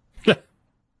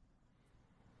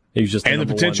 He was just the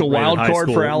potential wild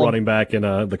card for Alabama running back in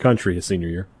the country his senior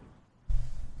year.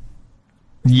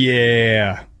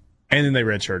 Yeah, and then they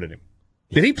redshirted him.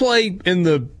 Did he play in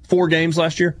the 4 games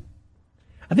last year?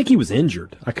 I think he was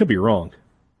injured. I could be wrong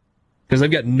because they've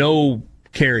got no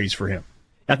carries for him.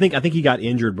 I think he got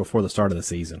injured before the start of the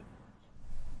season.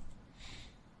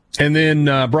 And then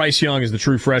Bryce Young is the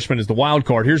true freshman, is the wild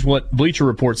card. Here's what Bleacher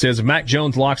Report says. If Mac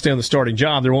Jones locks down the starting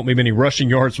job, there won't be many rushing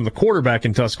yards from the quarterback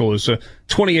in Tuscaloosa.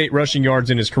 28 rushing yards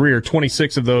in his career,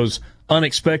 26 of those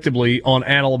unexpectedly on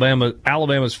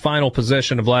Alabama's final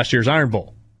possession of last year's Iron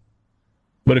Bowl.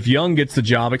 But if Young gets the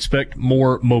job, expect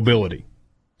more mobility.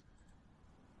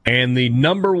 And the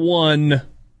number 1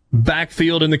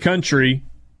 backfield in the country,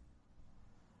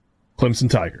 Clemson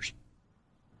Tigers.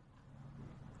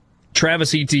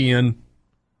 Travis Etienne,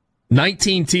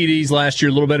 19 TDs last year,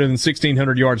 a little better than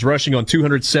 1,600 yards rushing on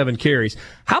 207 carries.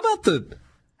 How about the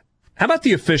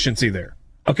efficiency there?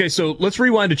 Okay, so let's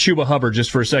rewind to Chuba Hubbard just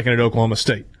for a second at Oklahoma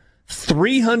State.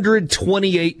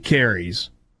 328 carries,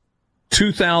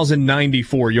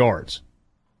 2,094 yards.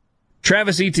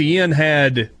 Travis Etienne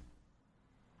had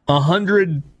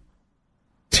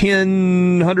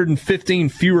 115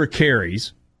 fewer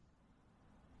carries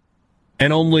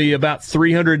and only about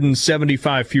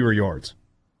 375 fewer yards.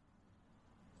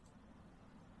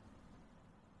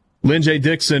 Lynn J.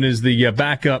 Dixon is the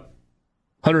backup,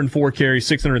 104 carries,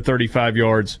 635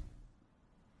 yards.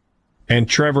 And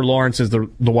Trevor Lawrence is the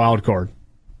wild card.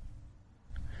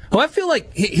 Well, I feel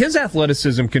like his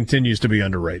athleticism continues to be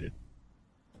underrated.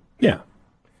 Yeah.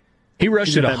 He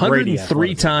rushed it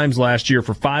 103 times last year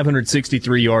for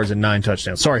 563 yards and 9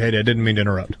 touchdowns. Sorry, Hayden, I didn't mean to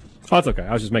interrupt. Oh, that's okay.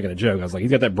 I was just making a joke. I was like,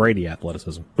 he's got that Brady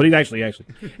athleticism, but he actually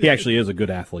is a good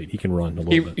athlete. He can run a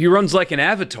little bit. He runs like an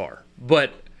avatar, but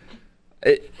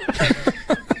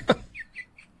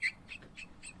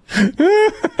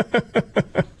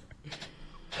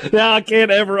now I can't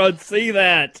ever unsee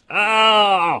that.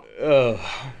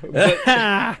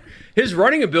 But his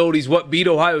running ability is what beat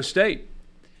Ohio State.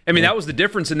 I mean, that was the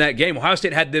difference in that game. Ohio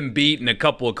State had them beat, and a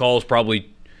couple of calls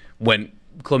probably went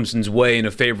Clemson's way in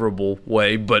a favorable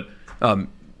way, but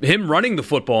him running the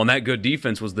football and that good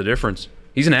defense was the difference.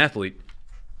 He's an athlete.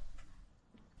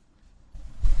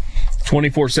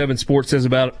 24/7 Sports says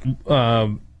about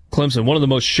Clemson, one of the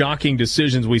most shocking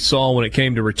decisions we saw when it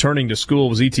came to returning to school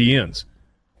was Etienne's.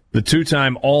 The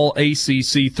 2-time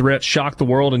All-ACC threat shocked the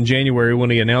world in January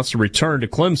when he announced a return to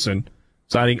Clemson,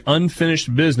 citing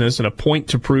unfinished business and a point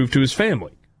to prove to his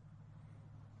family.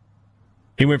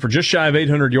 He went for just shy of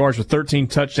 800 yards with 13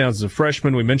 touchdowns as a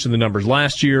freshman. We mentioned the numbers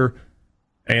last year.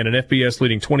 And an FBS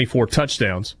leading 24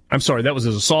 touchdowns. I'm sorry, that was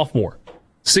as a sophomore.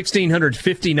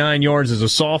 1,659 yards as a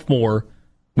sophomore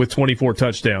with 24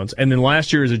 touchdowns. And then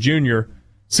last year as a junior,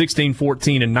 16,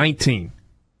 14, and 19,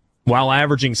 while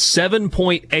averaging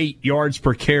 7.8 yards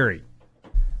per carry.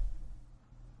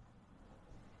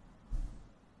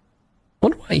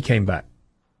 Wonder why he came back.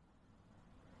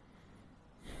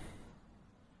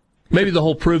 Maybe the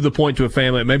whole prove the point to a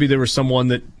family. Maybe there was someone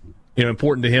that,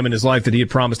 important to him in his life that he had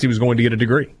promised he was going to get a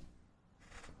degree.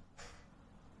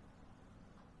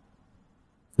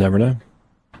 Never know.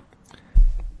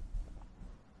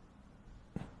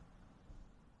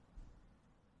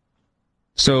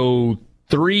 So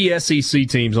 3 SEC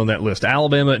teams on that list.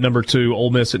 Alabama at number 2, Ole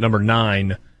Miss at number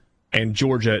 9, and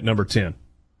Georgia at number 10.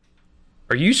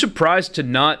 Are you surprised to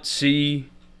not see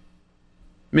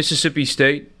Mississippi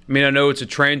State? I mean, I know it's a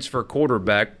transfer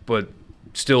quarterback, but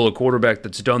still a quarterback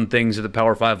that's done things at the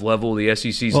Power 5 level, the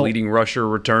SEC's leading rusher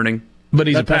returning. But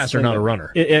he's a passer, not a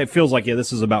runner. It feels like,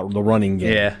 this is about the running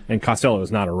game. Yeah. And Costello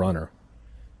is not a runner.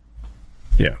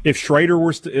 Yeah. If Schrader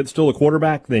were still a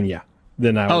quarterback, then yeah.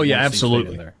 Then I would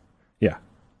absolutely. there. Yeah.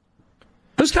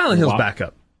 Who's Kylan Hill's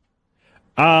backup?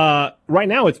 Right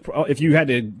now, it's if you had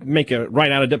to make a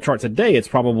right out of depth chart today, it's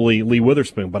probably Lee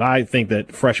Witherspoon. But I think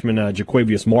that freshman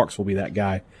Jaquavius Marks will be that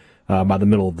guy by the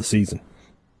middle of the season.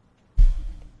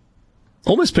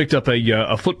 Ole Miss picked up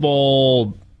a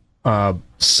football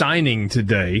signing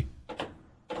today.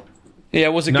 Yeah,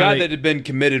 it was a guy that had been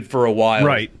committed for a while.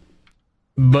 Right.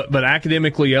 But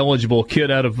academically eligible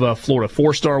kid out of Florida,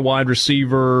 4-star wide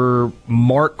receiver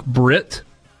Mark Britt.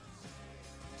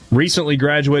 Recently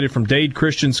graduated from Dade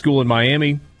Christian School in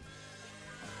Miami.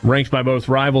 Ranked by both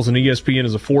Rivals and ESPN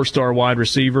as a 4-star wide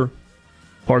receiver.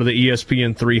 Part of the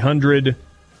ESPN 300.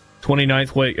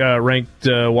 29th ranked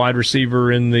wide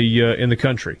receiver in the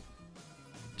country.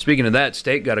 Speaking of that,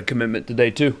 State got a commitment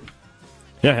today, too.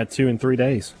 Yeah, had 2 in 3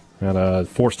 days. Had a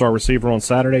 4-star receiver on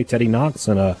Saturday, Teddy Knox,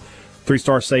 and a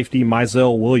 3-star safety,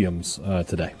 Mizell Williams,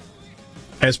 today.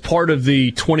 As part of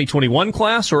the 2021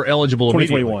 class or eligible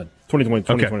 2021.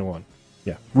 2021. Okay.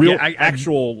 Yeah. Real,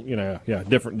 actual,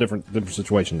 different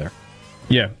situation there.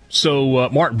 Yeah. So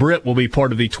Mark Britt will be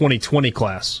part of the 2020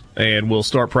 class and will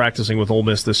start practicing with Ole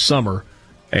Miss this summer.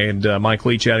 And Mike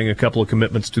Leach adding a couple of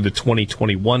commitments to the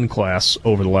 2021 class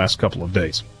over the last couple of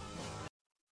days.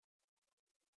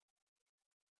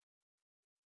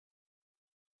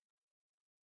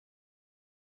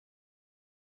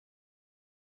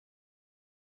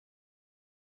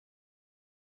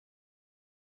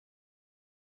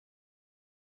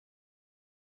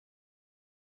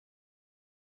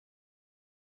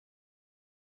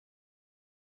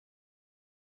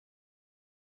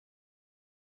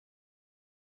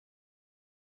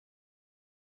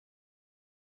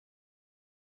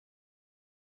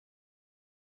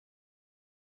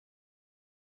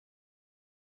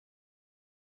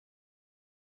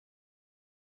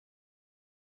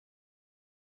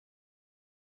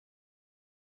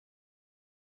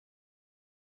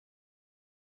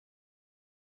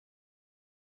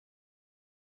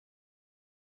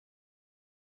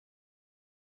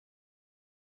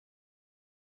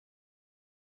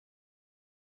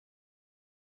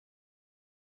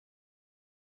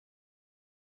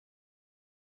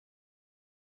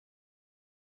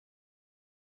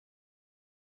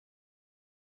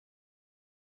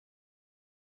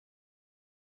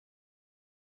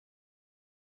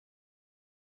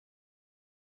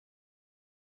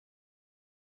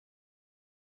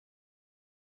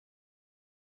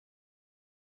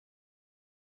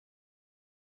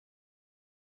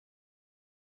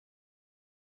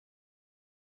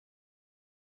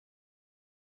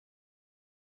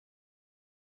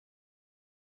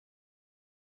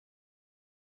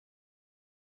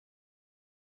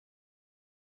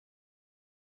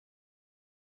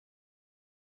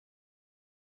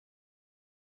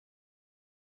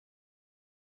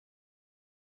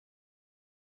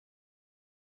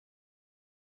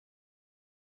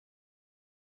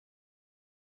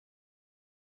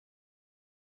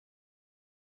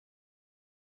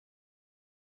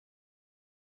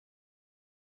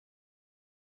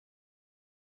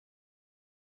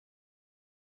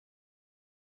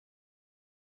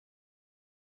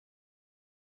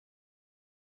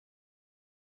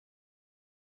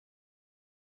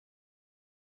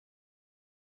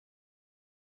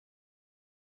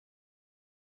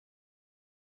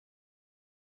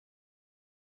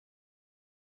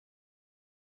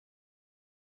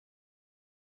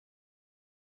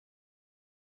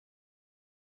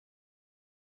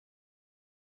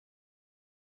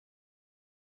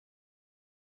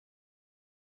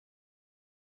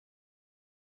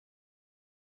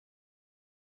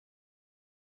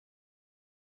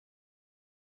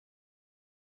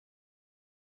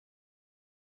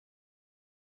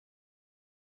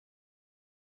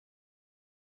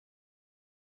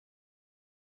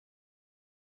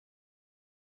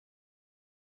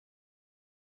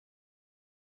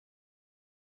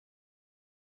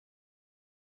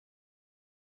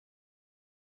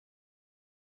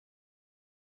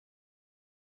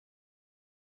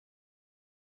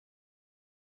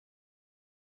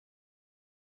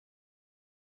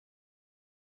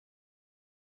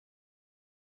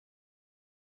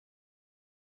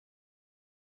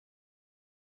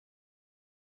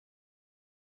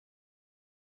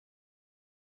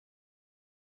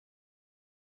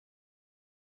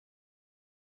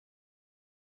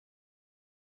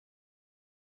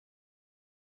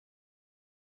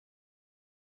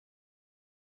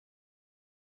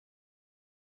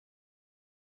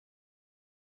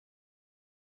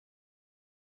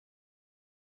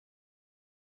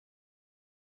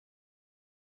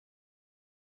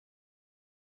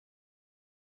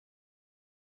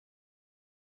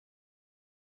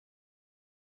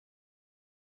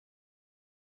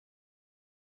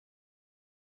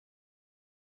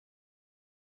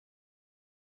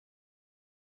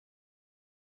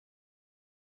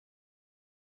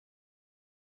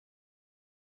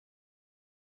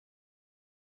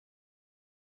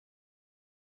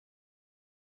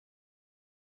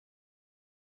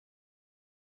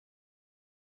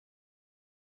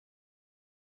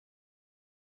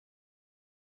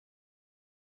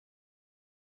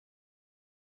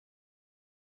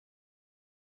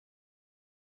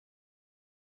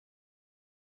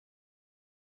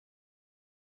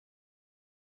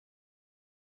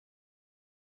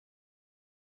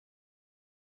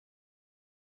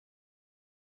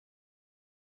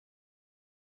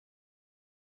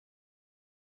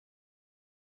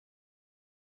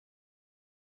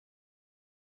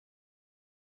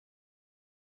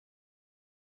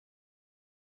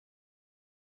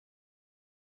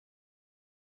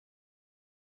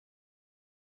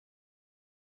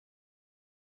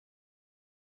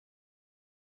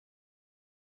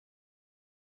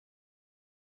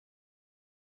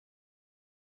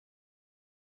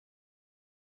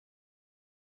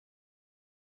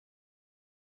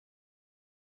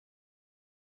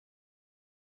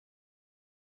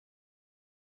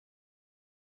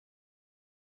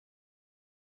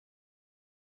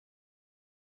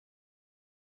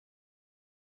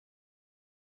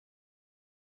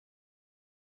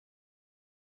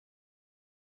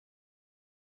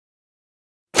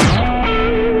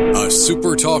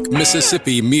 SuperTalk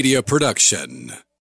Mississippi Media Production.